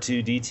with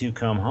R2-D2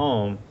 Come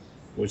Home,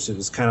 which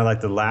was kind of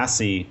like the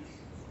Lassie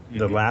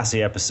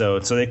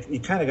episode. So you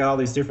kind of got all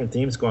these different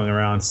themes going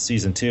around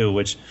season 2,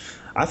 which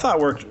I thought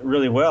worked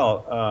really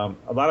well.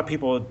 A lot of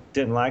people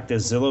didn't like the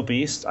Zilla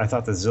Beast. I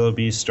thought the Zilla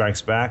Beast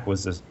Strikes Back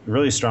was a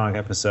really strong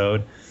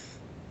episode.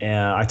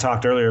 And I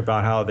talked earlier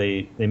about how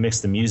they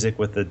mixed the music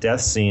with the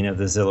death scene of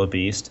the Zilla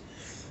Beast,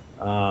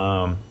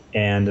 and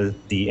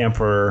the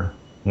Emperor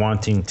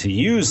wanting to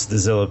use the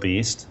Zilla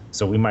Beast.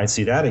 So we might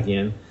see that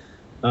again.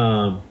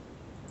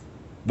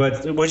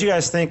 But what did you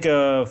guys think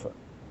of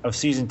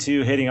season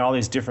 2 hitting all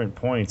these different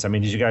points? I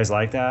mean, did you guys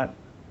like that?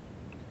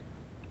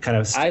 Kind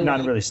of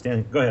not really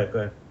standing. Go ahead. Go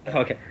ahead.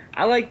 Okay,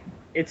 I like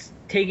it's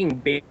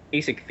taking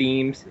basic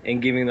themes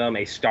and giving them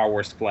a Star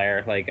Wars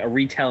flair, like a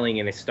retelling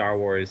in a Star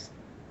Wars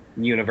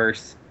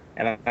universe,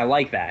 and I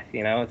like that.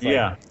 It's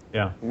like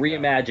yeah,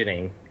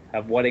 reimagining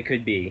of what it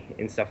could be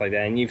and stuff like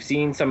that. And you've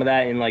seen some of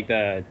that in like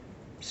the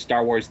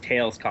Star Wars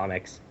Tales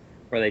comics,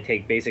 where they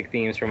take basic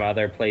themes from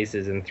other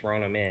places and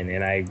thrown them in.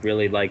 And I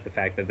really like the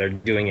fact that they're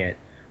doing it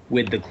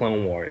with the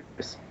Clone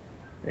Wars.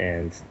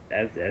 And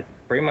that's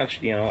pretty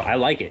much, I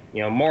like it.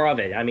 More of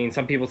it. I mean,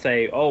 some people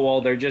say, oh,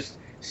 well, they're just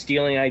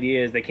stealing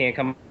ideas. They can't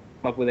come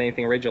up with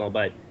anything original.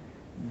 But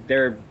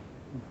they're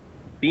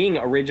being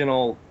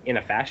original in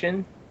a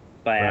fashion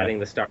by adding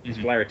the Star Wars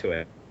flair to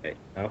it.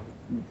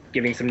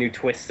 Giving some new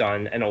twists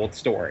on an old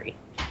story.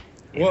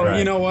 Well,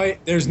 you know what?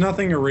 There's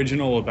nothing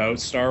original about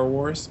Star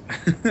Wars.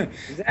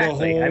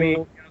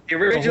 Exactly. The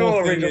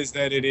original thing is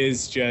that it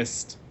is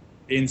just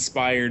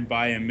inspired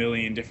by a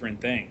million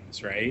different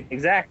things, right?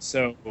 Exactly.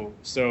 So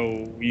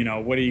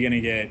what are you going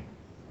to get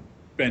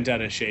bent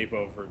out of shape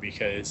over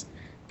because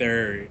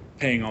they're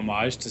paying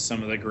homage to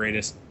some of the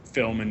greatest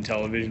film and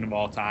television of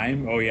all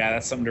time? Oh yeah,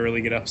 that's something to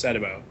really get upset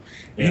about.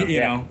 Yeah. You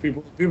know,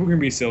 people can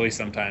be silly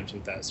sometimes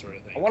with that sort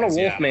of thing. I want a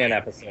Wolfman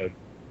episode.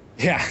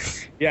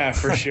 Yeah,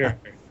 for sure.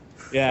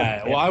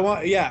 Yeah, well,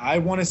 I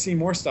want to see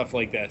more stuff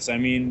like this. I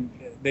mean,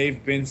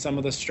 they've been some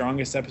of the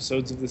strongest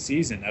episodes of the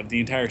season, of the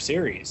entire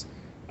series.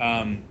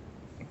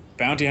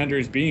 Bounty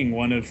Hunters being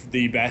one of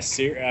the best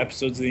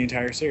episodes of the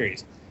entire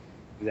series.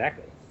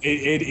 Exactly.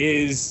 It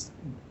is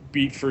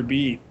beat for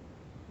beat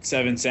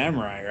Seven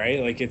Samurai,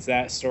 right? Like, it's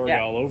that story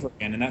all over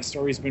again, and that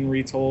story's been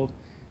retold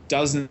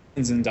dozens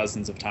and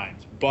dozens of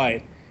times.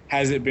 But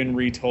has it been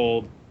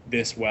retold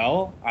this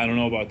well? I don't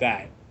know about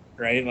that,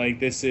 right?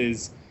 Like, this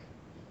is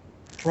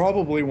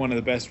probably one of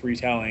the best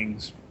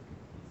retellings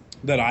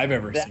that I've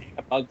ever seen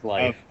of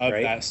right?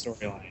 that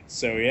storyline.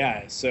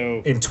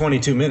 So in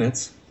 22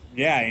 minutes.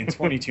 Yeah, in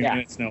 22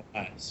 minutes, no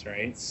less,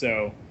 right?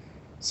 So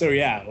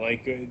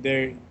like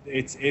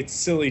it's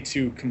silly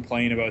to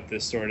complain about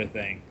this sort of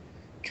thing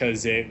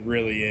because it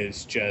really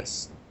is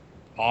just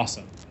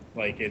awesome.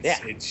 Like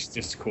it's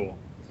just cool.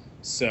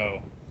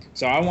 So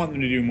I want them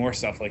to do more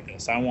stuff like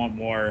this. I want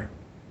more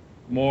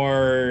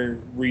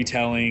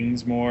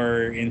retellings,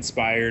 more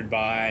inspired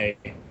by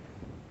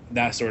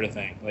that sort of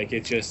thing. Like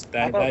it just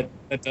that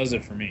does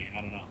it for me.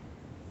 I don't know.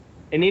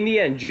 An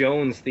Indiana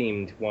Jones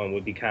themed one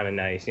would be kind of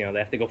nice. They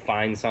have to go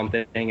find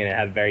something and it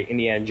have very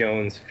Indiana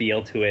Jones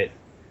feel to it.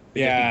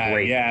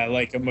 Yeah,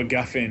 like a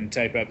MacGuffin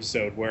type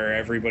episode where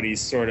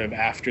everybody's sort of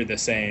after the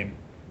same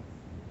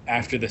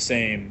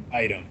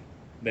item.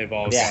 They've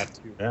all got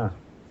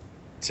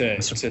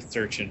to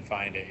search and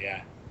find it.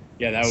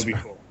 Yeah, that would be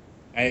cool.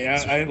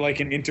 I like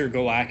an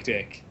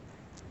intergalactic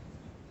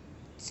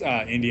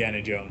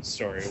Indiana Jones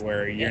story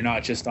where you're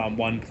not just on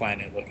one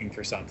planet looking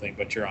for something,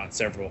 but you're on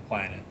several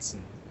planets.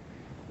 And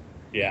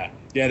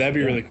that'd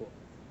be really cool.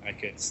 I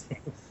could see.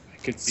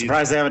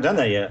 Surprised they haven't done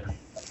that yet.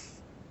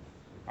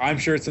 I'm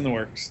sure it's in the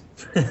works.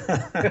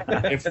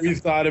 If we've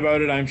thought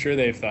about it, I'm sure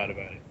they've thought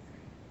about it.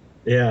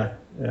 Yeah.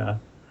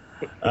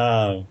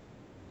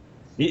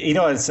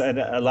 It's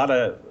a lot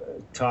of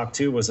talk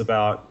too was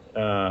about.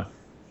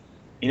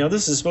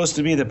 This is supposed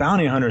to be the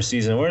Bounty Hunter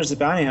season. Where's the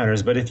Bounty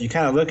Hunters? But if you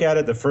kind of look at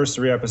it, the first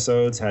 3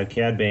 episodes had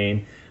Cad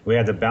Bane. We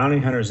had the Bounty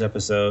Hunters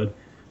episode.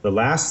 The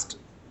last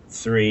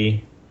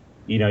 3,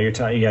 you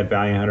had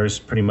Bounty Hunters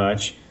pretty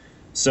much.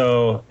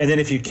 So, and then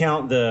if you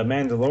count the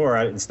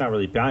Mandalore, it's not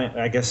really Bounty.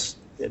 I guess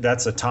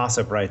that's a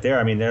toss-up right there.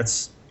 I mean,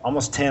 that's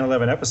almost 10,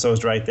 11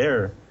 episodes right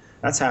there.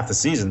 That's half the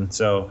season.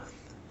 So,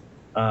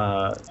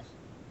 what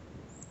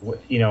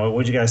do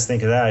you guys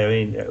think of that? I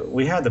mean,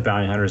 we had the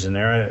Bounty Hunters in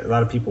there. A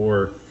lot of people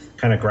were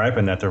kind of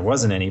griping that there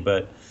wasn't any,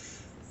 but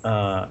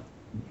and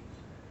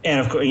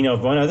of course,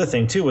 one other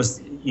thing too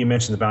was you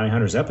mentioned the Bounty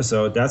Hunters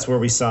episode. That's where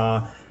we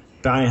saw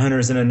Bounty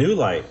Hunters in a new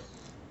light.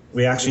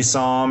 We actually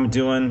saw them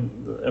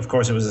doing. Of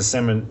course, it was a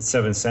Seven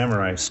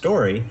Samurai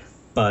story,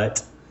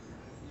 but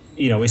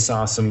we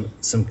saw some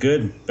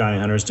good Bounty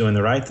Hunters doing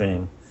the right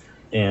thing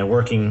and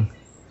working.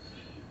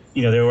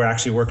 They were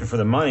actually working for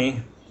the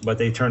money, but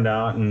they turned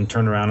around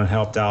and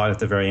helped out at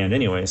the very end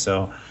anyway.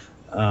 So.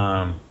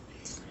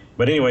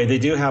 But anyway, they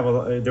do have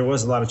there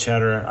was a lot of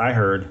chatter. I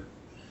heard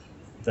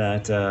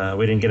that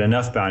we didn't get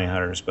enough Bounty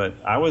Hunters, but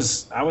I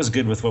was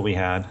good with what we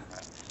had.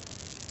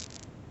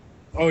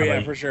 Oh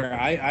yeah, for sure.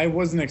 I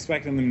wasn't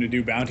expecting them to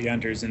do Bounty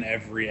Hunters in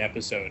every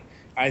episode.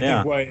 I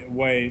think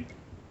what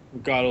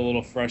got a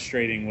little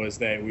frustrating was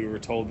that we were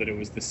told that it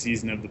was the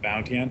season of the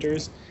Bounty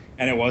Hunters,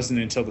 and it wasn't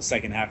until the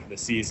second half of the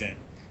season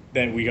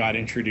that we got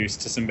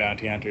introduced to some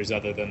Bounty Hunters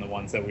other than the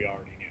ones that we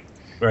already knew.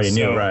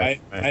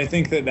 I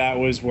think that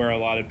was where a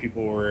lot of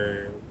people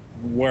where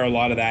a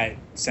lot of that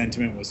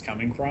sentiment was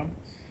coming from.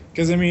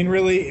 Because, I mean,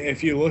 really,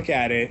 if you look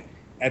at it,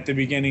 at the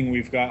beginning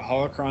we've got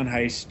Holocron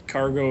Heist,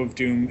 Cargo of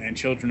Doom, and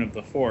Children of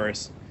the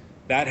Force.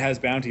 That has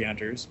Bounty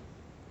Hunters.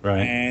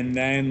 Right. And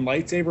then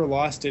Lightsaber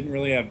Lost didn't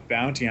really have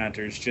bounty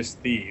hunters, just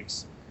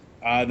thieves.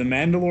 The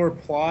Mandalore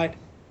plot,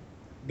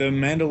 the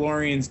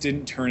Mandalorians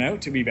didn't turn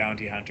out to be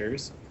bounty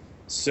hunters,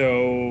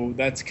 so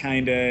that's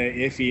kind of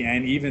iffy.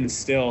 And even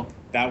still,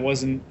 that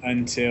wasn't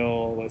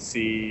until, let's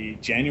see,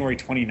 January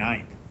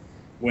 29th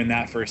when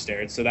that first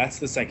aired. So that's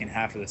the second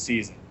half of the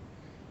season.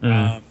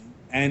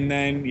 And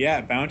then,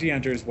 Bounty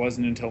Hunters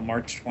wasn't until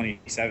March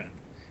 27th.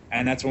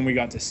 And that's when we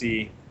got to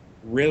see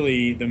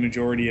really the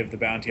majority of the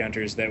bounty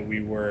hunters that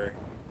we were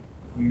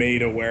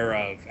made aware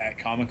of at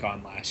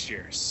Comic-Con last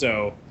year.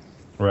 So,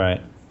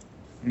 right.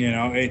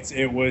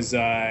 It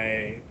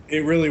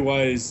really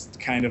was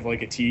kind of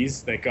like a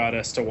tease that got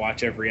us to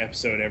watch every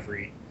episode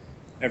every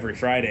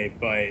Friday.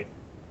 But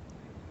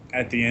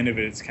at the end of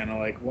it, it's kind of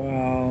like,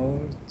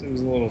 well, it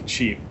was a little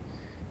cheap.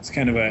 It's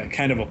kind of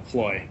a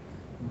ploy,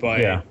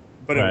 but right.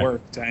 It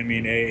worked. I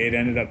mean, it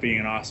ended up being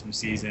an awesome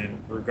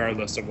season,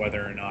 regardless of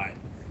whether or not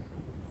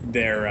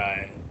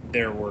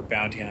there were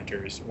bounty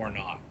hunters or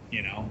not.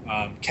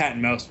 Cat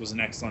and Mouse was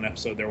an excellent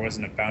episode. There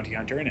wasn't a bounty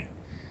hunter in it,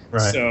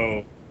 right.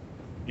 So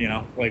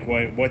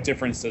what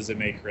difference does it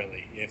make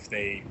really if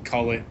they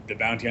call it the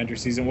bounty hunter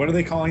season? What are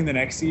they calling the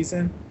next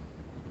season?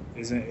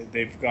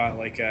 They've got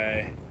like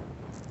a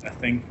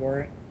thing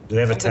for it? Do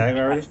they have a tag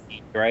already?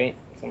 Right,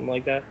 something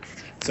like that.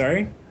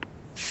 Sorry.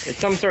 It's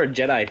some sort of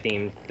Jedi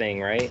themed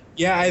thing, right?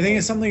 Yeah, I think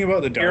it's something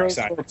about the dark Heroes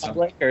side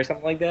or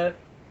something like that.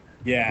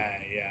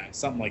 Yeah,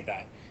 something like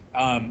that.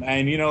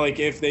 And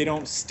if they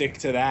don't stick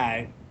to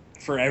that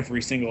for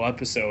every single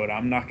episode,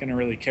 I'm not going to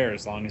really care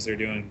as long as they're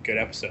doing good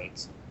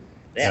episodes.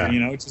 Yeah.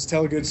 So, just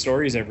tell good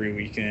stories every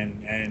week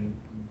and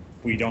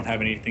we don't have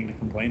anything to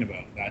complain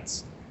about.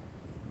 That's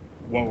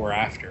what we're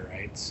after,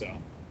 right? So.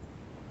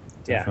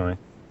 Definitely. Yeah.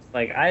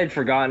 Like, I had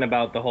forgotten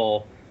about the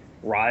whole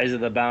Rise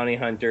of the Bounty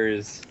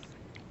Hunters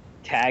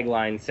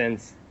tagline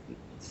since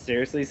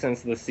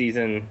the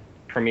season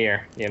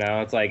premiere.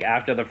 It's like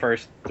after the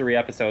first 3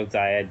 episodes,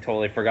 I had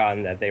totally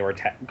forgotten that they were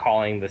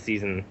calling the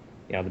season,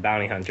 the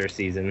Bounty Hunter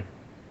season.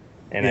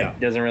 And it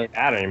doesn't really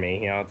matter to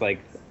me. It's like,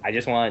 I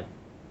just want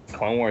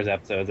Clone Wars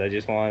episodes. I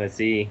just want to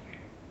see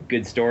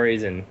good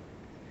stories and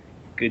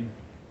good,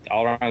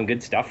 all around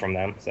good stuff from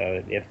them.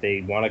 So if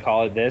they want to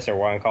call it this or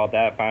want to call it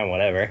that, fine,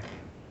 whatever.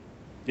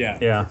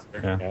 Yeah.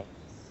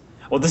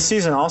 Well, this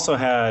season also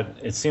had,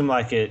 it seemed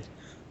like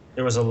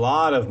there was a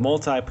lot of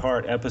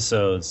multi-part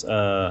episodes.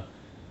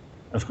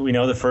 We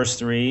know the first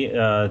 3.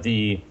 I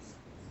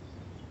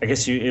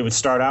guess it would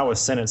start out with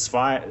Senate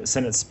Spy.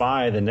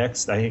 The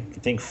next, I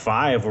think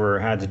 5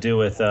 had to do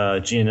with the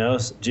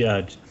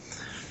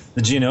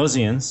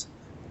Geonosians.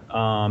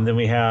 Then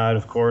we had,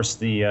 of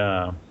course,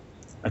 a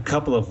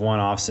couple of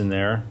one-offs in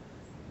there,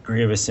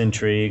 Grievous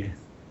Intrigue.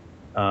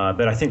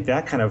 But I think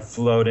that kind of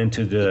flowed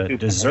into the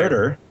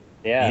Deserter.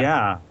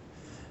 Yeah.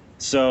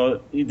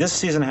 So this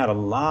season had a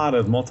lot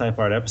of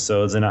multi-part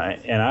episodes, and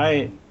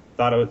I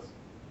thought it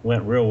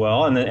went real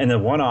well, and the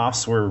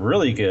one-offs were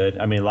really good.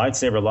 I mean,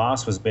 Lightsaber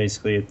Lost was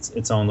basically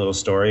its own little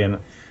story, and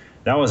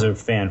that was a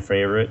fan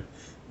favorite.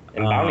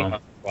 And Bounty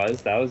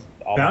Hunters that was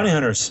all Bounty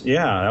Hunters,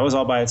 yeah, that was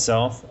all by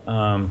itself.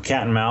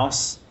 Cat and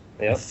Mouse,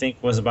 I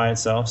think, was by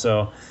itself.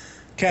 So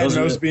Cat and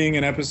Mouse being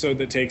an episode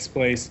that takes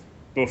place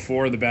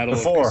before the Battle of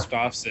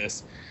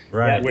Kostofsis.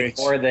 Right. Yeah,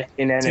 before the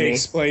enemy.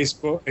 Takes place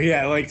before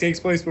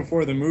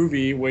the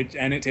movie,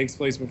 and it takes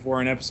place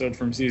before an episode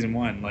from season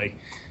 1.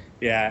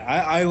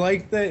 I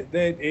like that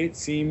it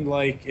seemed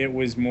like it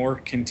was more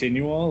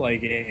continual,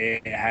 like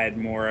it had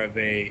more of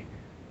a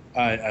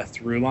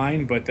through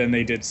line, but then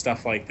they did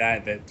stuff like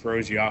that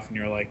throws you off, and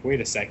you're like, wait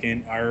a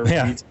second, are we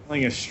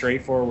telling a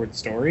straightforward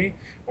story,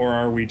 or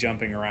are we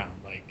jumping around?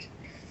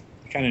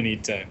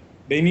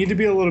 They need to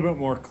be a little bit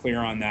more clear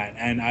on that,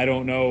 and I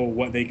don't know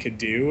what they could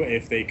do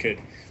if they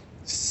could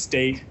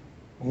state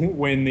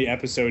when the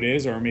episode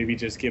is, or maybe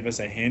just give us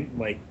a hint,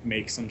 like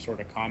make some sort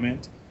of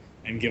comment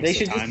and give us a timeline.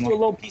 They should just do a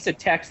little piece of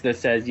text that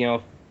says,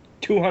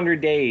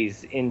 200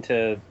 days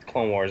into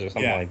Clone Wars or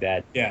something like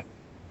that. Yeah.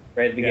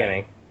 Right at the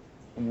beginning.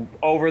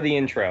 Over the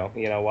intro,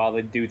 while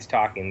the dude's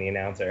talking, the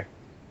announcer.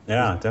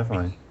 Yeah,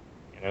 definitely.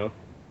 Yeah.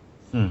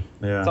 Something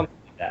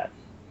like that.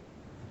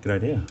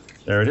 Good idea.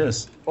 There it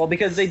is. Well,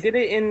 because they did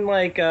it in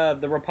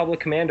the Republic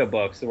Commando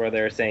books, where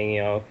they're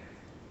saying,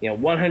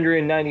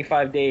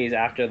 195 days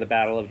after the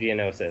Battle of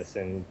Geonosis,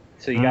 and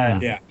so you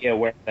got an idea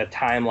where the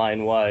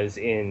timeline was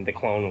in the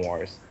Clone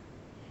Wars.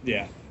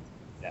 Yeah.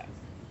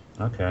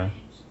 Okay.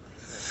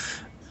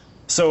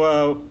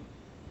 So,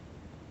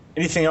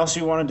 anything else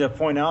you wanted to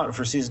point out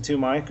for season 2,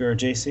 Mike or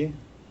JC?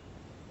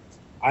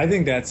 I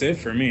think that's it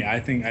for me. I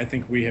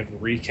think we have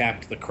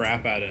recapped the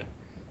crap out of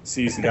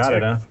season 2. Got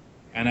it, huh?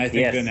 And I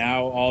think that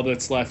now all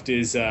that's left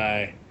is,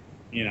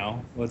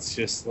 let's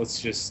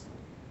just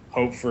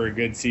hope for a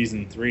good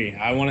season 3.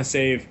 I want to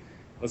save.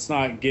 Let's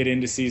not get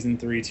into season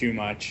 3 too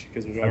much,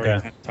 because we've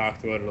already kind of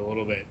talked about it a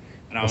little bit,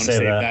 and I want to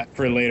save that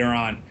for later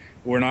on.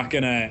 We're not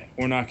gonna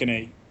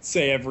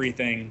say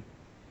everything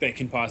that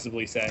can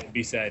possibly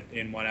be said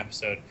in one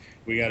episode.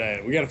 We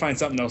gotta find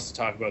something else to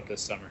talk about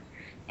this summer.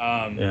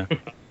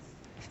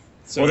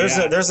 So,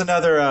 there's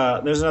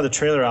another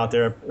trailer out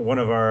there. One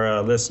of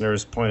our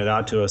listeners pointed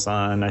out to us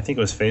on, I think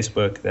it was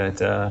Facebook,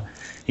 that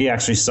he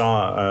actually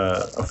saw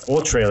a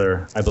full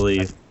trailer, I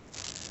believe.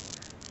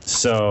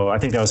 So I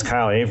think that was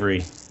Kyle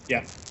Avery.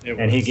 Yeah,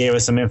 and he gave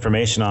us some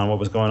information on what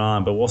was going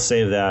on, but we'll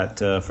save that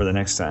for the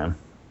next time.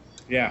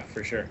 Yeah,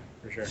 for sure.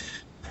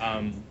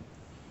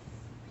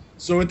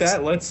 So with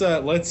that,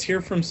 let's hear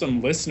from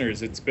some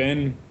listeners. It's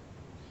been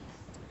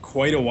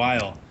quite a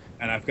while,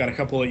 and I've got a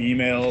couple of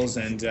emails,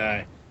 and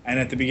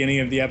at the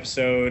beginning of the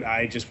episode,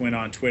 I just went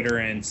on Twitter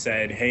and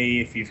said, hey,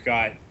 if you've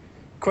got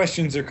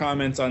questions or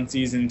comments on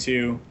season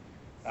 2,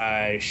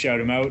 shout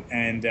them out,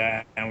 and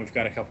we've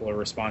got a couple of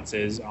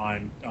responses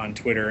on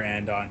Twitter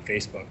and on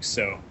Facebook.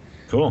 So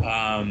cool.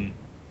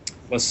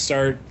 Let's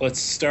start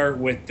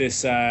with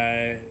this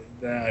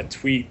the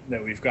tweet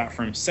that we've got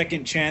from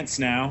Second Chance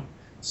Now.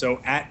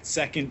 So at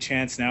Second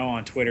Chance Now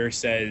on Twitter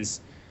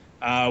says,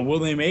 will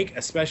they make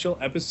a special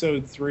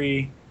episode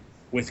 3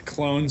 with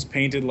clones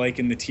painted like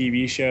in the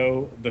TV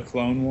show The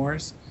Clone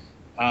Wars?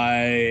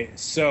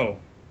 So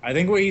I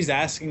think what he's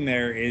asking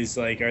there is,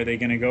 like, are they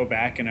going to go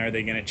back and are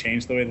they going to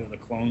change the way that the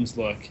clones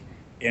look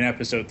in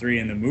episode 3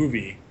 in the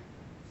movie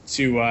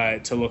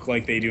to look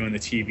like they do in the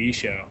TV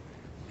show?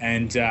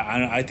 And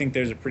I think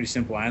there's a pretty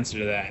simple answer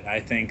to that. I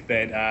think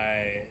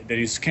that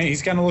he's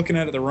kind of looking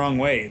at it the wrong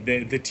way.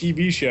 The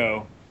TV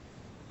show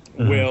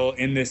will,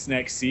 in this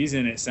next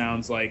season, it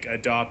sounds like,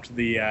 adopt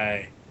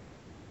the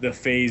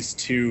Phase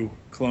 2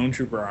 clone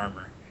trooper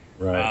armor.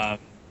 Right.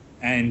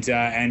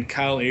 And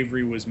Kyle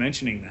Avery was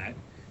mentioning that,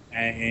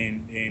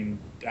 and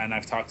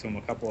I've talked to him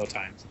a couple of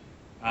times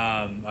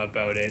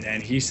about it,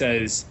 and he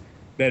says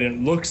that it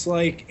looks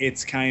like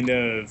it's kind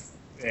of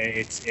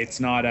it's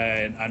not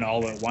an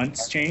all at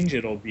once change.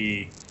 It'll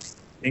be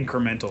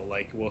incremental.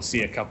 Like, we'll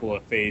see a couple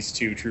of Phase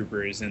 2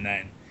 troopers, and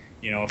then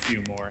a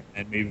few more,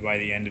 and maybe by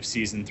the end of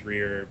season 3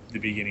 or the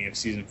beginning of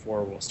season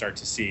 4, we'll start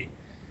to see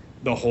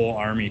the whole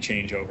army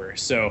change over.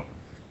 So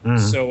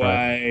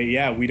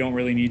we don't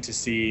really need to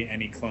see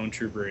any clone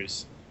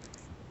troopers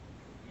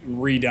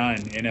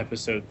redone in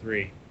episode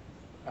 3,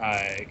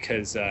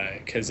 because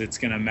it's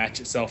going to match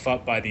itself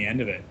up by the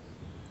end of it.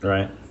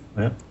 Right.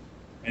 Yeah.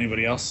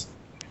 Anybody else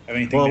have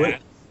anything to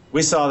add?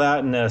 We saw that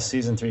in the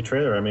season 3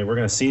 trailer. I mean, we're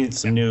going to see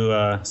some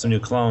new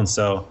clones.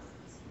 So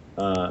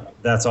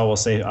that's all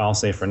I'll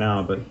say for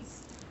now. But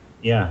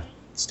yeah,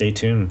 stay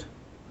tuned.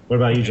 What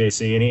about you,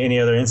 JC? Any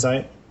other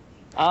insight?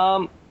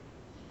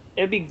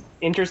 It'd be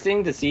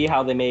interesting to see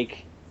how they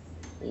make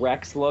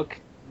Rex look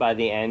by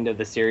the end of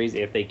the series,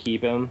 if they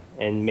keep him,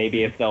 and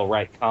maybe if they'll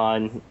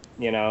retcon,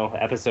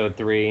 episode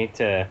 3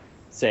 to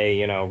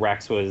say,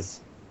 Rex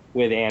was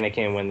with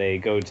Anakin when they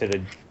go to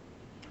the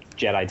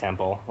Jedi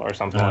Temple or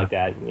something like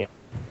that. Yeah.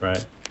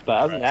 Right. But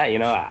other than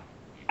that,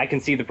 I can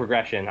see the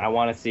progression. I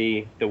want to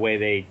see the way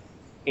they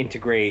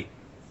integrate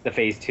the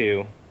Phase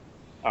 2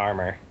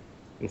 armor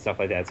and stuff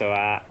like that. So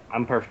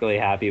I'm perfectly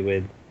happy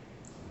with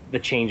the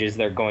changes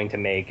they're going to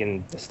make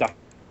and the stuff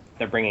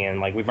they're bringing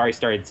in. Like, we've already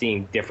started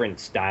seeing different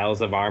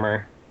styles of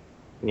armor.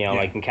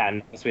 Like in Cat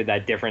and Mouse, we had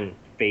that different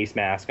face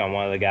mask on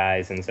one of the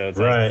guys, and so it's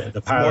like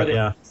the pilot, more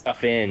that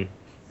stuff in,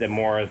 the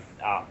more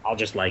I'll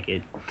just like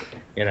it.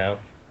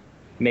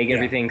 Make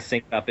everything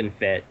sync up and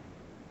fit.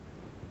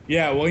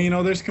 Yeah,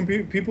 well, there's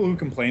people who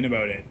complain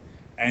about it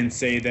and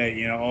say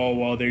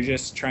that they're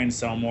just trying to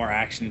sell more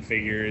action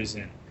figures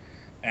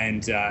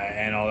and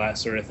all that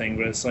sort of thing.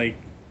 But it's like,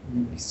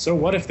 so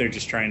what if they're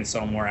just trying to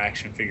sell more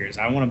action figures?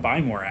 I want to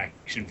buy more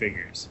action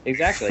figures.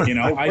 Exactly.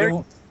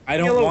 I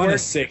don't want a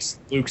 6th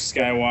Luke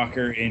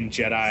Skywalker in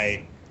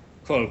Jedi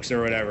cloaks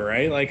or whatever,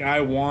 right? Like,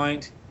 I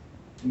want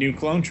new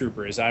clone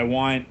troopers. I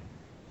want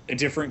a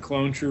different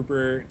clone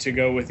trooper to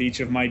go with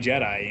each of my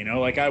Jedi,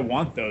 like, I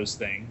want those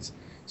things.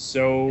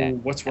 So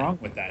what's wrong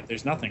with that?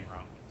 There's nothing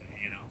wrong with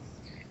it,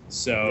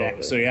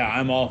 So yeah,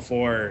 I'm all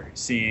for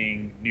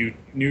seeing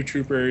new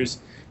troopers.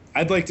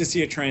 I'd like to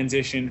see a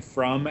transition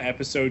from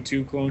episode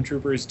 2 clone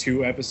troopers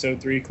to episode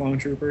 3 clone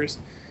troopers.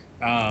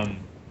 And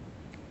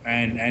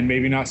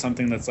maybe not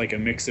something that's like a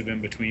mix of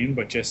in between,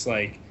 but just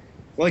like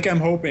I'm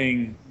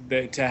hoping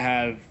that to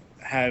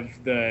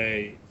have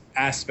the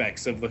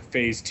aspects of the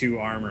Phase 2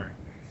 armor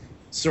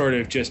sort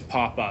of just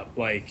pop up,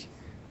 like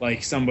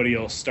somebody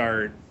will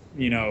start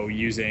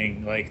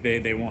using, like,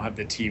 they won't have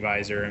the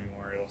T-visor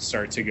anymore. It'll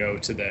start to go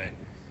to the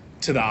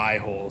eye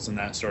holes and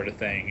that sort of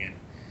thing,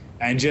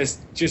 and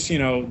just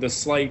the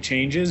slight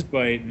changes,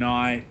 but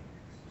not,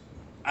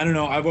 I don't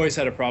know. I've always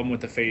had a problem with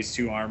the Phase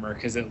 2 armor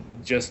because it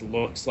just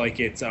looks like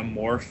it's a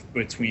morph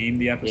between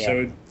the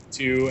episode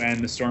 2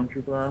 and the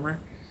Stormtrooper armor.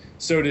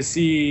 So to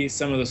see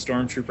some of the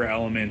Stormtrooper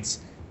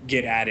elements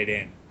get added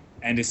in,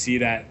 and to see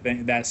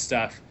that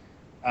stuff,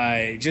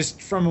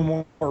 just from a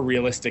more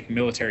realistic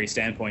military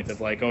standpoint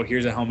of like, oh,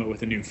 here's a helmet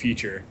with a new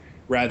feature,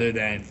 rather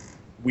than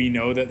we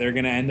know that they're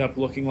going to end up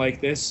looking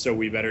like this, so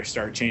we better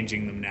start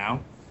changing them now.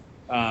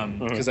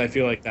 Because I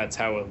feel like that's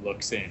how it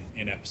looks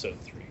in episode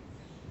 3.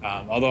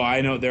 Although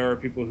I know there are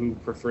people who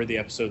prefer the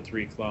episode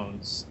 3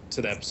 clones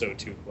to the episode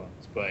 2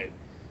 clones, but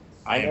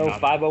I know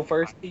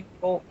 501st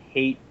people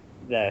hate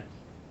the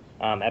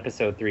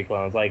Episode 3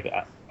 clones. Like,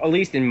 at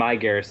least in my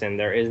garrison,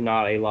 there is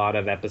not a lot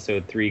of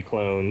Episode 3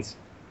 clones.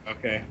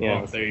 Okay. You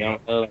know, There you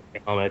go.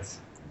 helmets.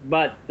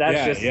 But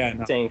that's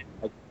no. saying,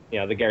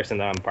 the garrison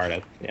that I'm part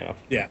of.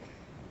 Yeah.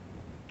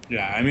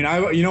 I mean,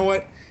 you know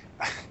what?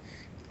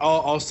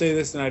 I'll say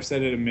this, and I've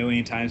said it a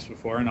million times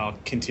before, and I'll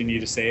continue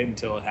to say it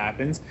until it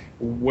happens.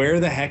 Where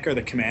the heck are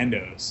the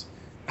commandos?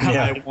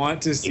 Yeah. I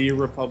want to see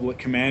Republic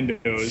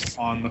commandos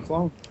on the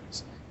Clone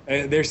Wars.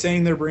 They're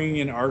saying they're bringing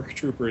in ARC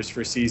troopers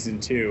for season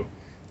 2,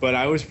 but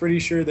I was pretty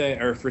sure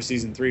that, or for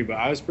season 3, but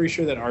I was pretty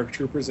sure that ARC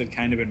troopers had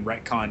kind of been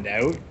retconned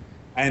out,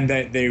 and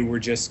that they were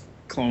just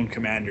clone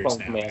commanders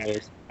now.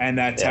 And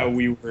that's how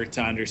we were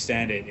to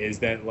understand it, is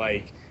that,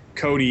 like,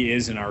 Cody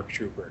is an ARC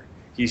trooper.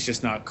 He's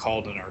just not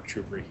called an ARC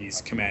trooper.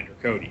 He's Commander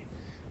Cody.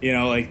 You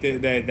know, like,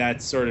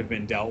 that's sort of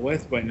been dealt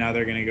with, but now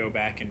they're going to go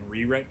back and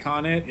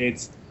re-retcon it.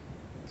 It's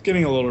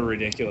getting a little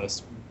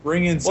ridiculous.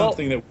 Bring in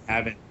something that we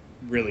haven't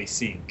really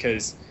seen,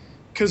 because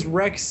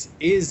Rex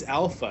is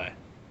Alpha.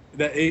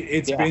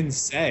 It's been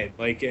said.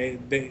 Like,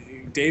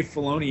 Dave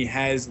Filoni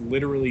has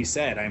literally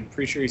said, I'm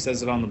pretty sure he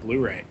says it on the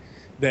Blu-ray,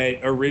 that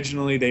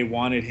originally they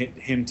wanted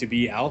him to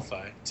be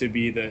Alpha, to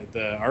be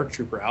the ARC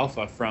Trooper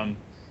Alpha from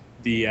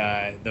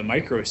the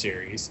Micro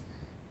series,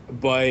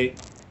 but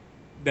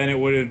then it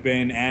would have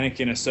been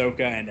Anakin,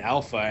 Ahsoka, and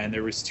Alpha, and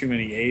there was too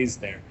many A's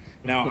there.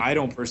 Now, I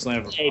don't personally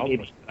have a problem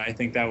with it. I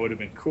think that would have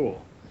been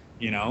cool,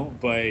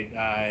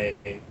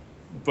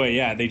 but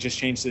yeah, they just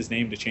changed his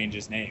name to change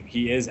his name.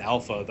 He is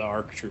Alpha, the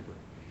ARC Trooper.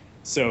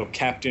 So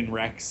Captain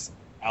Rex,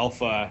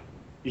 Alpha,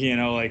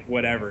 like,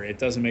 whatever. It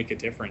doesn't make a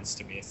difference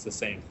to me. It's the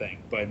same thing.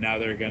 But now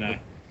they're gonna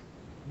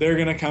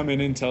come in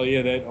and tell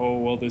you that, oh,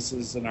 well, this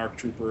is an ARC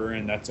Trooper,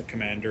 and that's a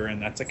commander,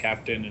 and that's a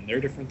captain, and they're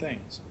different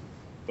things.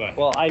 But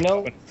I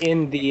know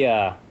in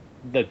the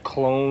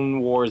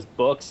Clone Wars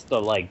books,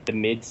 the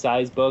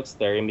mid-size books,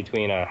 they're in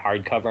between a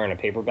hardcover and a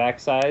paperback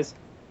size.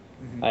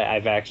 Mm-hmm.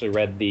 I've actually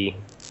read the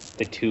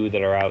 2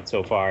 that are out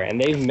so far, and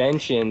they've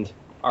mentioned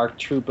ARC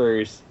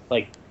Troopers.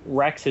 Like,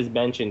 Rex has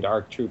mentioned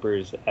ARC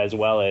Troopers as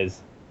well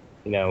as,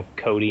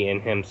 Cody and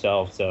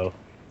himself. So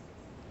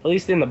at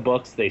least in the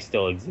books, they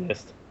still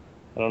exist.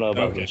 I don't know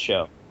about the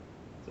show.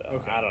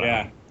 So I don't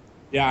know.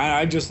 Yeah.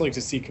 I'd just like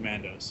to see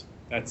commandos.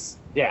 That's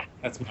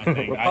my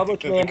thing. I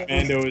think that the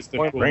commando is the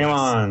coolest. Bring them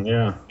on,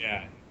 yeah.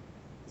 Yeah,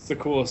 it's the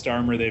coolest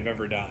armor they've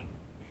ever done.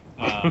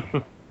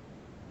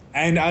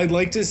 And I'd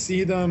like to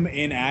see them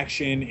in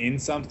action in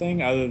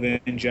something other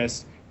than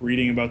just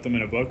reading about them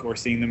in a book or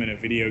seeing them in a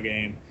video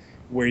game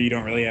where you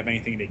don't really have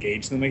anything to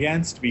gauge them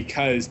against,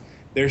 because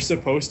they're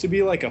supposed to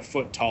be like a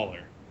foot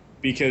taller,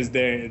 because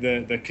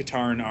the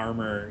Katarn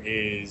armor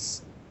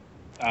is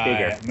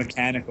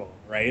mechanical,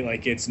 right?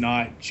 Like, it's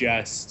not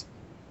just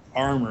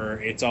armor,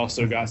 it's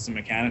also got some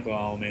mechanical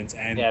elements,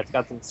 and it's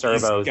got some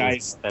servos.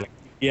 Guys,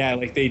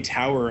 like, they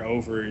tower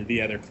over the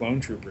other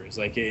clone troopers.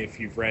 Like, if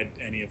you've read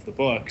any of the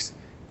books,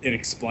 it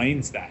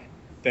explains that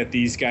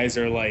these guys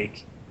are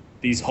like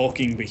these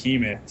hulking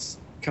behemoths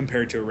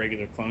compared to a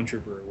regular clone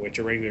trooper, which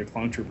a regular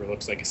clone trooper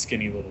looks like a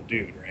skinny little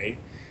dude, right?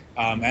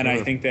 And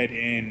I think that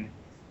in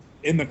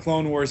the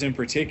Clone Wars in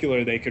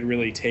particular, they could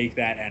really take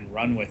that and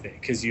run with it,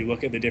 because you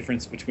look at the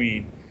difference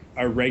between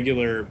a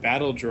regular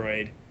battle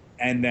droid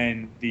and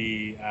then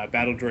the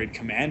battle droid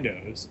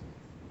commandos,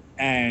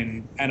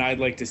 and I'd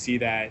like to see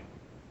that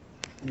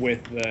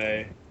with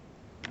the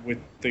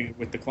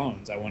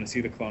clones. I want to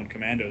see the clone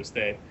commandos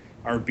that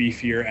are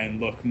beefier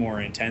and look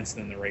more intense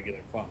than the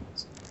regular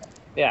clones.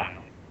 Yeah.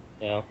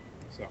 So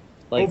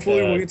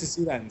hopefully we'll get to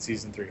see that in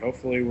season 3.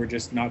 Hopefully we're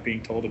just not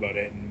being told about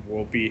it, and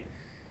we'll be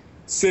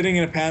sitting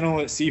in a panel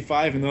at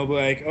C5 and they'll be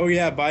like, oh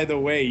yeah, by the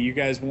way, you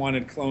guys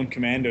wanted clone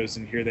commandos,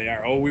 and here they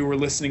are. Oh, we were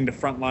listening to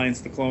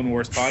Frontlines, the Clone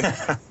Wars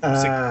podcast. I'm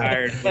sick and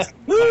tired.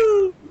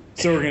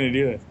 So we're gonna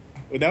do it.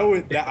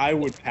 That I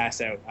would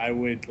pass out. I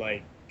would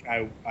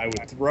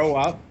throw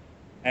up,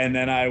 and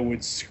then I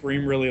would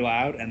scream really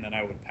loud, and then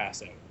I would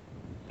pass out.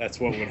 That's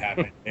what would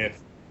happen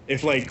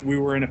if like we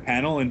were in a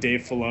panel and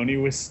Dave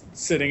Filoni was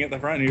sitting at the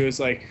front and he was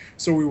like,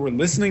 so we were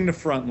listening to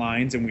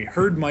Frontlines and we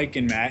heard Mike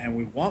and Matt and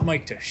we want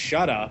Mike to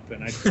shut up,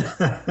 and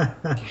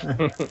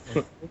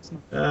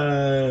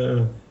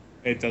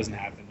it doesn't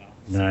happen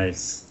though.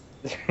 Nice.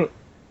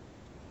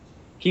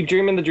 Keep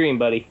dreaming the dream,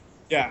 buddy.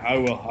 Yeah, I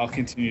will. I'll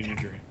continue to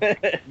dream.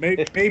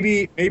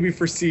 maybe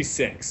for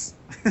C6.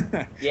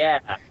 Yeah.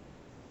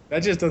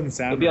 That just doesn't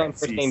sound we'll be right. on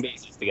first name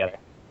basis together.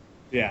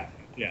 Yeah.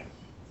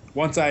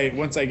 Once I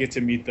get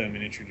to meet them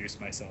and introduce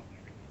myself.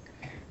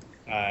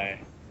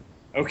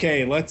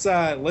 Okay,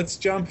 let's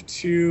jump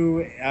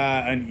to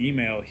an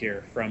email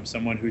here from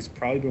someone who's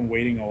probably been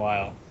waiting a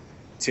while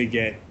to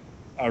get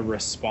a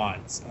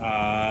response.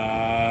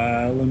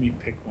 Let me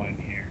pick one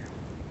here.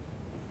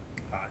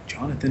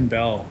 Jonathan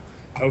Bell.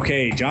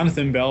 Okay,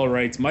 Jonathan Bell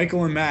writes,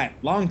 Michael and Matt,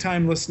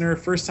 longtime listener,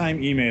 first-time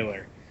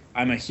emailer.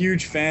 I'm a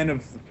huge fan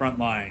of the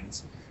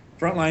Frontlines.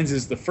 Frontlines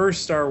is the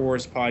first Star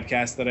Wars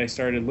podcast that I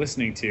started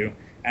listening to,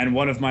 and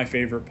one of my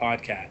favorite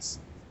podcasts.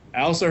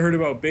 I also heard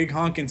about Big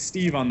Honkin'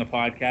 Steve on the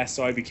podcast,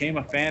 so I became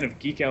a fan of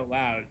Geek Out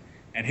Loud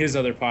and his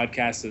other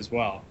podcasts as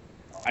well.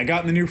 I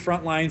got the new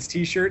Frontlines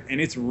t-shirt, and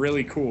it's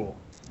really cool.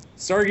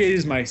 Stargate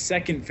is my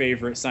second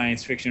favorite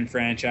science fiction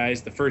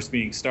franchise, the first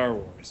being Star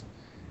Wars.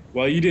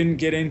 While you didn't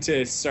get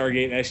into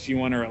Stargate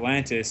SG-1 or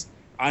Atlantis,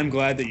 I'm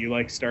glad that you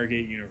like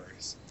Stargate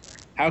Universe.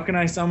 How can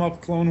I sum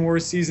up Clone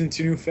Wars Season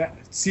 2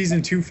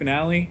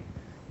 finale?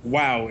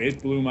 Wow,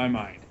 it blew my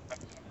mind.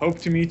 Hope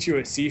to meet you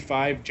at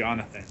C5,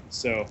 Jonathan.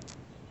 So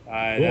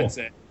Cool.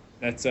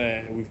 that's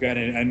it. We've got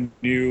a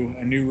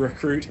new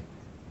recruit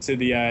to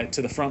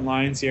the front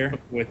lines here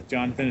with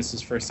Jonathan. It's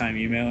his first time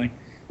emailing,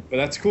 but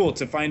that's cool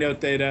to find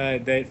out that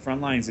that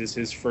Frontlines is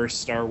his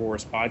first Star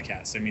Wars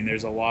podcast. I mean,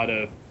 there's a lot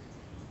of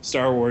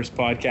Star Wars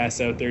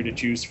podcasts out there to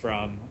choose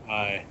from.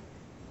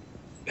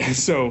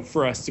 So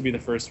for us to be the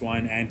first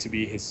one and to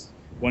be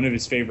one of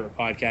his favorite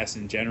podcasts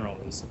in general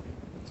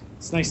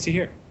it's nice to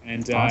hear.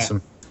 And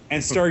Awesome.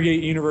 And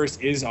Stargate Universe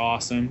is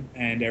awesome,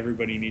 and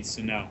everybody needs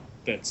to know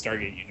that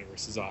Stargate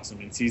Universe is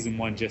awesome. And season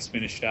 1 just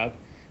finished up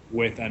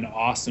with an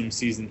awesome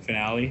season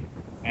finale.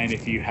 And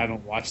if you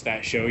haven't watched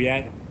that show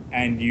yet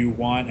and you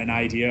want an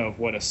idea of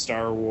what a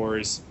Star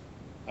Wars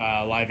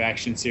live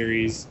action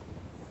series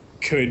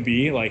could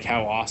be, like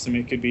how awesome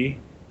it could be,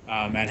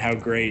 and how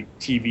great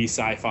TV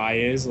sci-fi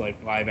is,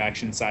 like live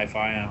action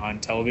sci-fi on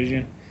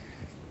television,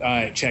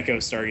 check out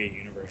Stargate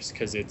Universe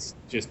because it's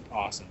just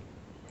awesome.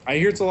 I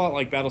hear it's a lot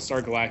like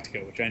Battlestar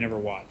Galactica, which I never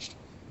watched,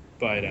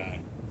 but I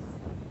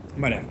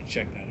might have to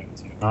check that out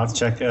too. I'll have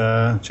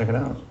to check it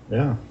out.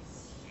 Yeah.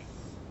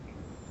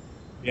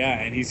 Yeah,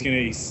 and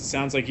he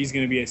sounds like he's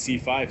gonna be at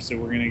C5, so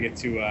we're gonna get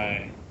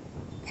to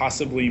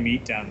possibly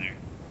meet down there.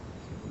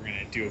 We're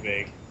gonna do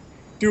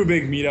a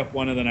big meetup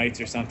one of the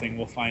nights or something.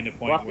 We'll find a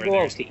point where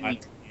there's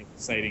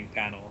exciting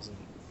panels, and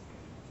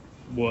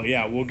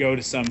we'll go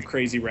to some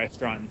crazy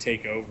restaurant and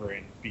take over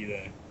and be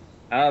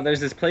the. There's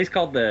this place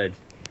called the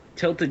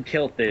Tilted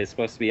Kilt that is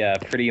supposed to be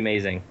pretty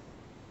amazing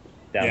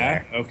down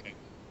there. Okay.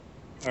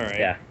 All right.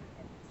 Yeah.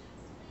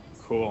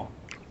 Cool.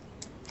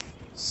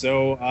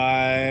 So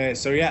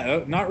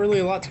not really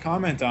a lot to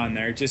comment on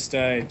there. Just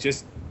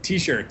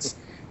t-shirts.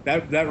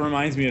 That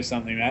reminds me of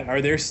something, Matt.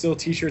 Are there still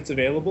t-shirts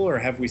available, or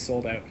have we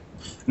sold out?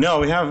 No,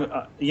 we have.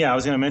 I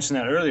was going to mention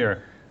that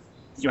earlier.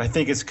 I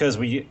think it's because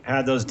we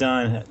had those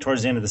done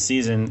towards the end of the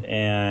season,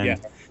 and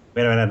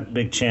we haven't had a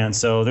big chance.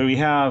 So there we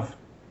have.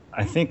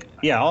 I think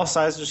all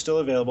sizes are still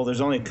available. There's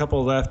only a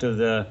couple left of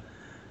the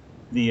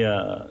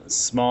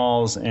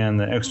smalls and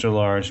the extra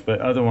large,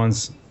 but other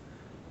ones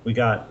we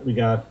got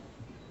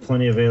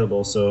plenty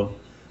available. So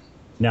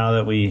now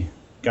that we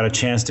got a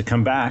chance to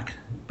come back,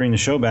 bring the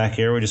show back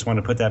here, we just want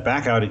to put that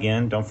back out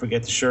again. Don't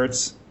forget the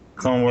shirts,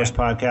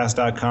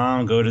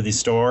 CloneWarsPodcast.com. Go to the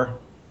store,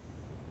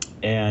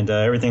 and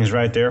everything's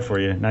right there for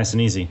you, nice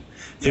and easy.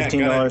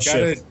 $15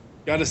 ship.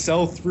 Got to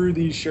sell through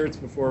these shirts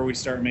before we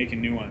start making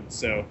new ones.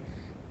 So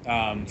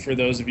for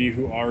those of you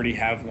who already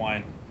have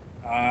one,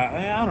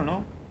 I don't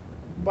know,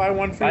 buy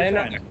one for your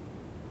friend.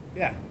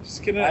 Yeah,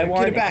 just get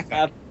it back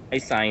up. I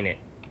sign it.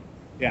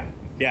 Yeah.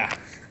 Yeah.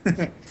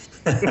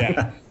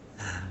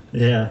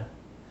 Yeah.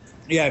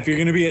 Yeah, if you're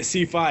going to be at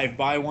C5,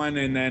 buy one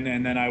and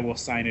then I will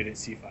sign it at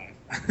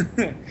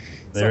C5.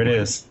 There it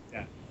is.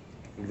 Yeah.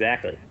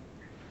 Exactly.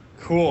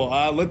 Cool.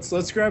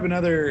 Let's grab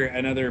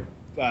another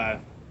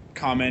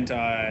comment.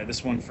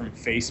 This one from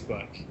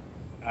Facebook.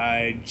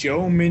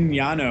 Joe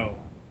Mignano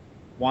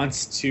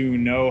wants to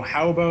know,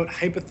 how about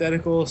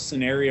hypothetical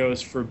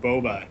scenarios for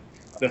Boba,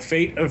 the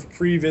fate of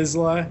Pre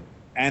Vizsla,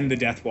 and the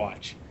Death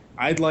Watch?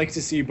 I'd like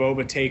to see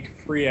Boba take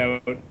Pre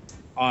out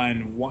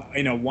on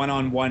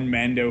one-on-one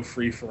Mando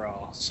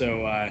free-for-all.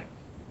 So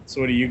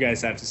what do you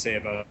guys have to say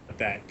about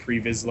that?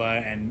 Pre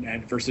Vizsla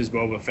and versus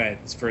Boba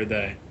Fett for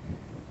the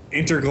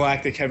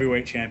intergalactic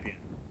heavyweight champion.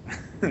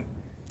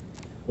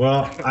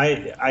 Well,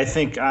 I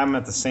think I'm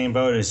at the same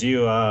boat as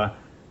you. I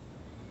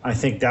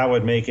think that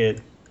would make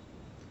it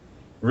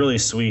really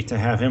sweet to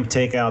have him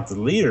take out the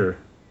leader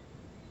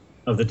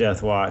of the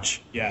Death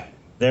Watch. Yeah.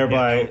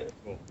 Thereby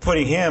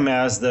putting him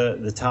as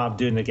the top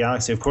dude in the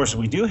galaxy. Of course,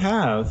 we do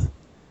have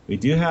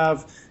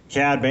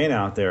Cad Bane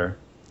out there,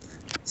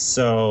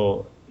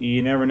 so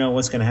you never know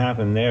what's going to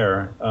happen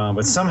there.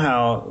 But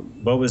somehow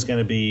Boba's going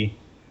to be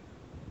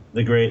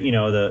the great,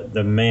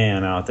 the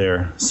man out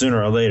there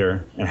sooner or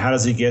later. And how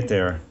does he get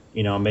there?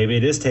 Maybe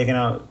it is taking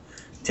out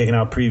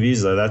Pre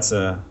Vizsla.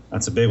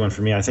 That's a big one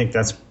for me. I think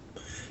that's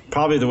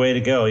probably the way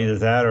to go. Either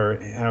that or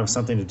have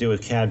something to do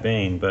with Cad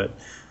Bane. But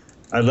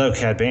I love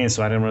Cad Bane,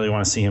 so I didn't really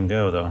want to see him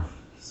go, though.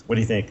 What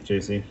do you think,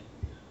 JC?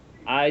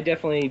 I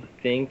definitely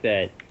think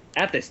that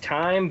at this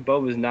time,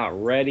 Boba's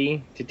not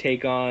ready to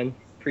take on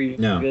Pre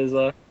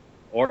Vizsla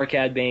or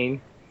Cad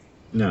Bane.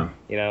 No.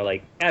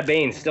 Cad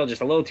Bane's still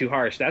just a little too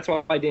harsh. That's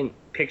why I didn't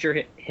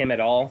picture him at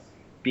all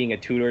being a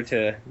tutor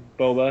to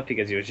Boba,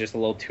 because he was just a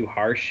little too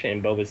harsh.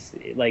 And Boba's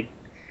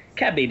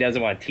Cad Bane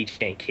doesn't want to teach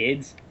any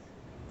kids.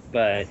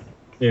 But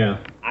yeah,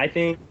 I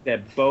think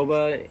that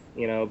Boba,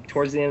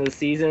 towards the end of the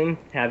season,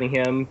 having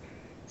him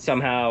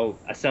somehow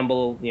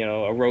assemble,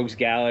 a rogues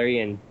gallery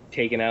and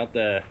taking out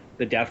the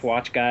Death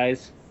Watch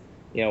guys,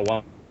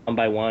 one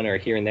by one or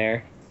here and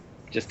there,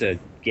 just to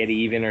get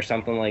even or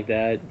something like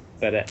that.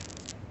 But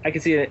I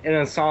could see an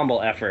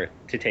ensemble effort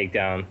to take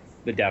down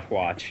the Death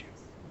Watch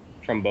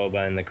from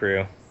Boba and the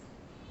crew.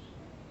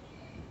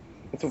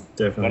 That's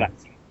Definitely. what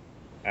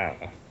I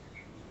don't know.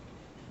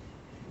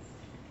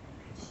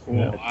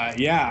 Cool.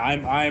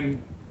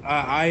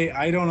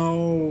 I don't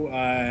know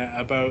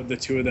about the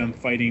two of them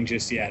fighting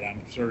just yet.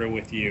 I'm sort of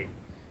with you,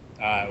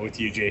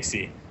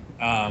 JC.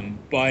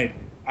 But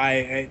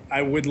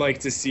I would like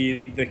to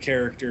see the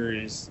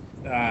characters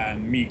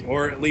meet,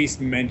 or at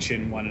least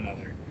mention one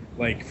another.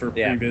 Like for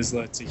Pre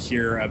Vizsla to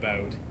hear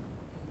about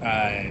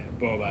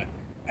Boba,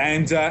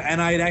 and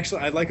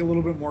I'd like a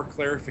little bit more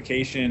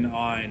clarification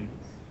on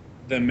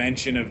the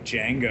mention of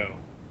Django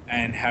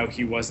and how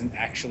he wasn't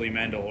actually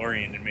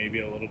Mandalorian, and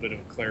maybe a little bit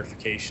of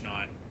clarification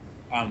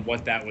on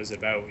what that was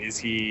about. Is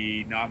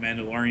he not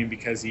Mandalorian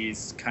because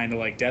he's kind of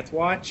like Death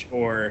Watch,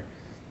 or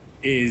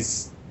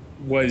was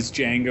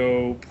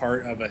Django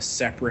part of a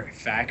separate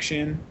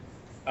faction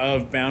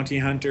of bounty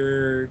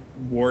hunter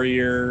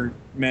warrior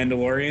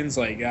Mandalorians?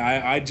 Like,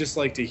 I'd just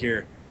like to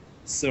hear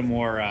some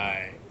more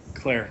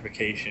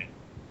clarification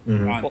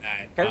on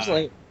that.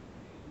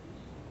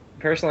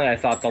 Personally, I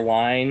thought the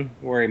line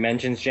where he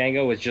mentions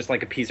Django was just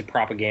like a piece of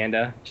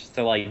propaganda, just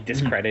to like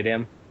discredit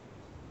him.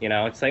 You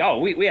know, it's like, oh,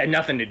 we had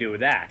nothing to do with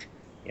that.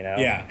 You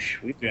know,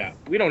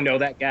 we don't know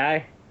that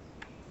guy,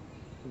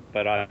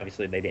 but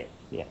obviously they did.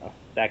 You know,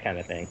 that kind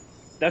of thing.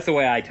 That's the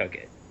way I took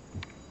it.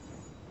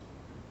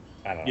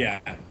 I don't know.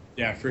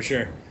 Yeah, for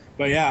sure.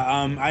 But yeah,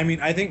 I mean,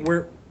 I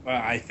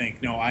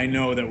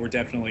know that we're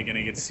definitely going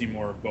to get to see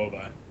more of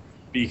Boba,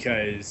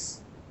 because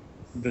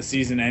the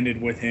season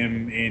ended with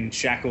him in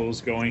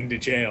shackles going to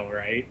jail,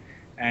 right?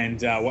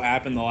 And what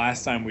happened the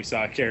last time we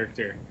saw a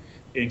character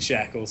in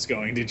shackles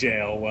going to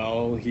jail?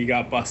 Well, he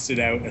got busted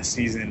out a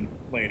season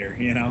later,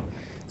 you know?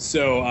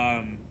 So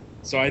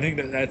I think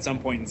that at some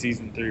point in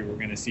season 3, we're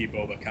going to see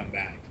Boba come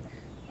back.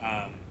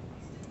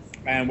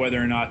 And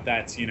whether or not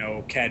that's, you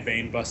know, Cad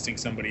Bane busting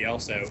somebody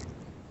else out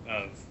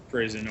of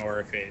prison, or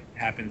if it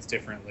happens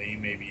differently,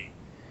 maybe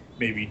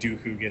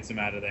Dooku gets him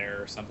out of there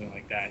or something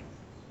like that.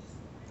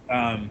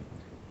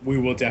 We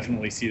will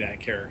definitely see that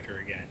character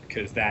again,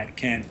 because that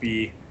can't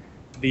be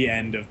the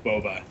end of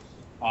Boba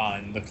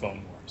on the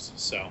Clone Wars.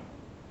 So,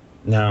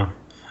 no,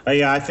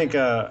 I think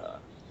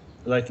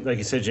like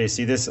you said,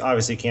 JC, this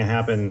obviously can't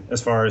happen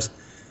as far as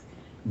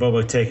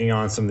Boba taking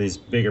on some of these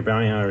bigger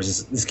bounty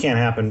hunters. This can't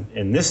happen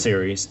in this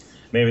series.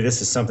 Maybe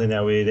this is something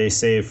that they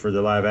save for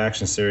the live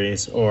action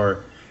series,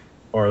 or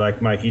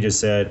like Mike, you just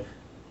said.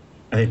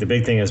 I think the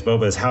big thing is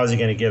Boba is, how is he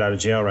going to get out of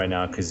jail right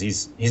now? Because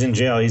he's in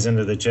jail. He's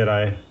under the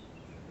Jedi.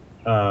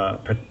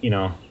 You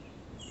know,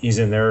 he's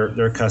in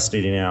their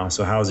custody now.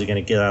 So how is he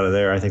going to get out of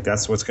there? I think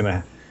that's what's going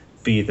to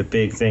be the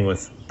big thing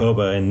with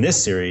Boba in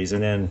this series,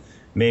 and then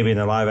maybe in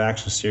the live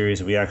action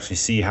series we actually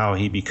see how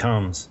he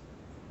becomes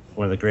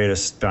one of the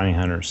greatest bounty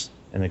hunters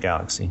in the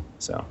galaxy.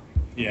 So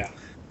yeah.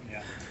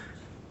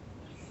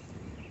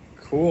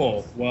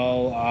 Cool.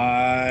 Well,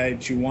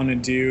 do you want to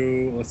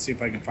do? Let's see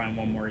if I can find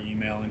one more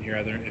email in here.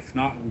 If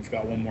not, we've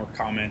got one more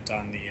comment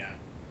on the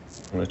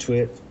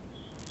tweet.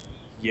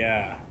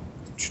 Yeah.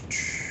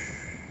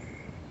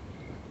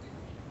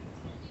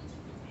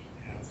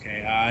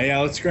 Okay.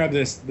 Let's grab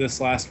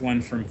this last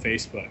one from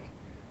Facebook.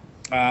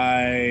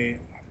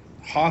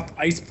 Hoth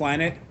Ice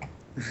Planet.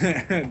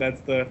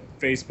 That's the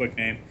Facebook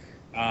name.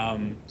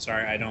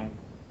 Sorry, I don't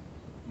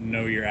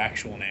know your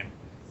actual name.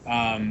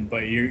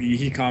 But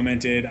he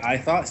commented, I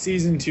thought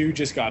season 2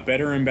 just got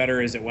better and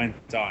better as it went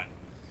on.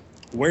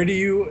 Where do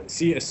you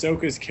see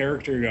Ahsoka's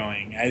character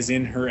going, as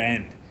in her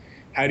end?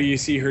 How do you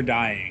see her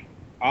dying?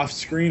 Off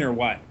screen or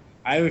what?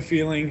 I have a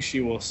feeling she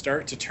will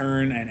start to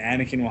turn and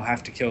Anakin will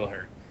have to kill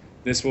her.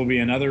 This will be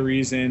another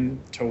reason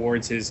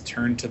towards his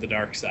turn to the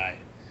dark side.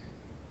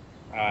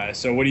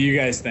 So what do you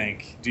guys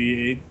think?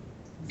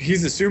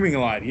 He's assuming a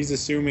lot. He's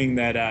assuming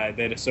that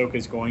Ahsoka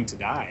is going to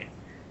die.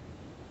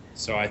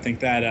 So I think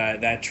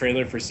that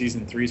trailer for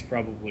season 3 is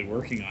probably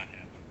working on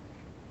him.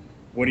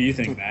 What do you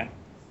think, Matt?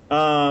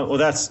 Well,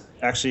 that's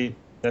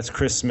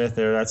Chris Smith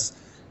there. That's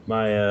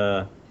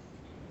my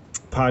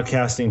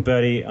podcasting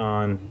buddy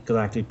on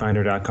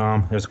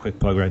galacticbinder.com. There's a quick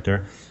plug right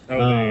there.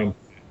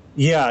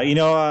 Yeah, you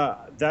know,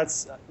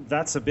 that's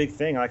a big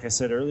thing. Like I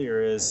said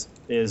earlier, is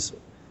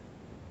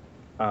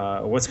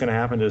what's going to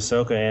happen to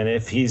Ahsoka, and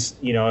if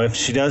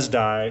she does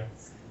die,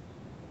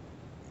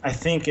 I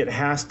think it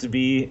has to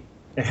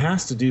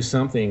do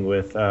something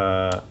with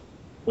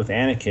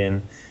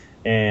Anakin,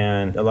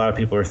 and a lot of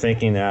people are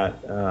thinking that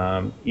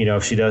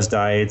if she does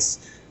die,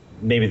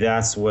 maybe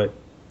that's what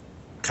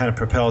kind of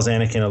propels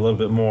Anakin a little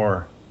bit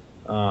more,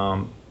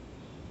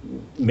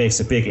 makes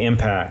a big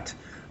impact.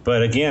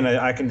 But again,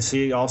 I can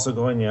see also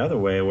going the other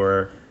way,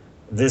 where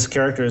this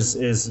character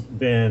is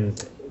been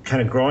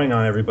kind of growing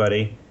on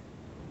everybody,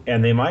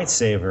 and they might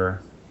save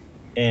her.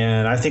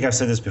 And I think I've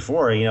said this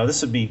before.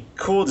 This would be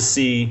cool to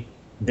see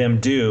them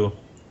do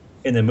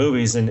in the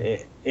movies. And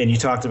you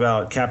talked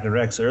about Captain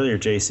Rex earlier,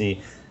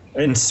 JC,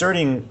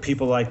 inserting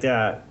people like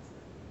that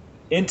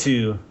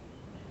into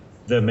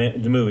the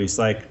movies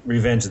like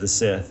Revenge of the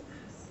Sith.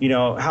 I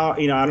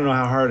don't know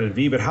how hard it'd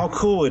be, but how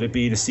cool would it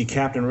be to see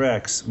Captain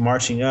Rex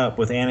marching up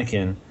with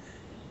Anakin,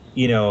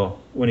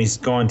 when he's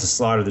going to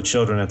slaughter the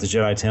children at the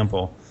Jedi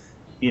Temple.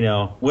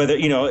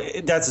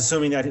 Whether that's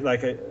assuming that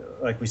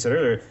like we said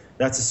earlier,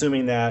 that's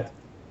assuming that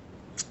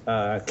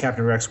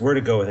Captain Rex were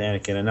to go with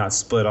Anakin and not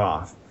split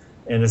off.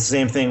 And the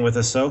same thing with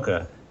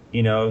Ahsoka.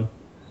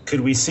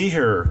 Could we see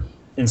her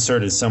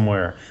inserted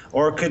somewhere,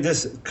 or could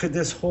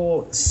this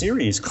whole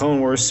series,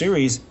 Clone Wars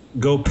series,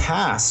 go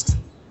past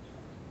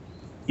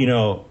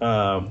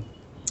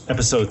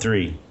episode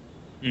 3?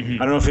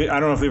 Mm-hmm. I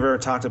don't know if we've ever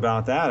talked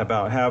about that,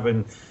 about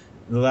having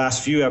the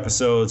last few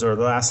episodes or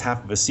the last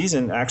half of a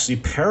season actually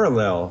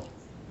parallel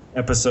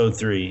episode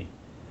 3,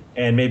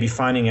 and maybe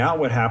finding out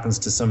what happens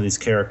to some of these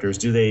characters.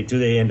 Do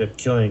they end up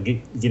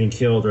getting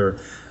killed,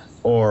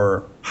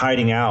 or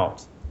hiding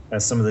out,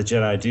 as some of the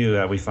Jedi do,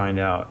 that we find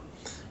out.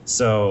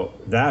 So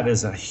that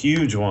is a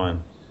huge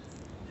one,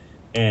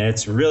 and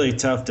it's really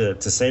tough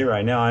to say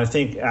right now. I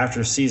think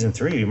after season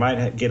 3, we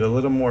might get a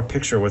little more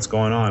picture of what's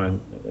going on,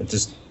 and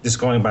just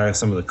going by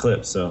some of the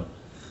clips. So,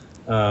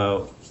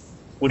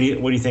 what are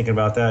you thinking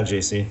about that,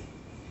 JC?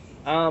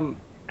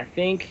 I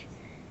think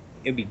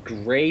it'd be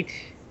great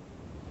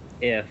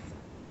if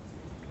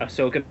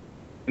Ahsoka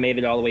made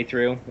it all the way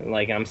through.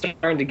 Like, I'm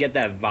starting to get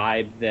that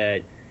vibe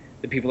that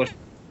the people are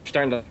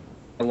starting to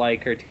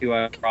like her too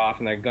off,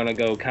 and they're gonna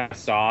go kind of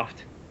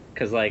soft,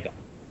 because like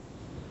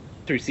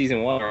through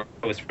season 1, when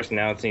it was first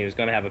announced he was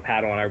gonna have a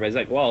Padawan, everybody's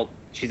like, well,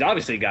 she's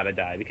obviously got to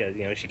die because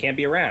she can't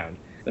be around.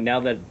 But now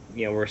that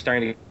we're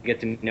starting to get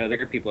to know the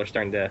people are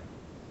starting to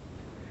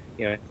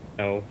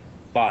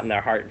fought in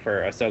their heart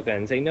for Ahsoka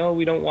and say, no,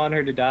 we don't want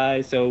her to die,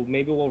 so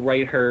maybe we'll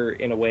write her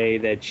in a way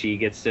that she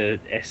gets to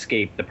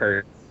escape the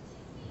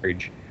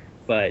purge.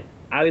 But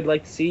I would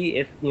like to see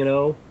if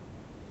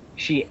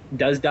she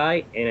does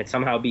die and it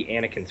somehow be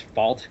Anakin's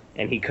fault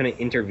and he couldn't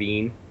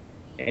intervene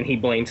and he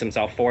blames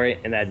himself for it,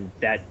 and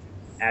that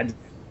adds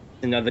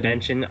another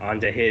dimension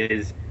onto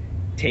his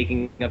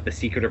taking up the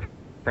secret of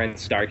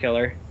Prince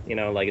Starkiller,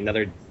 like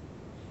another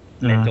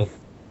mental,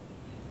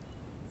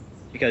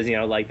 because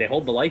like they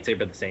hold the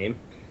lightsaber the same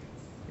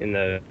in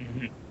the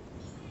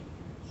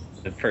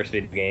first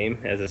video game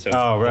as a sort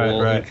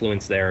of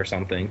influence there or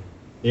something.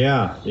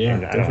 Yeah,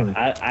 definitely.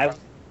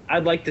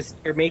 I'd like to see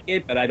her make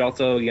it, but I'd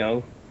also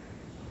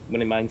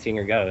wouldn't mind seeing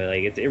her go.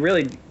 Like it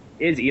really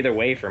is either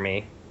way for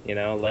me.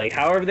 Like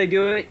however they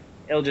do it,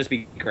 it'll just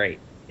be great.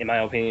 In my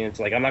opinion, it's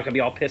like I'm not gonna be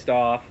all pissed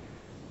off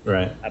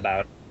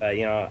about.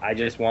 I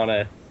just want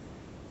to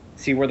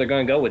see where they're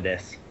gonna go with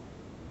this.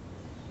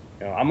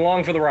 I'm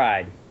along for the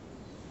ride.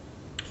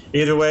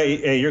 Either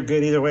way, you're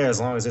good either way, as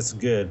long as it's a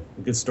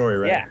good story,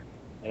 right?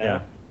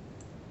 Yeah.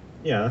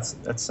 Yeah,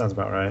 that sounds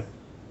about right.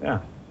 Yeah.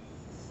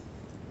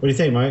 What do you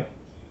think, Mike?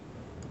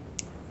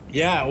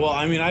 Yeah, well,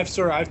 I mean, I've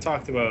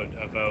talked about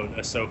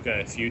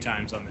Ahsoka a few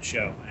times on the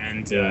show,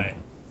 and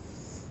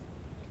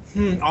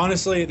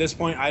honestly, at this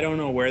point, I don't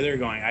know where they're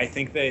going. I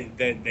think that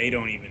they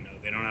don't even know.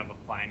 They don't have a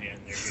plan yet,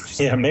 and they're just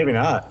maybe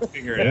not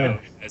figure it out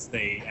as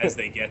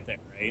they get there,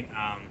 right?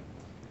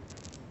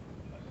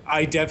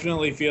 I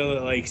definitely feel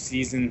that like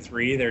season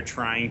 3, they're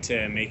trying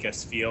to make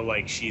us feel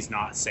like she's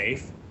not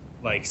safe,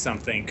 like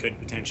something could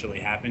potentially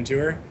happen to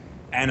her.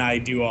 And I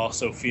do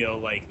also feel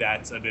like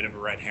that's a bit of a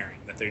red herring,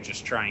 that they're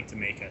just trying to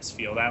make us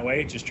feel that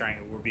way,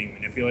 we're being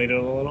manipulated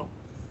a little,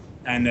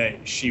 and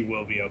that she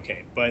will be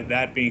okay. But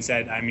that being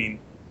said, I mean,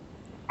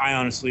 I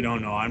honestly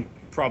don't know. I'm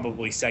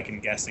probably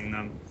second guessing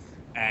them,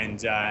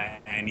 and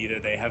either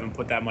they haven't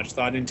put that much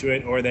thought into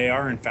it, or they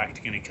are in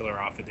fact going to kill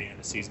her off at the end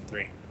of season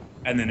 3,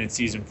 and then in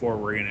season 4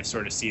 we're going to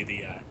sort of see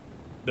the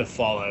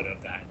fallout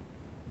of that.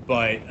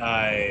 But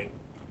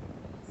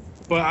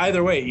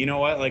either way, you know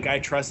what? Like, I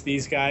trust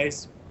these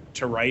guys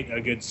to write a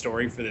good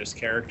story for this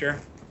character,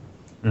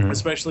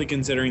 especially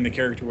considering the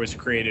character was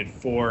created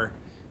for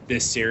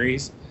this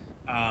series.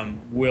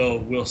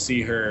 We'll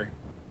see her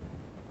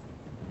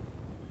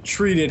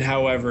treated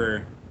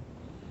however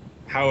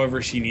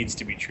she needs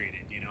to be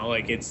treated.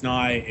 Like it's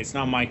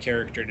not my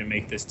character to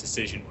make this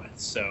decision with.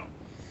 So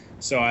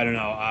I don't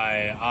know.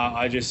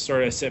 I just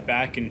sort of sit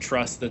back and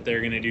trust that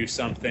they're going to do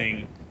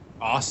something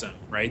awesome,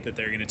 right? That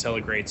they're going to tell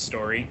a great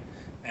story,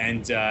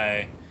 and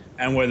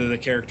whether the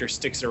character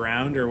sticks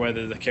around or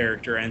whether the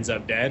character ends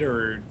up dead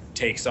or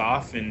takes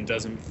off and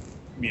doesn't,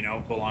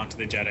 belong to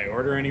the Jedi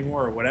Order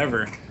anymore or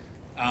whatever,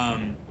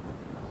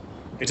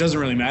 it doesn't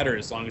really matter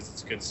as long as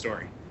it's a good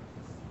story.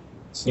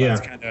 So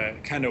that's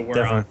kind of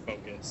where I'm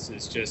focused.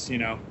 Is just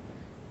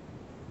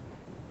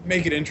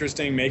make it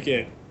interesting, make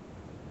it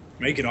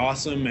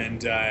awesome,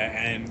 and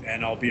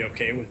I'll be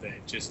okay with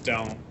it. Just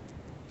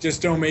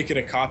don't make it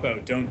a cop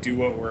out. Don't do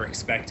what we're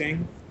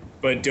expecting,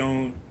 but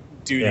don't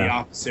do the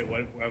opposite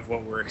of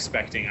what we're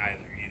expecting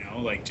either.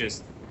 Like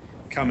just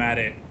come at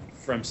it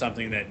from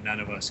something that none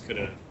of us could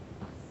have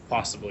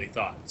possibly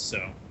thought.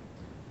 So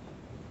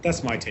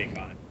that's my take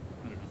on it.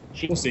 I don't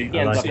know. We'll see.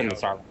 Ends up in the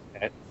Sarlacc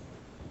pit.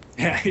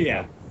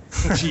 Yeah.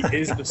 She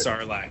is the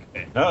Sarlacc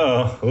pit.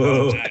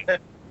 Uh-oh.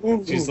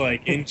 She's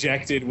like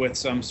injected with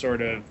some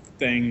sort of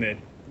thing that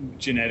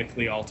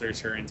genetically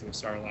alters her into a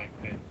Sarlacc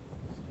pit.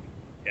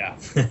 Yeah.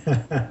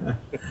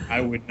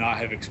 I would not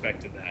have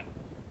expected that.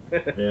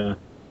 Yeah.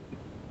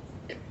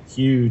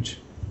 Huge.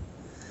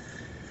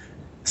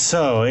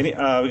 So, we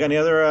got any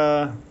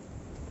other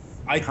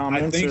I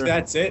comments? think or?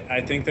 that's it.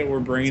 I think that we're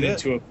bringing it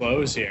That's it. to a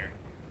close here.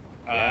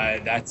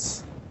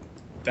 That's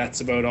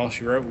about all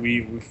she wrote.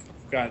 We've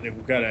got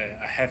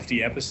a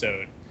hefty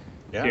episode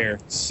here.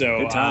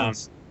 So Good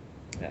times.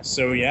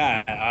 So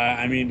yeah,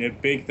 I mean, a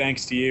big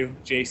thanks to you,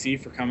 JC,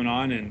 for coming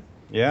on and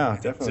Yeah,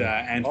 definitely.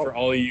 and for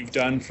all you've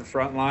done for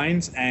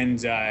Frontlines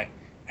and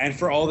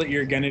for all that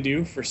you're gonna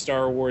do for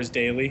Star Wars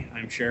Daily,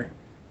 I'm sure.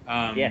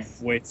 Yes.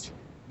 Which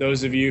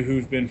those of you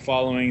who've been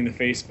following the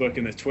Facebook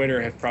and the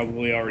Twitter have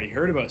probably already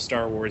heard about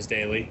Star Wars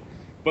Daily,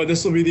 but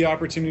this will be the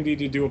opportunity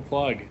to do a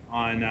plug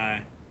on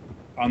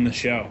the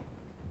show.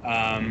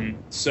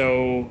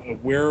 So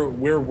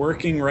we're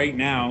working right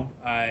now.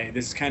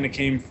 This kind of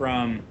came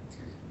from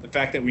the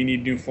fact that we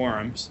need new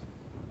forums,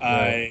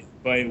 Right.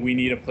 but we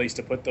need a place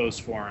to put those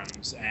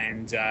forums,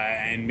 and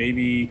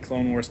maybe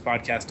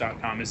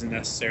CloneWarsPodcast.com isn't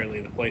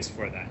necessarily the place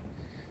for that.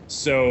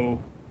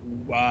 So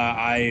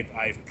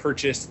I've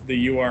purchased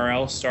the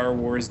URL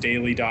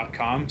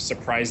StarWarsDaily.com.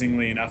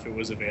 Surprisingly enough, it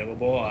was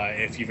available.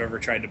 If you've ever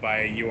tried to buy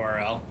a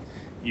URL,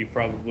 you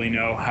probably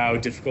know how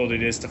difficult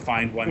it is to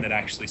find one that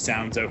actually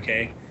sounds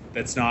okay,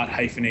 that's not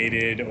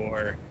hyphenated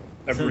or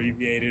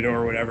abbreviated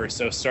or whatever.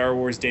 So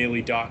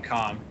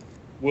StarWarsDaily.com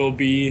will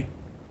be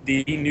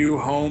the new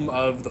home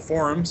of the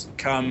forums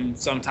come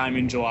sometime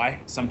in July,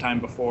 sometime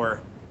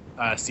before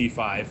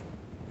C5.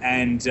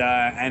 And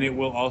it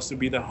will also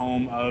be the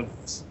home of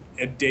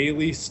a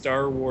daily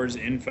Star Wars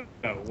info,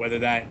 whether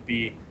that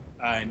be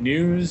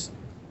news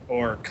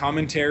or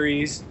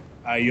commentaries.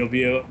 You'll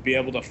be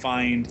able to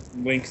find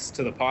links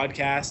to the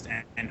podcast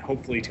and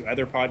hopefully to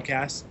other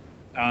podcasts.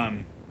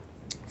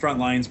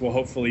 Frontlines will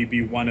hopefully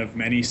be one of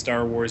many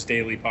Star Wars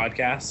daily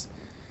podcasts,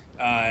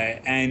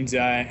 and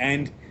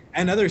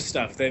other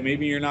stuff that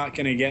maybe you're not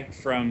going to get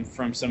from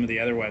some of the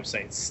other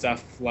websites.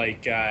 Stuff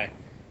like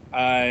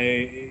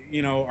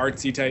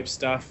artsy type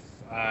stuff,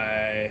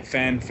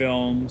 fan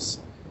films.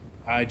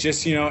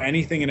 Just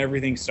anything and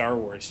everything Star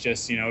Wars.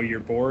 Just you're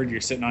bored,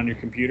 you're sitting on your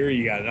computer,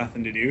 you got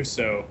nothing to do,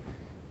 so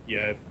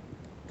you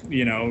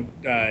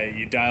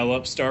dial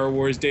up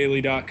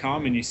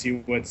StarWarsDaily.com and you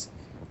see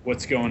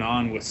what's going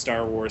on with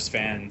Star Wars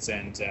fans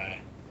and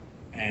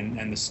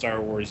the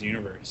Star Wars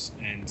universe,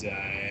 and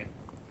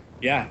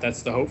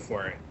that's the hope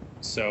for it.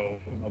 So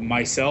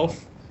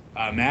myself,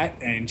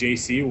 Matt, and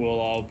JC will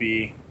all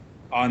be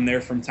on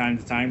there from time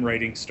to time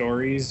writing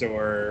stories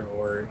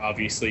or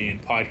obviously in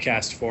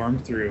podcast form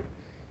through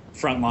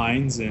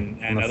Frontlines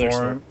and other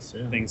forums,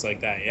 things like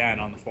that. Yeah,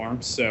 and on the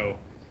forums. So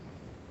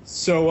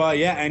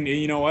and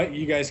you know what?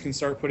 You guys can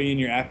start putting in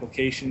your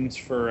applications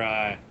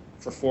for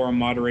forum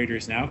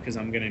moderators now, because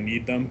I'm going to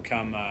need them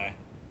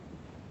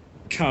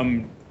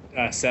come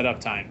setup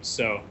time.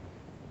 So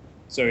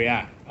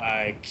yeah,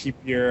 keep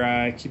your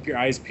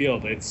eyes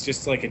peeled. It's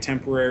just like a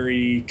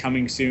temporary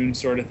coming soon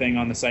sort of thing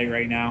on the site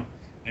right now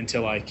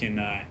until I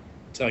can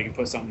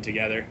put something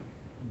together.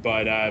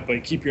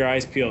 But keep your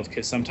eyes peeled,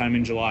 because sometime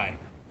in July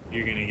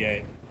you're gonna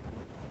get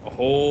a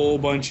whole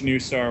bunch of new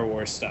Star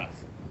Wars stuff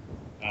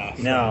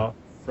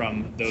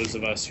from those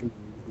of us who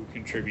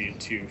contribute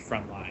to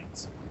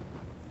Frontlines.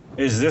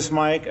 Is this,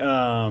 Mike,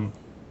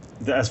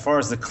 as far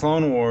as the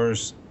Clone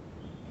Wars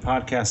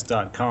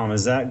podcast.com,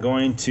 is that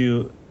going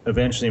to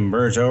eventually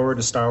merge over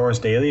to Star Wars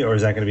Daily, or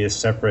is that going to be a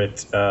separate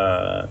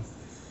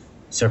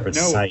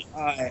site?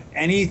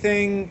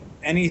 Anything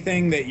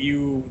that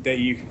you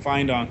can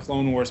find on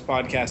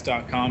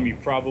CloneWarsPodcast.com, you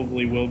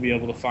probably will be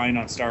able to find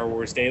on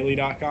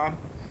StarWarsDaily.com.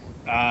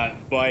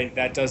 But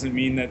that doesn't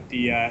mean that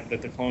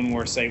the Clone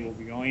Wars site will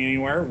be going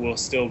anywhere. We'll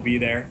still be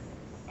there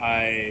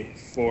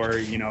for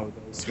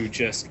those who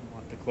just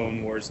want the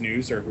Clone Wars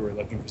news, or who are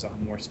looking for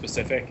something more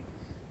specific,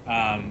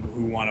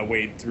 who want to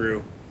wade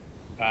through.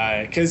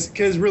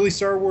 Because really,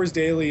 Star Wars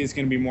Daily is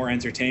going to be more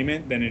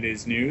entertainment than it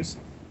is news,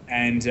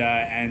 and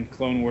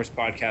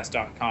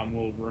CloneWarsPodcast.com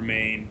will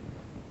remain,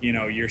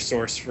 your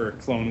source for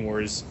Clone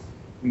Wars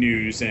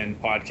news and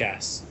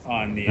podcasts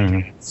on the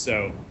internet.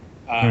 So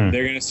they're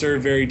going to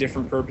serve very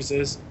different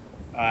purposes,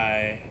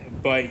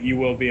 but you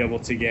will be able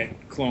to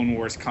get Clone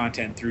Wars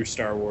content through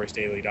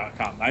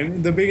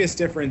StarWarsDaily.com. The biggest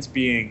difference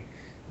being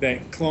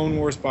that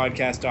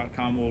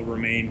CloneWarsPodcast.com will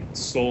remain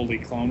solely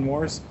Clone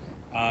Wars,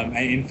 and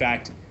in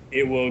fact,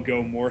 it will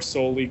go more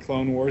solely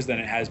Clone Wars than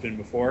it has been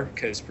before,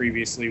 because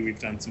previously we've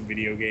done some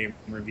video game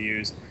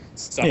reviews,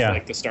 stuff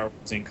like the Star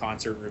Wars in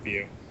Concert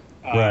review.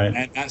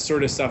 And that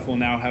sort of stuff will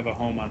now have a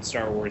home on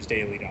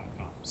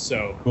StarWarsDaily.com.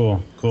 So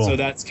Cool. So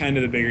that's kind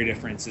of the bigger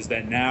difference, is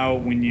that now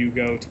when you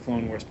go to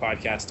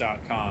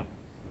CloneWarsPodcast.com,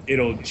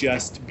 it'll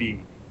just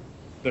be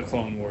the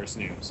Clone Wars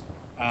news.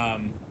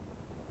 And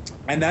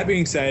that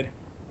being said,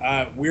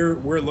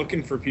 we're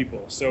looking for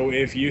people. So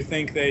if you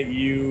think that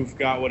you've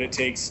got what it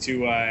takes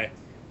to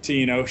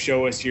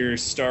show us your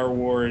Star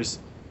Wars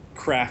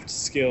craft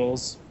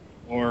skills,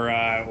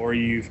 or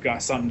you've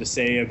got something to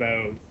say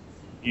about,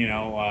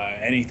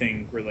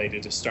 anything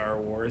related to Star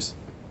Wars,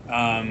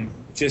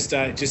 just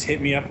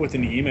hit me up with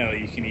an email.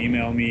 You can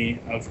email me,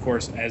 of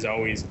course, as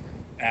always,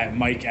 at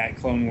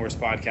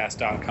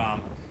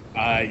mike@clonewarspodcast.com.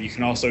 You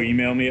can also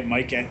email me at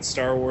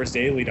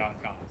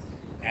mike@starwarsdaily.com,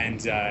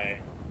 and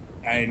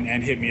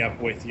hit me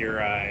up with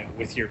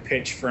your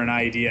pitch for an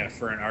idea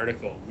for an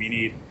article.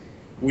 We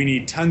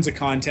need tons of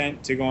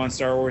content to go on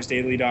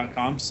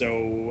StarWarsDaily.com.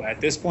 So at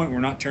this point, we're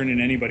not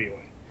turning anybody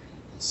away.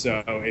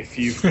 So if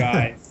you've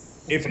got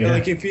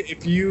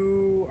if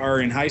you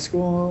are in high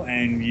school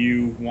and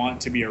you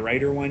want to be a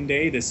writer one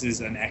day, this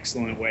is an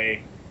excellent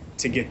way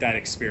to get that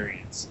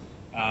experience.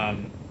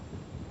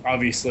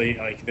 Obviously,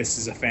 this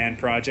is a fan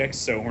project,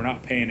 so we're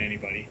not paying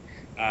anybody.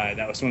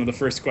 That was one of the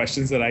first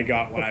questions that I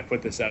got when I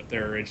put this out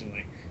there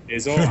originally.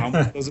 Is, how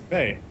much does it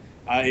pay?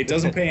 It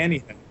doesn't pay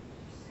anything,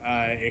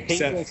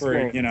 except for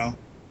it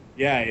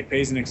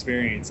pays an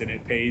experience, and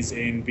it pays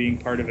in being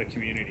part of a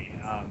community.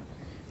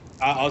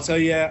 I'll tell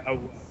you,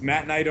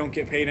 Matt and I don't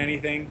get paid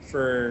anything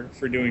for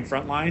doing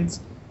Frontlines,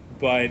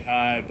 but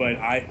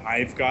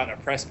I've got a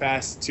press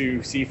pass to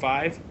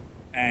C5,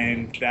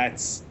 and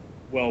that's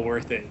well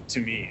worth it to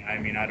me. I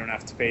mean, I don't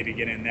have to pay to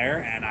get in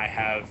there, and I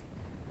have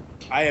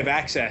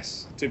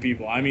access to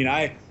people. I mean,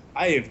 I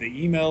have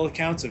the email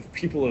accounts of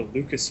people at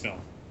Lucasfilm.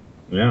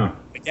 Yeah.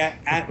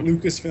 At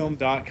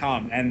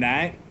lucasfilm.com, and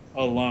that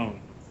alone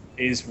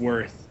is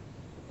worth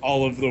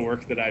all of the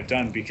work that I've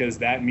done, because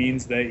that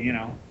means that,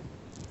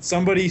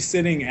 somebody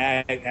sitting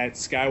at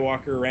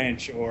Skywalker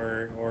Ranch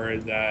or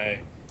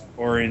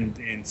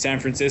in San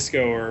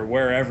Francisco or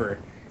wherever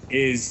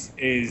is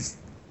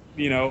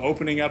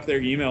opening up their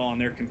email on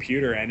their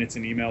computer, and it's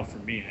an email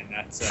from me, and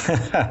that's a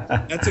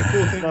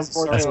cool thing.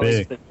 Unfortunately,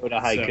 it's the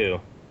haiku.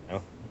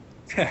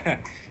 So,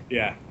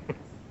 yeah.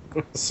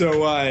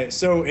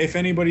 So if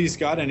anybody's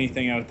got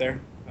anything out there,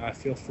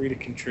 feel free to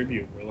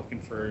contribute. We're looking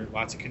for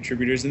lots of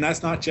contributors, and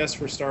that's not just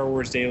for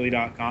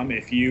StarWarsDaily.com.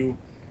 If you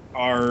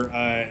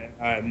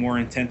are more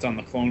intent on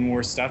the Clone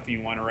Wars stuff and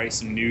you want to write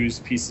some news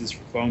pieces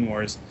for Clone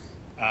Wars,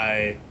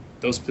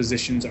 those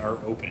positions are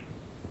open.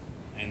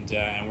 And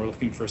we're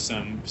looking for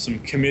some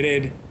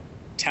committed,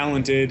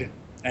 talented,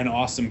 and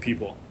awesome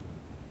people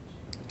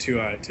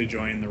to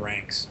join the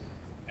ranks.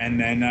 And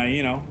then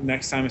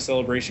next time a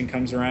celebration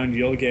comes around,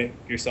 you'll get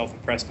yourself a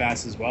press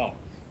pass as well,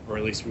 or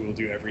at least we will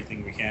do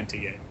everything we can to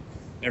get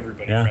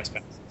everybody press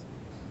passes.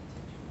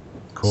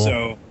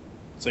 Cool.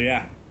 So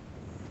yeah,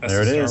 that's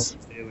there it Star is.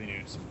 Wars Daily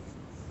News.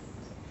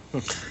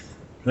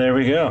 There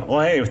we go.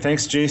 Well, hey,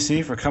 thanks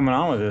JC for coming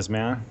on with us,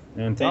 man,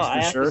 and thanks for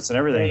the shirts and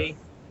everything.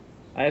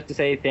 I have to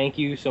say thank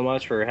you so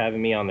much for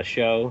having me on the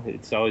show.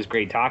 It's always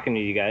great talking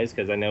to you guys,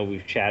 because I know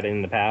we've chatted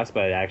in the past,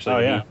 but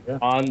actually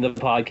on the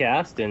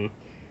podcast. And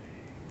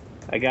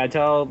I got to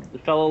tell the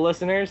fellow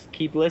listeners,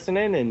 keep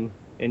listening and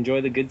enjoy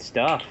the good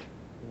stuff.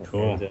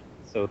 Cool.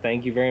 So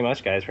thank you very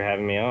much, guys, for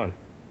having me on.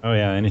 Oh,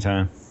 yeah,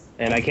 anytime.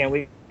 And I can't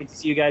wait to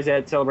see you guys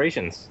at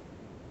Celebrations.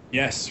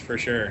 Yes, for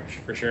sure.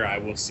 For sure. I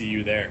will see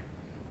you there.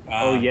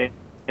 Yeah.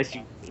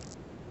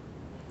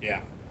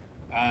 Yeah.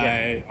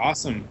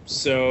 Awesome.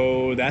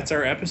 So that's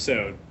our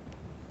episode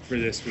for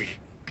this week.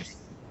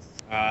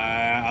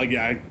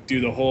 I'll do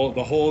the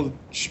whole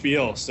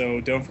spiel. So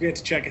don't forget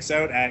to check us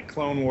out at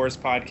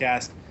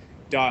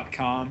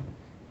clonewarspodcast.com.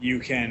 You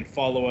can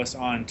follow us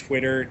on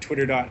Twitter,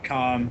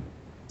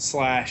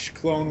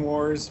 twitter.com/Clone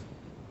Wars.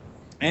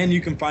 And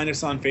you can find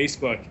us on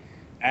Facebook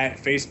at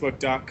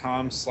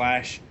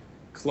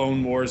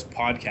facebook.com/Clone Wars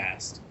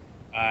Podcast.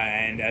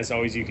 And as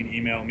always, you can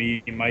email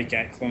me, Mike,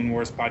 at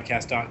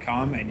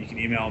clonewarspodcast.com, and you can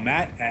email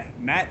Matt at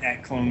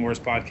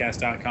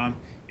clonewarspodcast.com.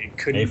 It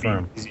couldn't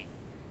be easy.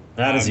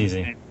 That is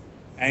easy.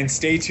 And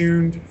stay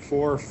tuned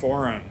for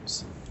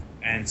forums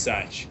and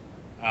such.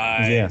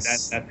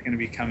 Yes. That's going to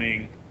be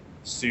coming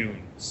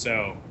soon.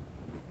 So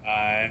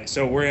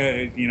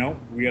we're we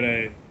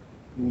gotta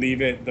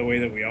leave it the way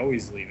that we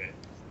always leave it.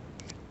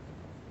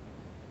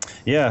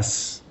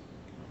 Yes,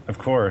 of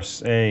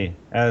course.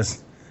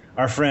 As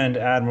our friend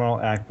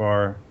Admiral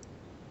Akbar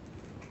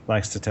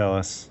likes to tell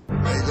us,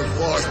 may the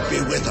Force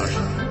be with us.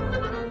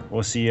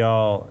 We'll see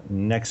y'all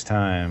next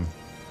time.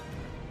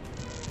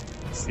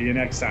 See you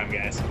next time,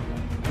 guys.